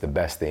work and it's the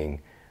best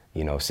thing,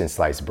 you know, since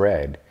sliced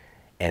bread.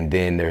 And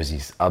then there's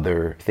these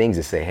other things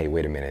that say, hey,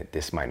 wait a minute,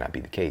 this might not be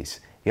the case.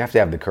 You have to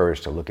have the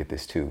courage to look at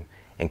this too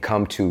and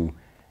come to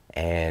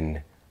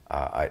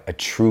a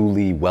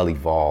truly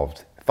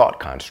well-evolved thought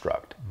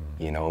construct.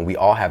 You know, and we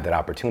all have that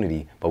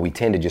opportunity, but we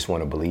tend to just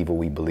want to believe what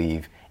we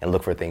believe and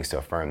look for things to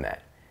affirm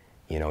that.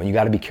 You know, and you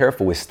got to be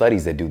careful with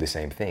studies that do the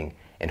same thing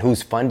and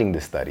who's funding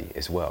the study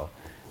as well.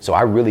 So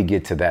I really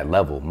get to that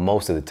level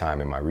most of the time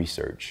in my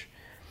research.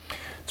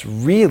 It's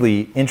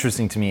really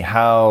interesting to me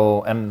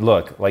how, and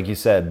look, like you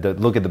said,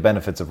 look at the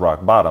benefits of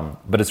rock bottom,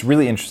 but it's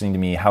really interesting to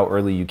me how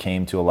early you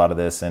came to a lot of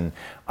this. And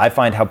I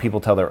find how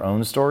people tell their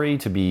own story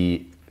to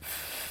be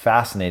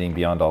fascinating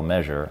beyond all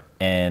measure.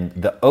 And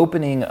the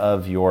opening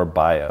of your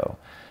bio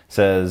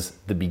says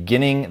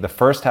the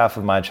first half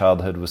of my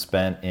childhood was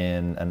spent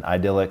in an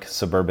idyllic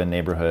suburban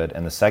neighborhood,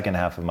 and the second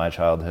half of my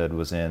childhood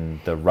was in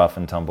the rough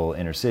and tumble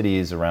inner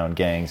cities around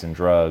gangs and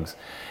drugs.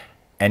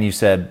 And you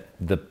said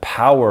the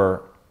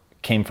power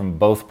came from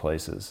both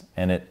places,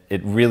 and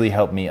it really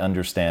helped me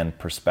understand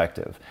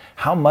perspective.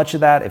 How much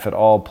of that, if at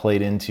all,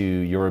 played into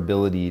your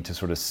ability to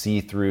sort of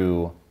see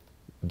through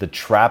the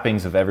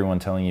trappings of everyone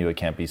telling you it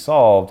can't be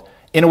solved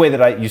in a way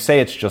that you say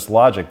it's just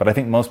logic, but I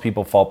think most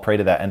people fall prey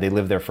to that and they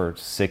live there for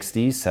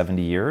 60,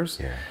 70 years.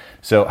 Yeah.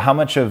 So how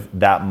much of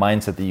that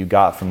mindset that you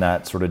got from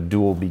that sort of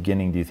dual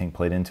beginning do you think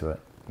played into it?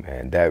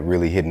 Man, that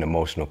really hit an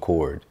emotional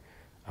chord,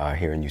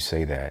 hearing you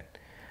say that.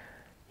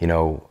 You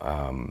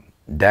know,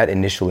 that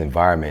initial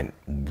environment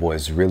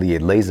was really,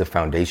 it lays a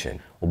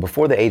foundation. Well,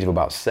 before the age of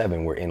about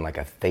 7, we're in like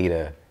a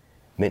theta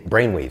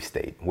brainwave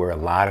state where a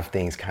lot of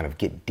things kind of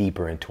get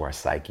deeper into our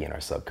psyche and our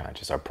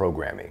subconscious, our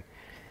programming.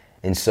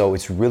 And so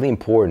it's really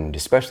important,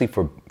 especially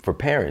for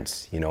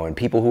parents, you know, and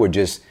people who are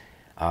just,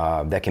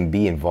 that can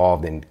be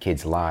involved in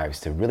kids' lives,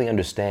 to really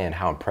understand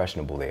how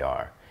impressionable they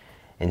are.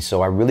 And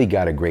so I really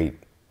got a great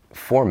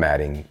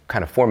formatting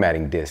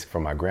disc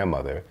from my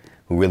grandmother,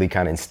 who really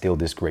kind of instilled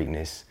this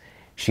greatness.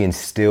 She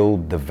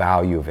instilled the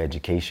value of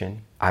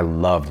education. I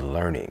loved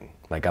learning.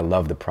 Like, I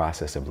loved the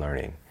process of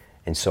learning.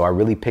 And so I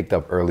really picked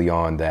up early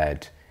on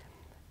that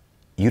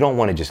you don't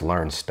want to just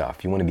learn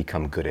stuff. You want to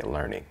become good at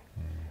learning.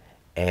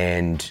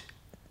 And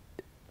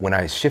when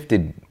I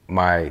shifted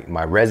my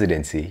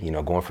residency, you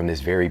know, going from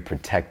this very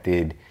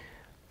protected,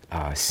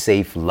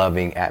 safe,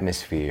 loving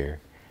atmosphere,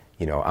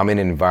 you know, I'm in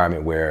an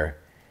environment where,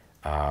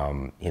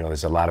 you know,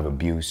 there's a lot of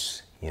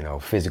abuse, you know,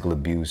 physical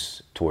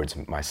abuse towards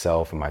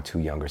myself and my 2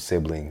 younger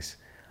siblings,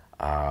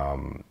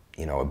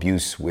 you know,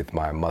 abuse with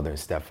my mother and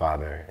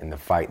stepfather, and the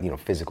fight, you know,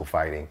 physical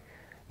fighting.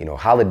 You know,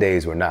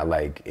 holidays were not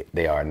like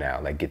they are now,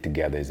 like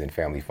get-togethers and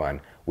family fun.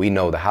 We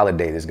know the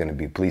holiday there's going to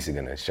be, police are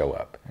going to show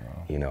up.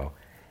 Wow. You know,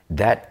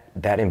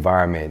 that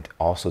environment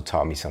also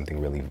taught me something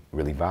really,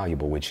 really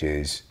valuable, which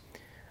is,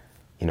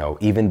 you know,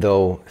 even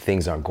though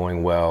things aren't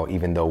going well,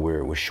 even though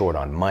we're short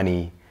on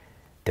money,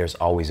 there's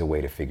always a way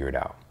to figure it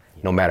out.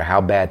 No matter how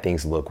bad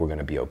things look, we're going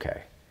to be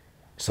okay.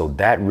 So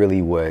that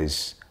really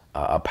was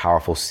a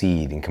powerful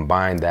seed, and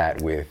combine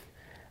that with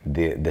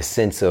the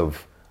sense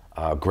of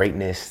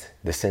greatness,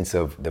 the sense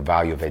of the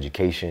value of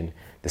education,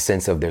 the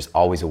sense of there's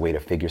always a way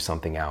to figure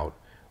something out,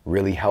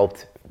 really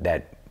helped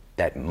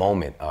that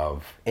moment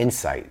of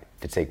insight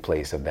to take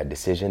place, of that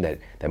decision,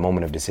 that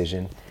moment of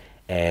decision.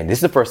 And this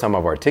is the first time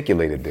I've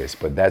articulated this,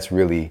 but that's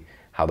really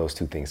how those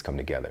two things come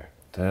together.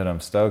 Dude, I'm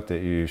stoked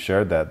that you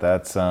shared that.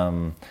 That's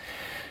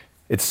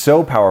it's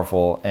so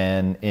powerful,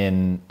 and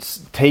in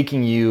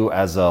taking you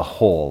as a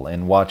whole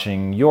and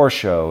watching your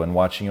show and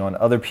watching you on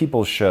other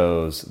people's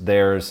shows,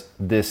 there's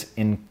this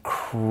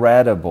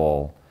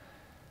incredible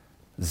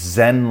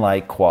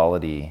Zen-like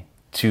quality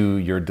to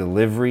your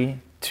delivery,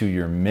 to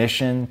your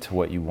mission, to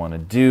what you want to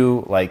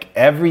do. Like,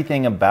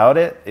 everything about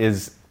it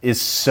is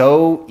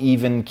so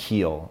even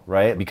keel,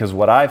 right? Because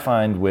what I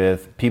find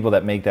with people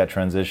that make that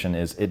transition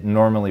is it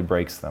normally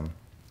breaks them.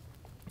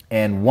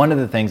 And one of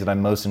the things that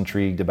I'm most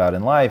intrigued about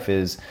in life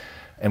is,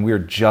 and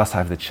I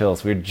have the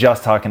chills, we were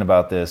just talking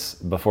about this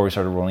before we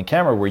started rolling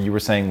camera, where you were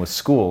saying with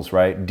schools,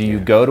 right? Do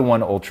you go to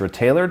one ultra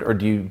tailored, or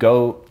do you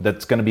go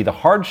that's going to be the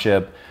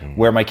hardship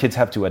where my kids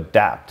have to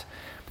adapt?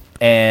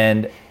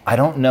 And I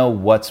don't know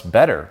what's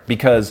better,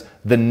 because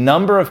the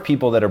number of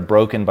people that are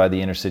broken by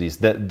the inner cities,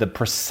 the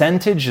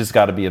percentage has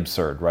got to be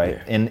absurd, right?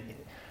 Yeah. In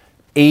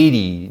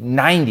 80,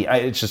 90,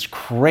 it's just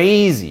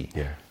crazy.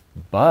 Yeah.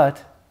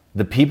 But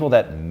the people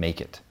that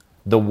make it,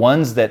 the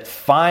ones that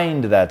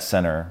find that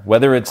center,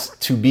 whether it's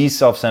to be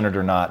self-centered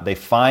or not, they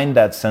find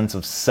that sense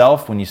of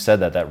self. When you said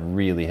that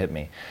really hit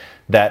me.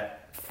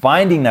 That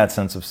finding that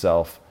sense of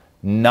self,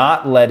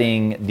 not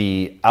letting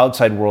the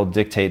outside world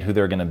dictate who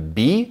they're going to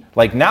be.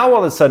 Like, now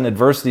all of a sudden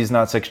adversity is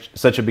not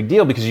such a big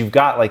deal, because you've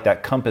got like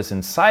that compass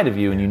inside of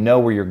you and you know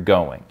where you're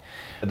going.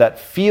 that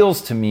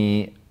feels to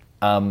me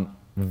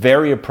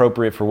very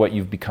appropriate for what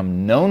you've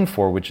become known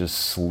for, which is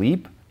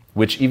sleep,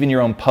 which even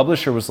your own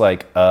publisher was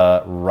like,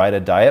 write a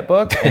diet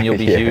book and you'll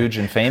be huge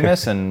and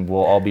famous and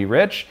we'll all be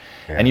rich.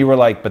 Yeah. And you were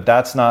like, but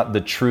that's not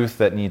the truth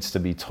that needs to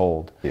be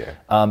told.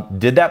 Yeah.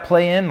 Did that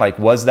play in? Like,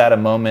 was that a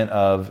moment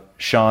of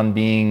Sean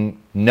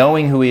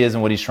knowing who he is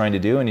and what he's trying to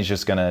do, and he's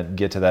just gonna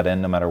get to that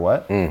end no matter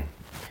what?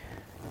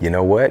 You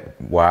know what?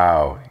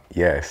 Wow.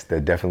 Yes,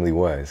 that definitely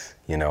was.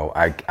 You know,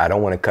 I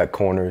don't want to cut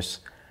corners.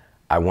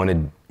 I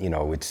wanted, you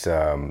know, it's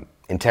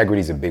integrity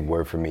is a big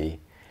word for me,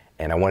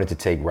 and I wanted to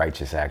take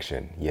righteous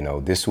action. You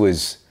know, this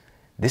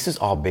is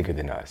all bigger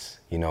than us.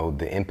 You know,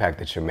 the impact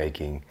that you're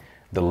making,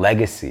 the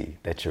legacy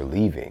that you're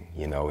leaving,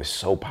 you know, is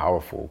so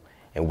powerful,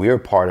 and we're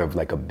part of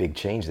like a big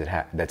change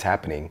that's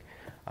happening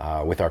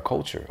with our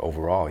culture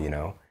overall. You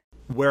know,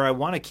 where I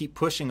want to keep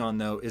pushing on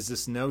though is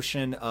this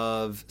notion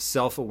of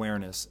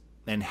self-awareness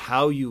and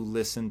how you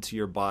listen to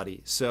your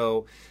body.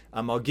 So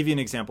I'll give you an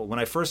example. When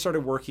I first started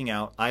working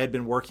out, I had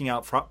been working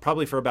out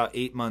probably for about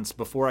 8 months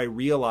before I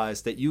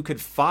realized that you could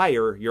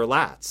fire your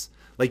lats.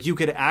 Like you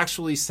could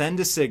actually send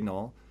a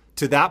signal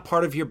to that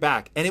part of your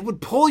back and it would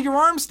pull your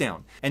arms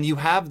down. And you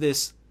have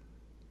this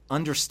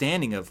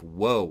understanding of,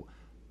 whoa,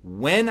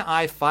 when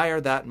I fire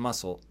that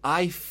muscle,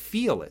 I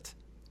feel it.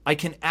 I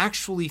can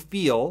actually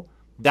feel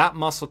that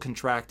muscle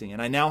contracting,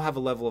 and I now have a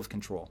level of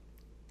control.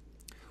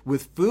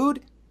 With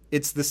food,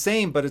 it's the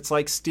same, but it's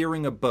like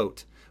steering a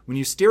boat. When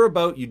you steer a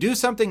boat, you do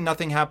something,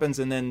 nothing happens,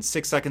 and then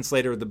 6 seconds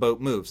later, the boat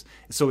moves.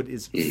 So it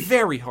is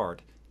very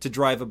hard to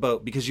drive a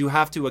boat because you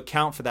have to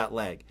account for that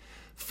lag.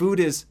 Food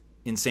is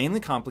insanely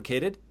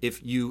complicated.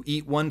 If you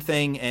eat one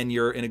thing and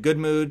you're in a good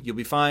mood, you'll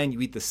be fine. You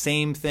eat the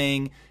same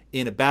thing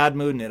in a bad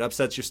mood and it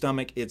upsets your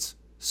stomach. It's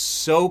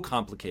so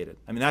complicated.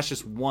 I mean, that's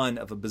just one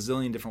of a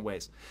bazillion different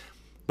ways.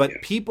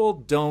 But people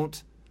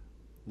don't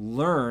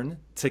learn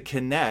to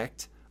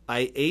connect.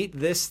 I ate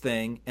this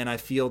thing and I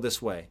feel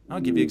this way.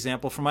 I'll give you an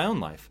example from my own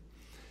life.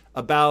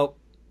 About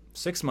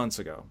 6 months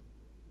ago,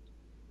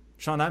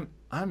 Sean,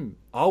 I'm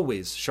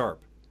always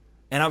sharp.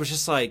 And I was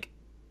just like,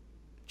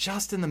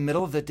 just in the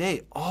middle of the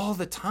day, all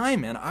the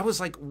time. And I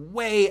was like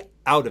way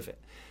out of it.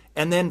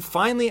 And then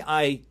finally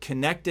I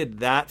connected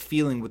that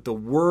feeling with the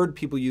word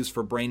people use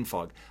for brain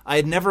fog. I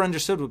had never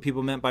understood what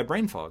people meant by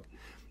brain fog.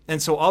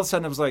 And so all of a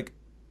sudden I was like,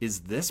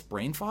 is this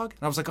brain fog?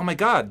 And I was like, oh my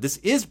God, this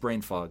is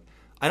brain fog.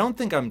 I don't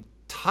think I'm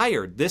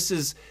tired. This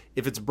is,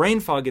 if it's brain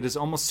fog, it is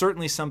almost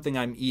certainly something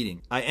I'm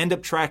eating. I end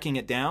up tracking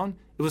it down.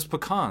 It was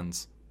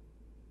pecans.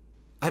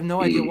 I have no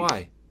idea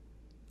why.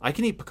 I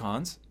can eat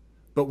pecans,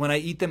 but when I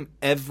eat them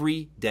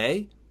every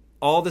day,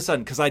 all of a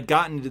sudden, because I'd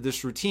gotten into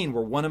this routine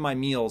where one of my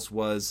meals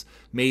was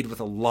made with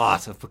a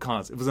lot of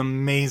pecans. It was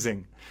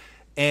amazing.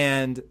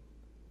 And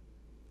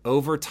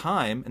over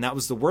time, and that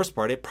was the worst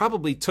part, it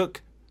probably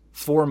took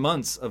 4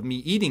 months of me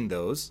eating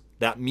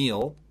that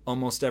meal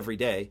almost every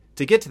day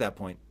to get to that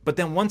point. But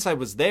then once I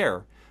was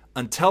there,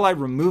 until I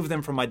removed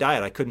them from my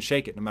diet, I couldn't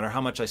shake it. No matter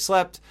how much I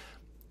slept,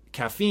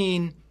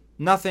 caffeine,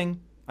 nothing.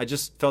 I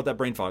just felt that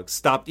brain fog.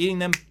 Stopped eating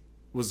them,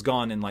 was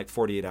gone in like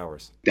 48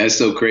 hours. That's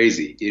so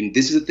crazy. And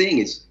this is the thing,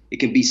 it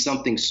can be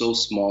something so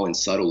small and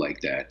subtle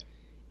like that.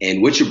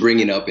 And what you're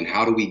bringing up and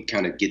how do we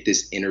kind of get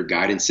this inner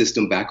guidance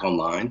system back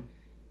online?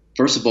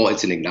 First of all,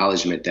 it's an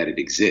acknowledgement that it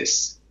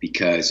exists,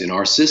 because in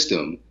our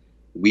system,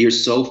 we are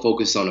so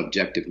focused on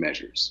objective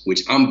measures,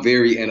 which I'm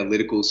very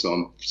analytical, so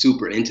I'm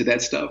super into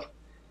that stuff.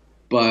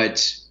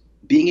 But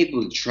being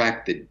able to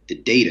track the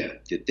data,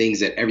 the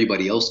things that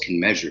everybody else can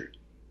measure,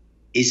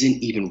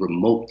 isn't even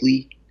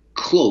remotely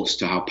close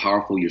to how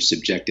powerful your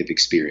subjective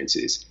experience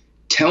is.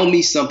 Tell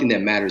me something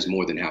that matters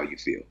more than how you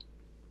feel.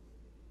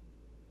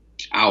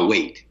 I'll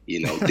wait.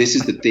 You know, this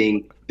is the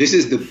thing. This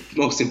is the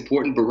most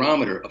important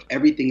barometer of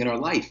everything in our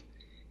life.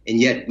 And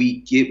yet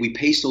we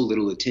pay so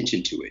little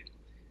attention to it.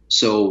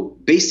 So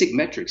basic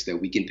metrics that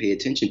we can pay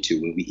attention to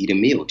when we eat a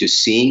meal,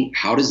 just seeing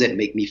how does that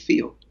make me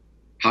feel?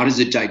 How does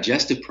the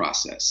digestive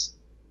process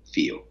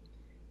feel?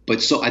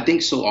 But so I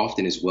think so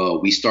often as well,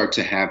 we start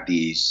to have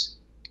these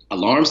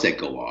alarms that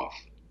go off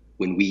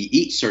when we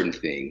eat certain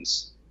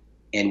things,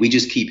 and we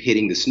just keep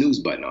hitting the snooze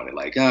button on it.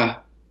 Like,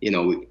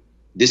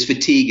 this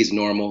fatigue is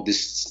normal,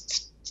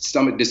 this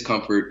stomach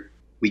discomfort.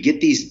 We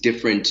get these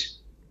different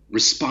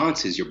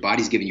responses. Your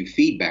body's giving you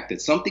feedback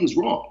that something's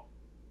wrong.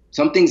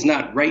 Something's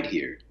not right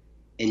here.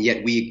 And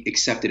yet we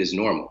accept it as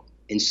normal.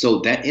 And so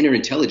that inner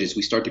intelligence,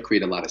 we start to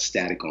create a lot of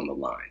static on the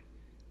line.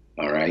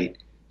 All right.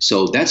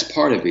 So that's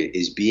part of it,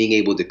 is being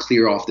able to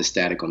clear off the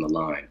static on the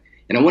line.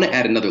 And I want to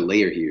add another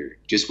layer here,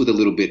 just with a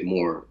little bit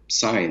more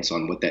science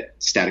on what that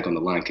static on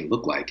the line can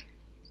look like.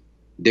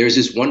 There's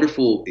this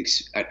wonderful,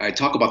 I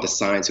talk about the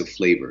science of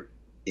flavor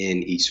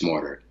in Eat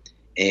Smarter.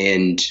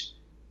 And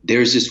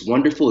there's this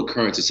wonderful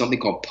occurrence of something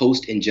called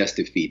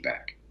post-ingestive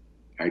feedback.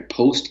 All right,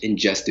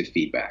 post-ingestive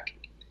feedback.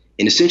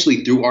 And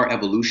essentially through our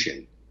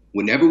evolution,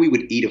 whenever we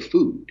would eat a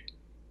food,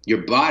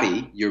 your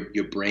body,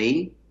 your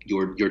brain,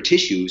 your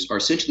tissues are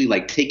essentially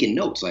like taking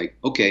notes. Like,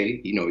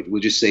 okay,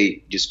 we'll just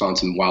say, just found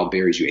some wild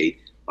berries you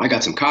ate. I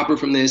got some copper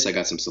from this. I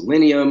got some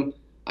selenium.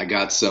 I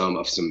got some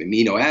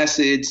amino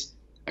acids.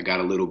 I got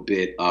a little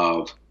bit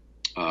of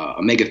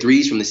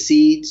omega-3s from the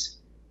seeds.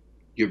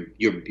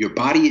 Your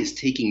body is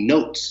taking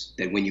notes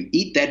that when you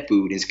eat that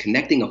food, it's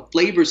connecting a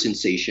flavor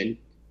sensation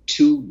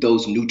to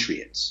those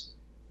nutrients.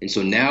 And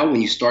so now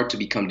when you start to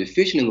become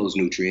deficient in those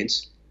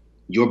nutrients,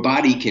 your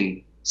body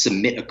can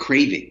submit a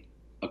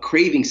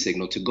craving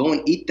signal to go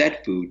and eat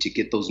that food to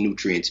get those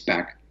nutrients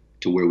back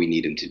to where we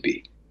need them to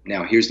be.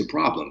 Now, here's the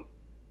problem.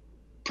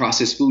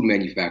 Processed food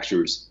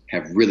manufacturers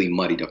have really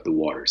muddied up the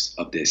waters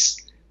of this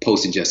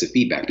post-ingestive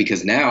feedback,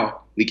 because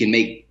now we can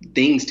make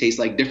things taste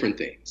like different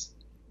things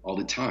all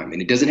the time.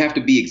 And it doesn't have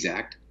to be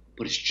exact,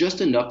 but it's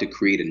just enough to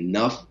create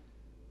enough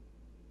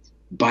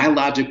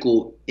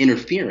biological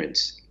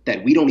interference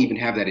that we don't even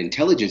have that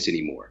intelligence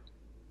anymore,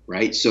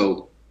 right?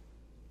 So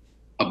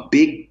a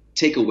big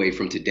takeaway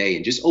from today,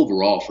 and just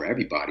overall for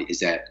everybody, is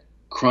that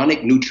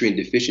chronic nutrient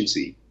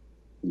deficiency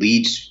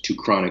leads to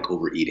chronic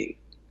overeating.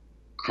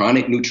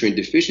 Chronic nutrient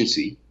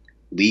deficiency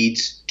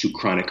leads to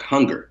chronic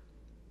hunger.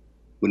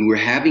 When we're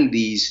having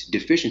these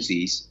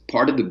deficiencies,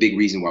 part of the big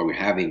reason why we're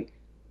having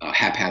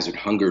haphazard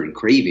hunger and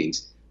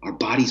cravings, our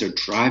bodies are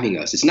driving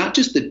us. It's not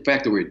just the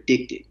fact that we're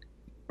addicted,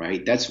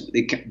 right?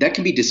 That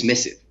can be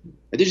dismissive.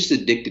 They're just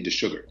addicted to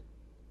sugar.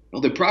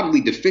 Well, they're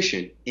probably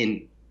deficient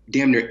in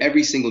damn near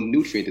every single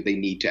nutrient that they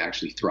need to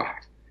actually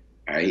thrive,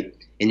 all right?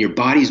 And your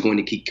body is going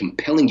to keep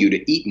compelling you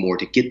to eat more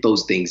to get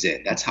those things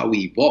in. That's how we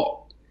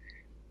evolve.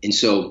 And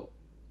so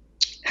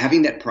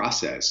having that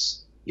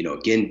process,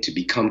 again, to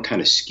become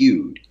kind of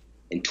skewed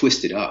and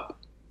twisted up,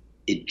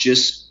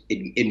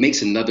 it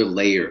makes another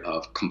layer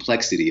of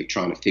complexity of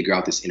trying to figure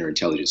out this inner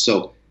intelligence.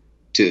 So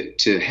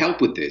to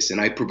help with this,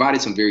 and I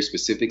provided some very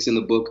specifics in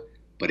the book,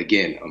 but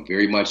again, I'm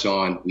very much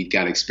on, we've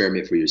got to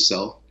experiment for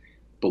yourself.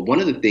 But one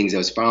of the things that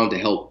was found to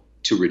help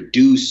to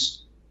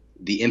reduce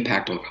the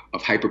impact of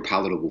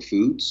hyperpalatable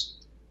foods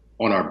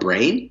on our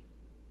brain,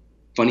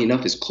 funny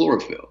enough, is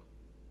chlorophyll.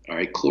 All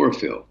right,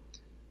 chlorophyll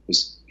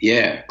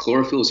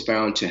is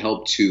found to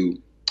help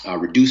to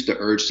reduce the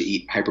urge to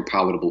eat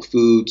hyperpalatable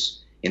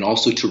foods and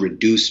also to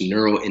reduce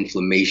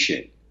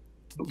neuroinflammation.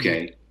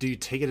 Okay. Do you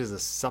take it as a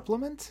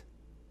supplement?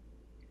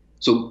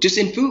 So just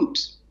in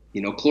foods,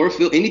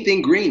 chlorophyll,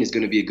 anything green is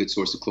going to be a good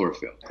source of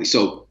chlorophyll.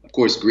 So of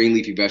course, green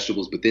leafy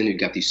vegetables, but then you've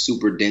got these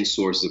super dense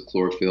sources of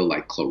chlorophyll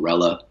like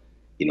chlorella.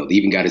 They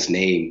even got its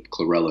name,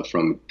 chlorella,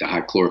 from the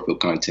high chlorophyll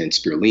content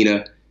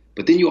spirulina.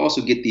 But then you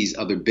also get these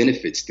other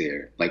benefits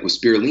there. Like with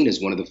spirulina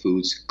is one of the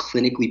foods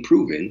clinically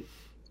proven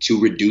to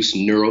reduce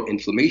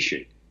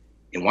neuroinflammation.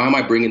 And why am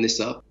I bringing this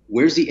up?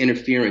 Where's the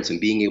interference in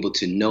being able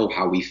to know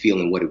how we feel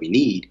and what do we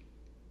need?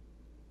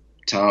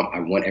 Tom, I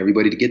want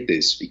everybody to get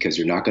this, because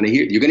you're going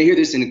to hear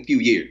this in a few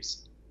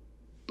years.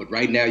 But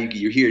right now,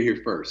 you're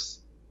here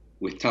first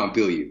with Tom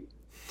Bilyeu.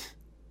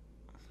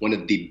 One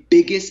of the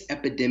biggest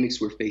epidemics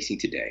we're facing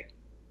today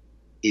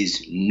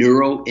is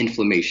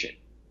neuroinflammation,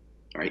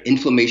 all right,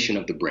 inflammation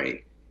of the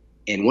brain.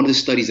 And one of the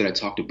studies that I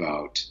talked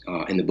about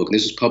in the book, and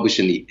this was published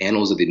in the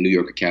Annals of the New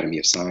York Academy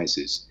of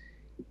Sciences,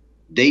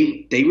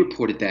 they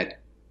reported that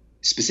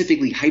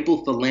specifically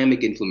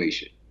hypothalamic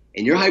inflammation.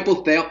 And your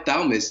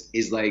hypothalamus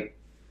is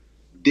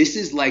this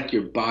is like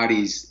your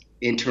body's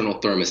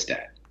internal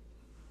thermostat,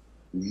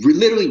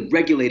 literally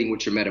regulating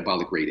what your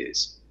metabolic rate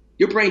is.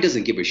 Your brain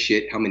doesn't give a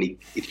shit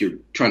if you're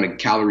trying to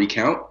calorie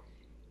count.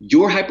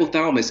 Your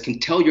hypothalamus can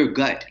tell your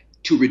gut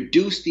to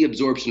reduce the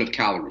absorption of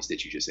calories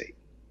that you just ate.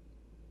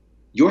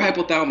 Your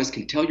hypothalamus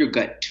can tell your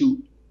gut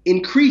to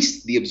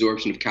increase the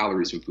absorption of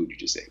calories from food you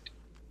just ate.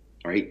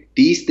 All right.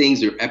 These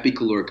things are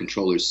epicaloric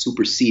controllers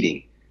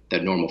superseding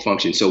that normal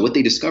function. So what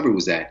they discovered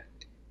was that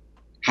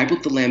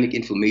hypothalamic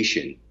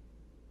inflammation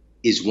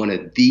is one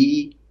of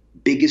the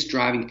biggest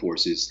driving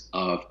forces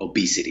of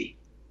obesity,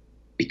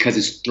 because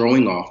it's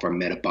throwing off our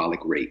metabolic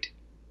rate.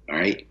 All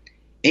right.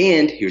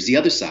 And here's the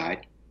other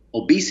side.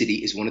 Obesity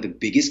is one of the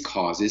biggest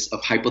causes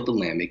of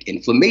hypothalamic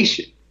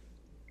inflammation.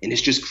 And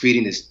it's just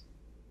creating this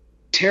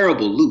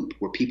terrible loop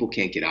where people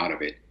can't get out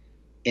of it.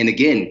 And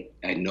again,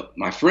 I know,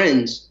 my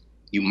friends,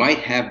 you might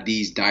have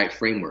these diet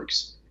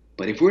frameworks,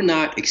 but if we're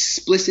not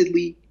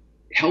explicitly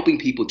helping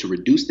people to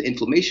reduce the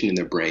inflammation in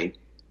their brain,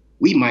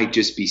 we might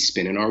just be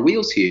spinning our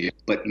wheels here.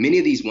 But many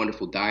of these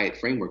wonderful diet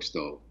frameworks,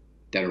 though,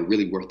 that are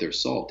really worth their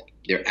salt,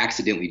 they're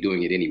accidentally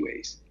doing it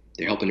anyways.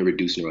 They're helping to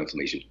reduce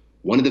neuroinflammation.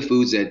 One of the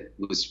foods that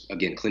was,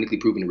 again, clinically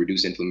proven to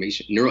reduce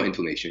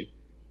neuroinflammation,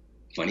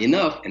 funny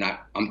enough,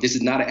 and this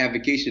is not an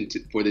advocation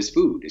for this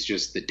food. It's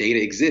just the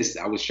data exists.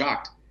 I was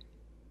shocked.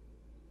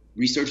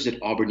 Researchers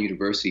at Auburn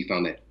University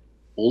found that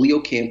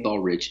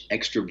oleocanthal-rich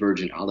extra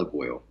virgin olive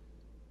oil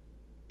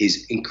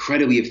is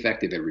incredibly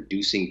effective at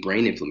reducing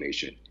brain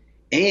inflammation,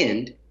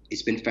 and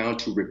it's been found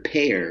to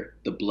repair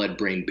the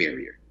blood-brain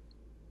barrier,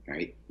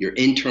 right? Your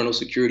internal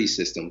security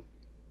system,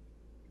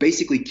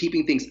 basically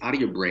keeping things out of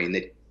your brain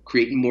that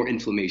create more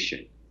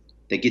inflammation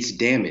that gets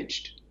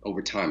damaged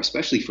over time,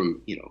 especially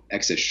from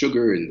excess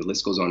sugar, and the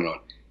list goes on and on.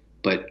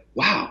 But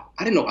wow,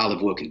 I didn't know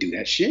olive oil can do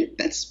that shit.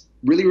 That's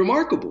really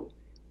remarkable.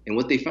 And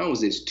what they found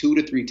was this 2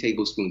 to 3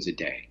 tablespoons a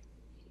day.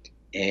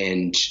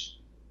 And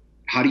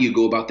How do you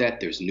go about that?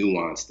 There's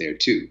nuance there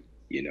too.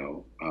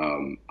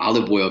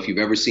 Olive oil, if you've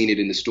ever seen it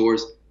in the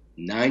stores,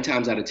 9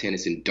 times out of 10,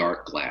 it's in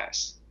dark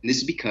glass. And this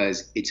is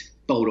because it's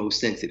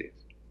photosensitive.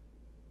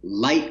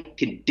 Light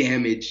can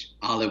damage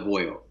olive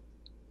oil.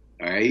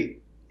 All right.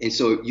 And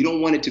so you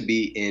don't want it to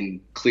be in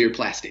clear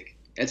plastic.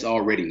 That's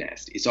already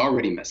nasty. It's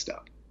already messed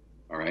up.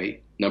 All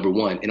right. Number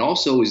one. And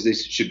also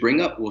should bring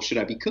up, well, should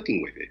I be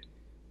cooking with it?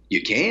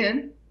 You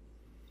can,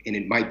 and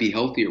it might be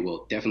healthier.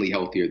 Well, definitely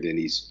healthier than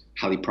these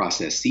highly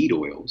processed seed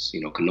oils,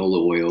 canola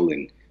oil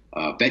and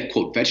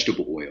quote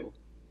vegetable oil,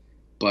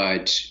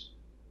 but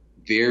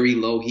very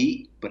low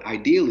heat. But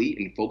ideally,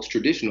 and folks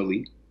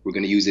traditionally, we're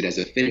going to use it as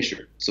a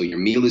finisher. So your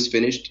meal is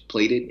finished,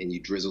 plated, and you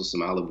drizzle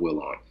some olive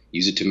oil on.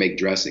 Use it to make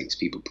dressings.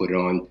 People put it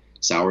on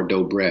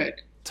sourdough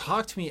bread.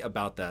 Talk to me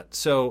about that.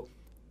 So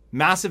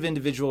massive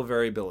individual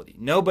variability.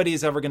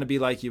 Nobody's ever going to be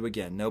like you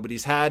again.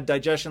 Nobody's had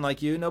digestion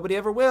like you. Nobody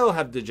ever will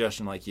have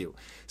digestion like you.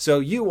 So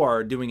you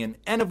are doing an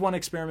N of 1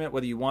 experiment,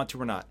 whether you want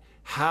to or not.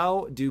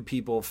 How do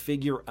people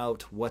figure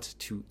out what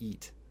to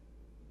eat?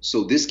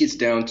 So this gets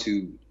down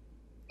to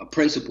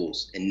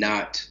principles and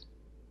not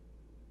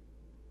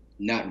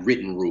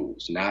written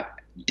rules, not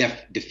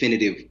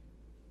definitive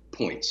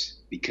points,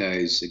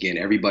 because again,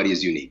 everybody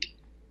is unique.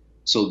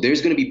 So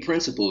there's going to be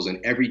principles in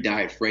every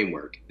diet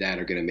framework that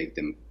are going to make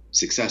them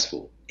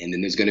successful. And then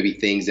there's going to be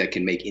things that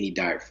can make any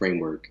diet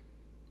framework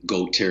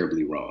go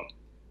terribly wrong,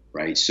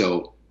 right?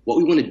 So what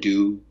we want to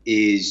do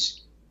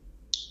is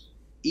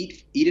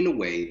eat in a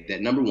way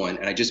that, number one,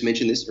 and I just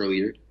mentioned this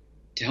earlier,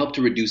 to help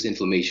to reduce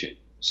inflammation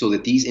so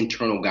that these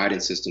internal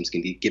guidance systems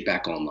can get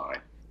back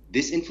online.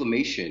 This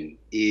inflammation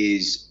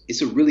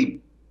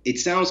it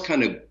sounds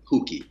kind of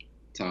hooky,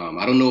 Tom.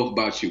 I don't know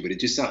about you, but it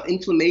just sounds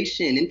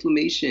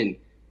inflammation,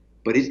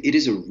 but it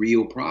is a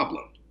real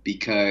problem,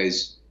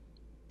 because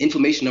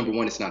inflammation, number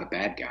one, it's not a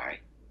bad guy.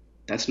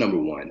 That's number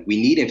one.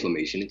 We need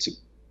inflammation. It's a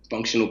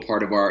functional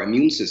part of our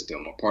immune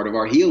system, a part of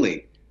our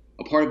healing,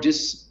 a part of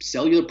just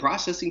cellular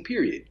processing,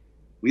 period.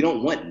 We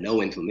don't want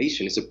no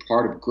inflammation. It's a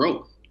part of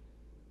growth.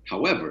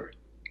 However,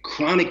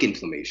 chronic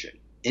inflammation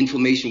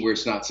where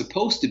it's not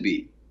supposed to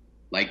be,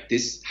 like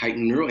this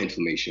heightened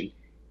neuroinflammation,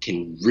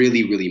 can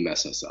really, really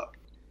mess us up.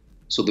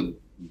 So the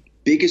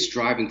biggest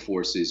driving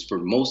forces for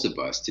most of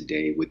us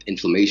today with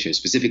inflammation,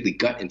 specifically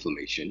gut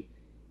inflammation,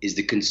 is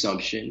the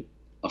consumption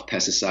of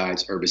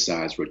pesticides,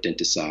 herbicides,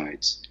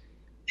 rodenticides.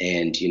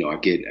 And,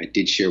 I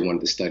did share one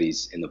of the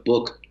studies in the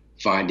book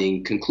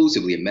finding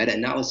conclusively a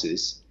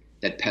meta-analysis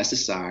that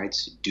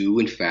pesticides do,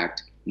 in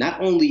fact, not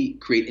only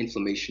create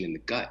inflammation in the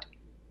gut,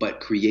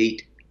 but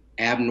create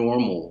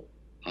abnormal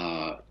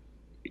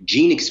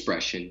gene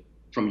expression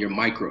from your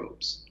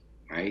microbes,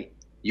 right?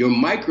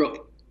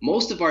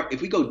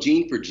 If we go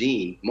gene for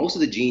gene, most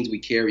of the genes we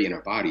carry in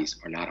our bodies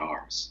are not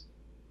ours,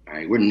 all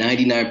right? We're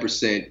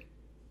 99%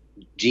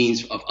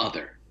 genes of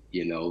other,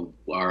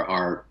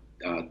 our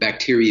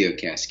bacteria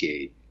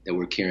cascade that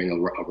we're carrying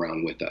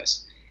around with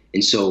us.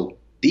 And so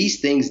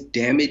these things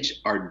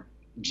damage our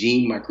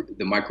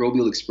the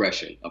microbial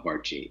expression of our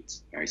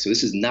genes, all right? So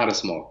this is not a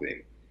small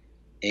thing.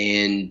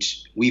 And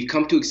we've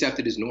come to accept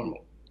it as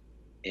normal.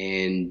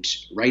 And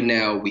right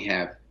now we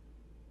have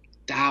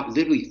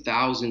literally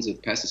thousands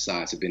of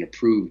pesticides have been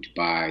approved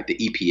by the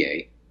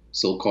EPA,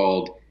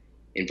 so-called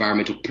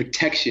Environmental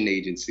Protection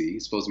Agency.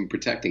 It's supposed to be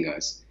protecting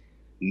us.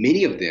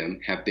 Many of them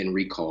have been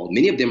recalled.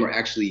 Many of them are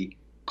actually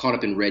caught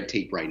up in red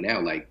tape right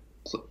now, like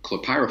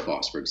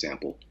chlorpyrifos, for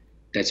example,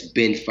 that's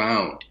been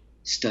found,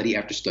 study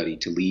after study,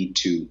 to lead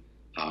to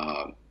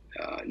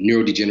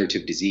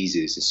neurodegenerative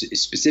diseases,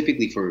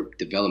 specifically for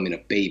development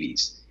of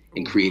babies,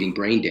 and creating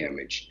brain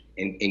damage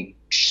and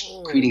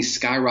creating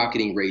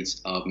skyrocketing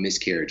rates of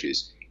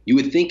miscarriages. You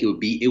would think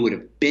it would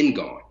have been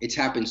gone. It's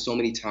happened so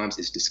many times,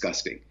 it's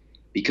disgusting.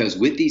 Because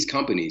with these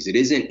companies, it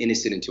isn't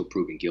innocent until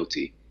proven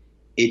guilty.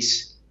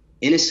 It's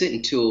innocent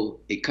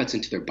until it cuts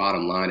into their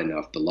bottom line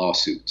enough, the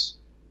lawsuits.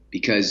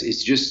 Because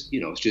it's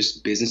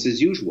just business as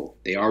usual.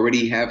 They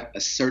already have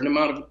a certain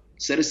amount of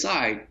set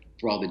aside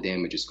for all the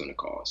damage it's going to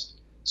cause.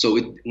 So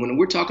when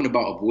we're talking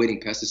about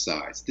avoiding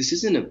pesticides,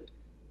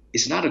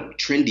 it's not a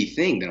trendy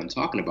thing that I'm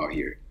talking about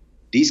here.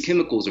 These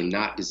chemicals are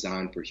not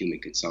designed for human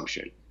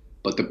consumption.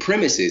 But the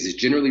premise is it's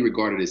generally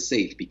regarded as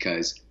safe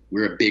because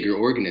we're a bigger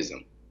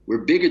organism.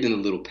 We're bigger than the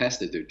little pest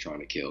that they're trying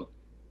to kill.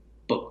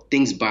 But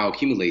things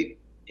bioaccumulate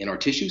in our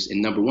tissues,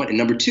 and number one. And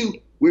number two,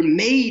 we're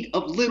made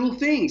of little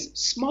things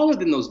smaller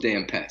than those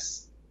damn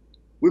pests.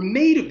 We're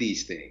made of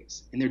these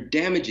things, and they're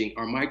damaging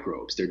our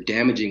microbes. They're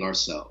damaging our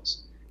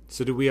cells.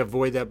 So do we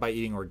avoid that by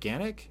eating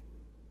organic?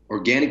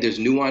 Organic, there's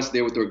nuance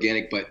there with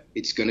organic, but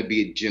it's going to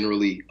be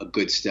generally a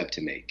good step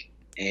to make.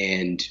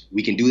 And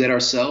we can do that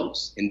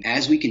ourselves. And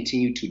as we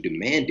continue to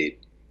demand it,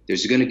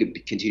 there's going to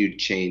continue to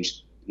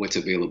change what's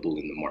available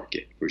in the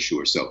market for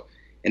sure. So,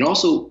 and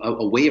also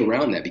a way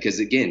around that, because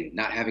again,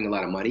 not having a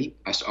lot of money,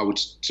 I would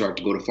start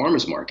to go to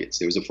farmers markets.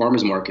 There was a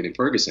farmers market in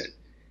Ferguson,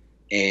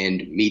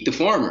 and meet the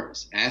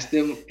farmers. Ask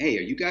them, hey,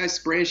 are you guys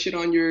spraying shit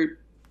on your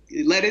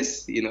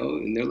lettuce?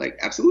 And they're like,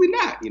 absolutely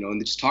not.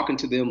 And just talking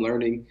to them,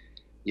 learning.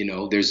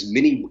 There's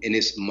many, and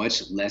it's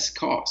much less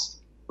cost,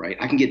 right?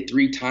 I can get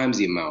 3 times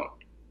the amount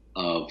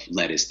of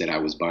lettuce that I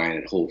was buying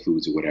at Whole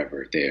Foods or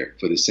whatever there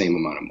for the same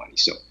amount of money.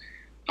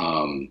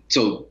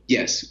 So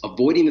yes,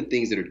 avoiding the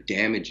things that are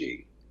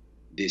damaging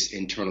this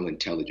internal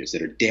intelligence,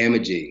 that are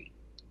damaging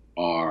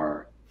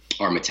our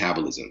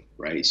metabolism,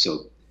 right?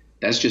 So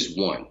that's just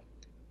one.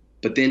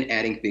 But then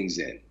adding things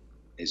in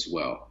as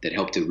well that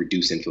help to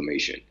reduce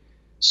inflammation.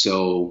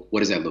 So what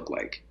does that look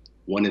like?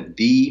 One of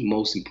the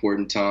most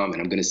important, Tom,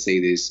 and I'm going to say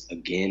this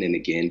again and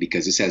again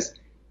because this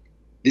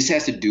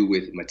has to do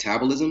with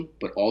metabolism,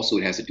 but also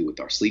it has to do with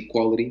our sleep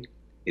quality.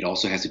 It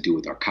also has to do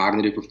with our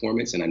cognitive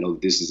performance. And I know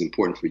this is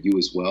important for you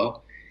as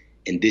well.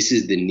 And this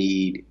is the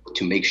need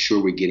to make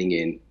sure we're getting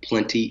in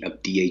plenty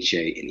of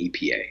DHA and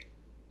EPA.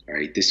 All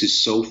right. This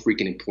is so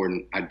freaking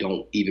important. I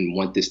don't even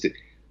want this to,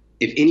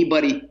 if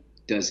anybody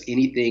does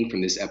anything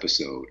from this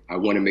episode, I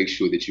want to make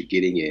sure that you're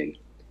getting in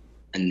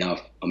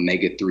enough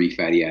omega-3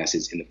 fatty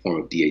acids in the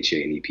form of DHA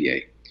and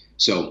EPA.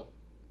 So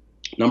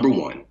number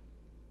one,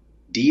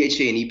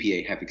 DHA and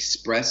EPA have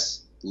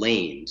express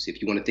lanes.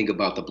 If you want to think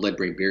about the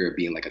blood-brain barrier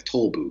being like a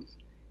toll booth,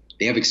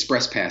 they have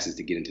express passes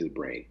to get into the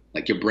brain.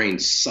 Like your brain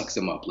sucks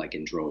them up like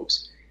in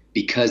droves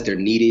because they're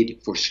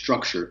needed for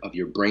structure of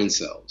your brain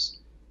cells.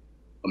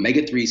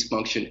 Omega-3s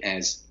function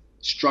as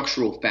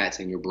structural fats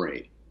in your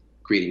brain,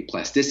 creating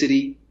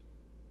plasticity,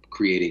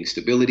 creating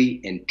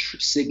stability, and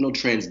signal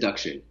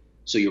transduction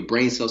so your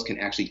brain cells can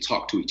actually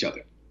talk to each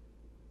other.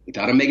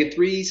 Without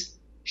omega-3s,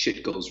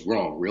 shit goes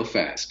wrong real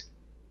fast.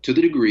 To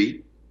the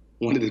degree,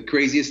 one of the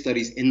craziest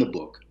studies in the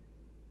book,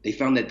 they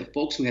found that the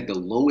folks who had the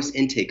lowest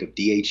intake of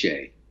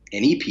DHA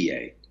and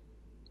EPA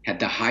had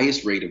the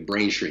highest rate of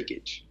brain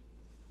shrinkage.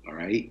 All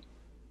right?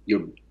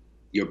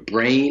 Your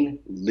brain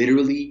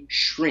literally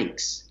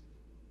shrinks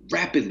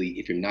rapidly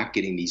if you're not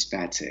getting these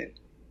fats in.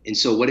 And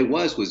so what it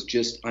was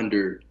just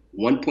under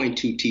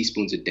 1.2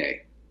 teaspoons a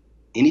day.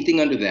 Anything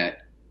under that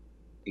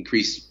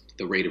increased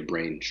the rate of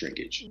brain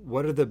shrinkage.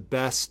 What are the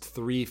best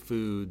 3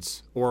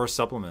 foods or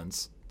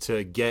supplements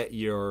to get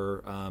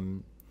your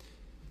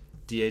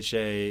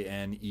DHA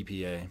and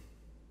EPA?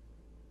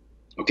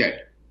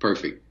 Okay,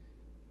 perfect.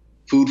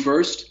 Fruit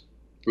first.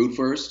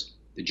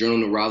 The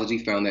Journal of Neurology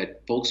found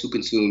that folks who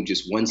consume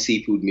just 1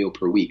 seafood meal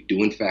per week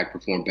do in fact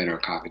perform better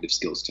on cognitive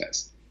skills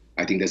tests.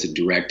 I think that's a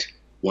direct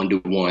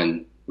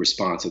 1-to-1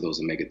 response to those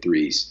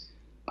omega-3s.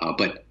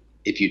 But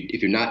if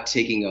you're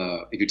taking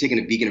a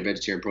vegan or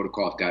vegetarian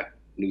protocol, I've got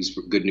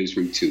good news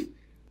for you too.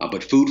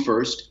 But food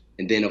first,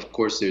 and then of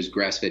course there's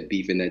grass-fed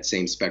beef in that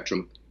same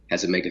spectrum,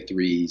 has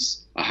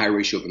omega-3s, a high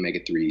ratio of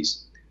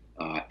omega-3s,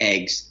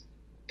 eggs.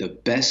 The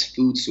best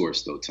food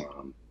source though,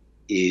 Tom,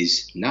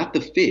 is not the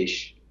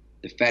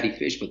fatty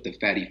fish, but the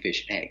fatty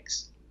fish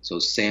eggs. So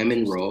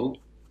salmon roe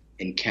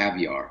and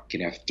caviar can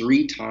have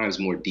 3 times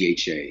more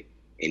DHA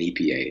and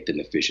EPA than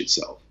the fish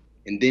itself.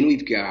 And then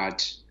we've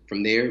got,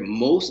 from there,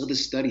 most of the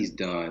studies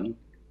done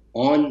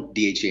on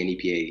DHA and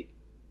EPA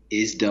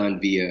is done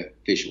via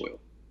fish oil.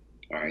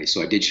 All right,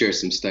 so I did share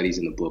some studies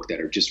in the book that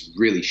are just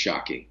really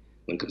shocking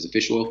when it comes to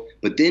fish oil.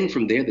 But then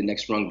from there, the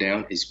next rung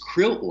down is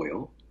krill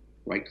oil,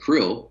 right?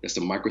 Krill, that's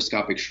a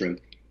microscopic shrimp,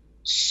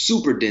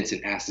 super dense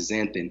in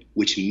astaxanthin,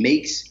 which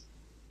makes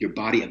your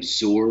body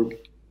absorb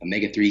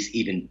omega-3s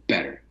even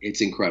better.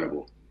 It's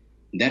incredible.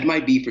 That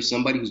might be for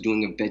somebody who's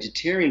doing a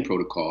vegetarian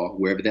protocol,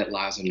 wherever that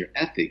lies on your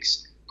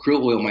ethics.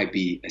 Krill oil might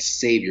be a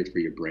savior for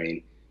your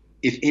brain.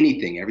 If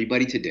anything,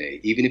 everybody today,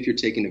 even if you're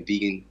taking a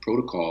vegan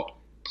protocol,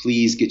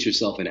 please get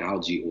yourself an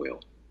algae oil,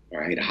 all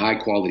right? A high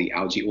quality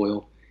algae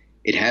oil.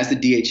 It has the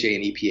DHA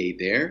and EPA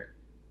there,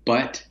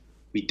 but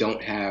we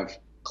don't have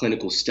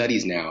clinical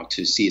studies now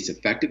to see its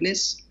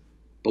effectiveness,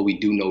 but we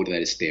do know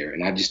that it's there.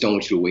 And I just don't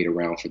want you to wait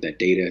around for that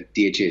data.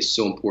 DHA is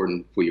so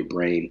important for your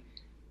brain.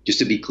 Just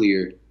to be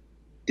clear,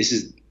 this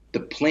is the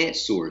plant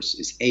source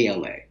is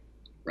ALA,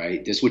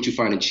 right? That's what you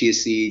find in chia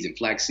seeds and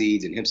flax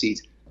seeds and hemp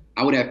seeds.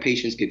 I would have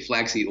patients get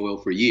flaxseed oil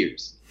for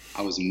years.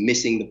 I was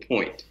missing the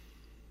point.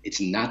 It's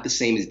not the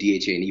same as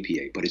DHA and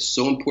EPA, but it's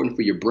so important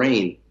for your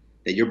brain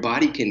that your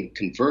body can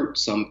convert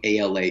some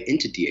ALA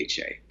into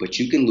DHA, but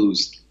you can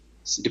lose,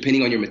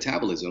 depending on your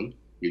metabolism,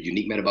 your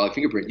unique metabolic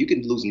fingerprint, you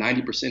can lose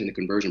 90% in the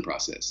conversion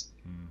process.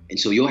 And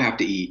so you'll have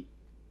to eat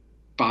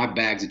 5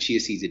 bags of chia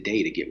seeds a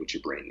day to get what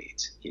your brain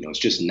needs. It's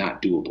just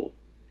not doable.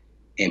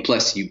 And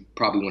plus, you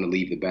probably want to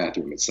leave the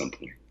bathroom at some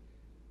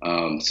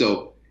point.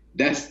 So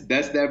that's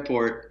that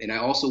part. And I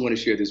also want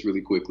to share this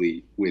really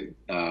quickly with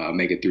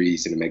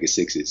omega-3s and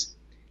omega-6s.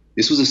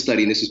 This was a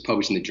study, and this was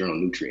published in the journal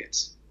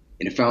Nutrients.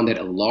 And it found that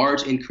a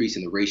large increase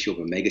in the ratio of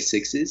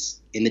omega-6s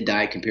in the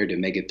diet compared to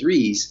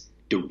omega-3s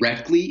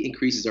directly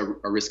increases our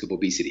risk of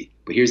obesity.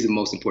 But here's the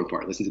most important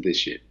part. Listen to this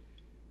shit.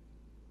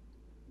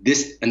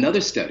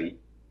 Another study,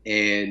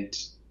 and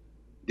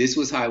this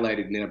was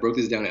highlighted, and then I broke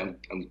this down, and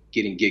I'm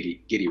getting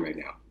giddy right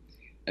now.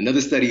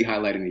 Another study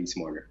highlighted in Eat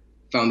Smarter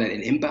found that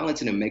an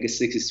imbalance in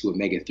omega-6s to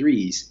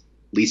omega-3s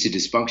leads to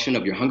dysfunction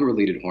of your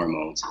hunger-related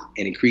hormones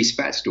and increased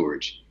fat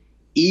storage.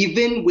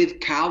 Even with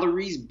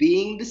calories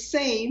being the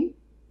same,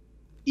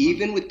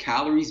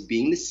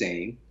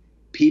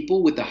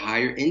 people with a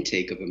higher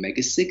intake of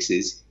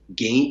omega-6s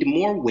gained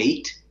more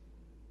weight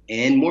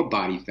and more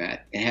body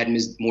fat and had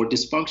more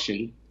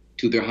dysfunction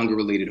to their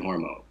hunger-related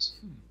hormones.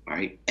 All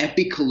right,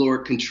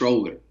 epicaloric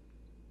controller.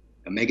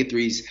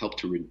 Omega-3s help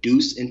to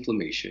reduce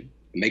inflammation.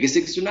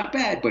 Omega-6s are not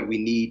bad, but we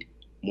need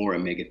more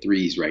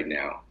omega-3s right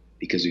now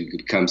because we've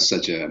become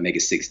such a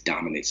omega-6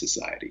 dominant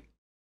society.